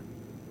today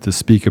to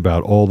speak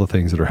about all the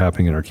things that are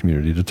happening in our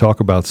community, to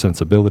talk about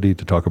sensibility,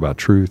 to talk about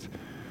truth.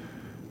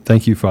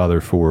 Thank you,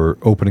 Father, for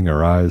opening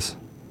our eyes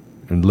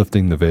and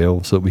lifting the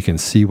veil so that we can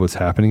see what's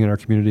happening in our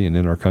community and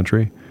in our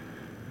country.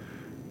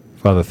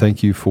 Father,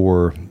 thank you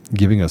for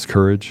giving us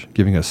courage,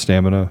 giving us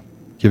stamina,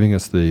 giving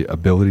us the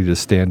ability to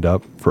stand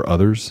up for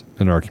others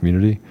in our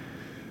community.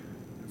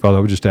 Father, I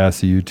would just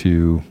ask you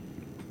to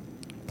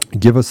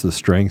give us the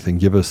strength and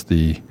give us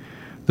the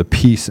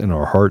peace in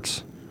our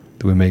hearts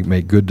that we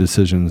make good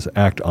decisions,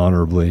 act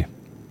honorably,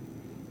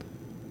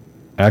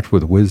 act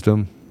with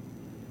wisdom,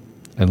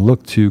 and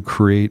look to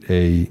create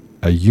a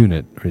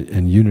unit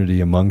and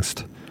unity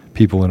amongst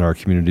people in our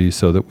community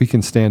so that we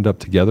can stand up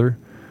together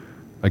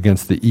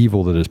against the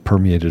evil that has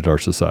permeated our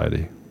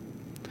society.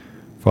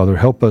 Father,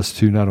 help us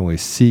to not only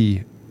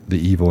see the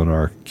evil in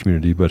our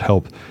community, but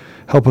help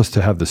us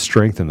to have the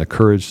strength and the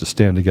courage to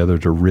stand together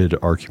to rid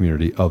our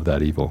community of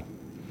that evil.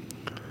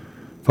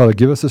 Father,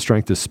 give us the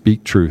strength to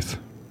speak truth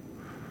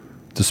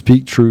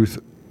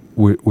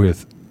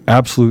with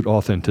absolute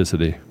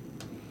authenticity,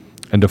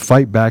 and to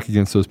fight back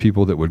against those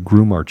people that would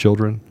groom our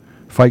children,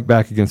 fight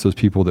back against those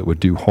people that would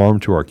do harm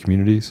to our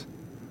communities.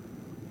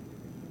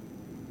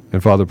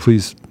 And Father,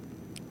 please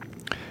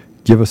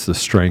give us the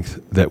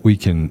strength that we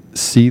can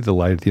see the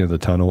light at the end of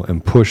the tunnel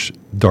and push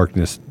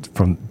darkness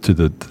to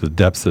the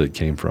depths that it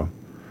came from.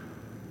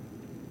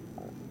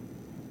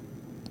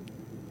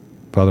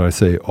 Father, I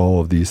say all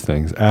of these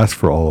things, ask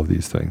for all of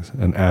these things,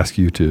 and ask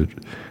you to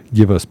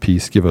give us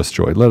peace, give us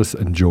joy. Let us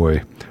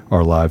enjoy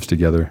our lives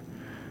together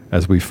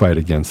as we fight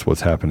against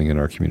what's happening in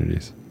our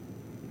communities.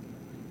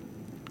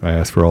 I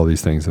ask for all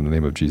these things in the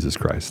name of Jesus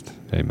Christ.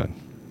 Amen.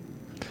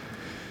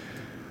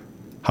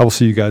 I will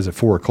see you guys at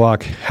 4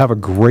 o'clock. Have a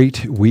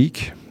great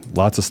week.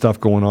 Lots of stuff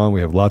going on.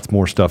 We have lots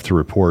more stuff to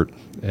report.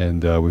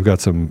 And we've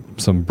got some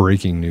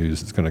breaking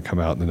news that's going to come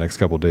out in the next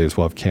couple of days.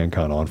 We'll have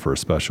CanCon on for a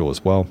special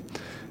as well.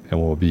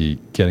 And we'll be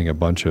getting a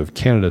bunch of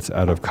candidates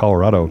out of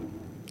Colorado.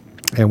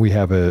 And we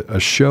have a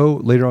show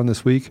later on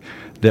this week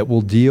that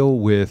will deal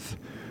with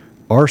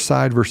our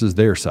side versus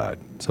their side.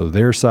 So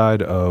their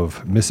side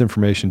of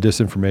misinformation,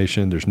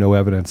 disinformation, there's no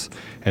evidence.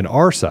 And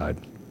our side,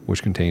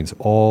 which contains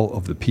all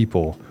of the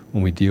people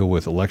when we deal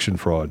with election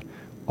fraud,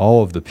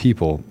 all of the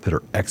people that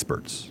are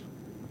experts.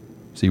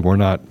 See, we're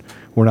not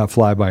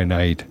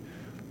fly-by-night,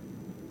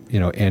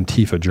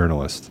 Antifa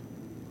journalists.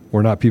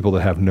 We're not people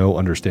that have no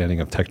understanding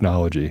of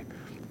technology.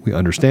 We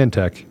understand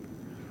tech,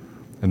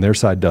 and their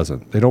side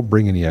doesn't. They don't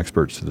bring any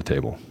experts to the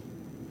table.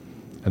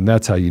 And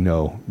that's how you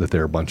know that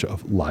they're a bunch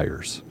of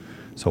liars.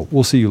 So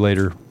we'll see you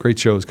later. Great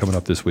shows coming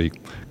up this week.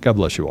 God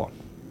bless you all.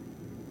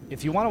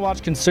 If you want to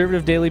watch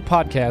Conservative Daily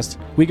Podcast,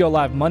 we go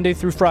live Monday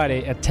through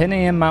Friday at 10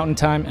 a.m. Mountain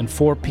Time and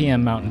 4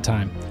 p.m. Mountain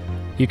Time.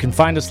 You can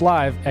find us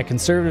live at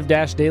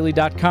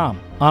conservative-daily.com,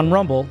 on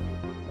Rumble,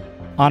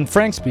 on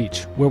Frank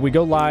Speech, where we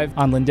go live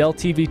on Lindell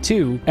TV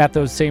 2 at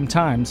those same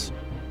times,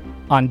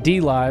 on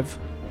DLive,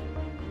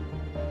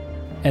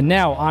 and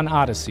now on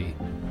Odyssey.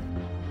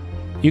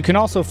 You can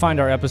also find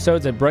our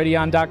episodes at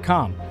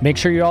Brighteon.com. Make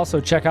sure you also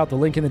check out the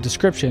link in the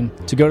description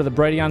to go to the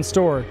Brighteon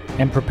store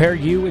and prepare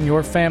you and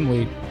your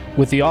family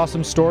with the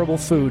awesome storable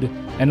food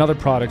and other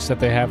products that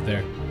they have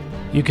there.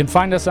 You can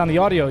find us on the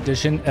audio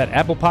edition at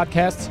Apple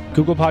Podcasts,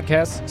 Google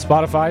Podcasts,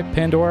 Spotify,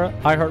 Pandora,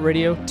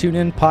 iHeartRadio,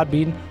 TuneIn,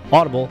 Podbean,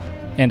 Audible,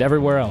 and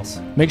everywhere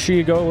else. Make sure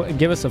you go and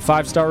give us a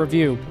 5-star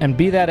review and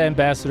be that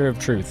ambassador of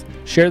truth.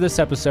 Share this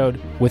episode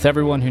with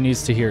everyone who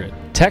needs to hear it.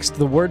 Text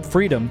the word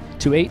freedom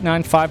to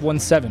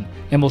 89517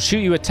 and we'll shoot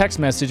you a text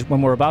message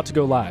when we're about to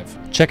go live.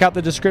 Check out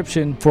the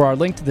description for our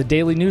link to the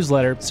daily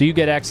newsletter so you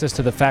get access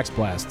to the fax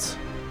blasts.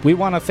 We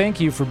want to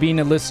thank you for being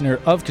a listener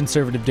of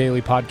Conservative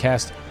Daily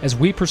Podcast as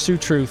we pursue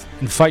truth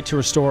and fight to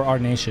restore our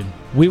nation.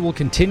 We will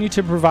continue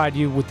to provide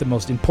you with the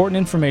most important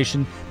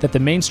information that the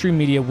mainstream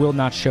media will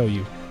not show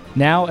you.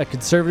 Now at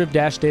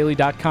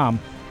conservative-daily.com,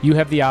 you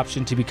have the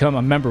option to become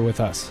a member with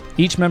us.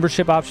 Each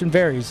membership option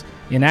varies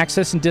in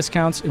access and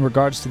discounts in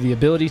regards to the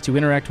ability to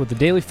interact with the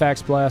daily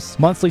fax blasts,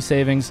 monthly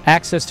savings,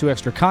 access to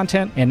extra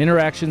content, and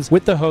interactions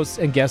with the hosts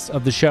and guests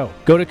of the show.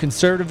 Go to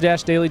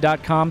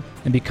conservative-daily.com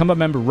and become a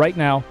member right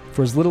now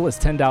for as little as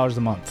 $10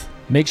 a month.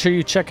 Make sure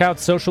you check out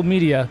social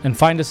media and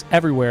find us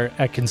everywhere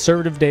at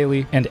Conservative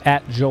Daily and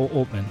at Joel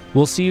Oltmann.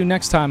 We'll see you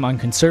next time on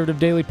Conservative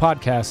Daily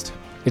Podcast.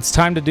 It's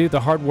time to do the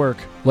hard work.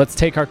 Let's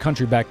take our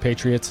country back,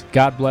 Patriots.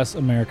 God bless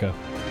America.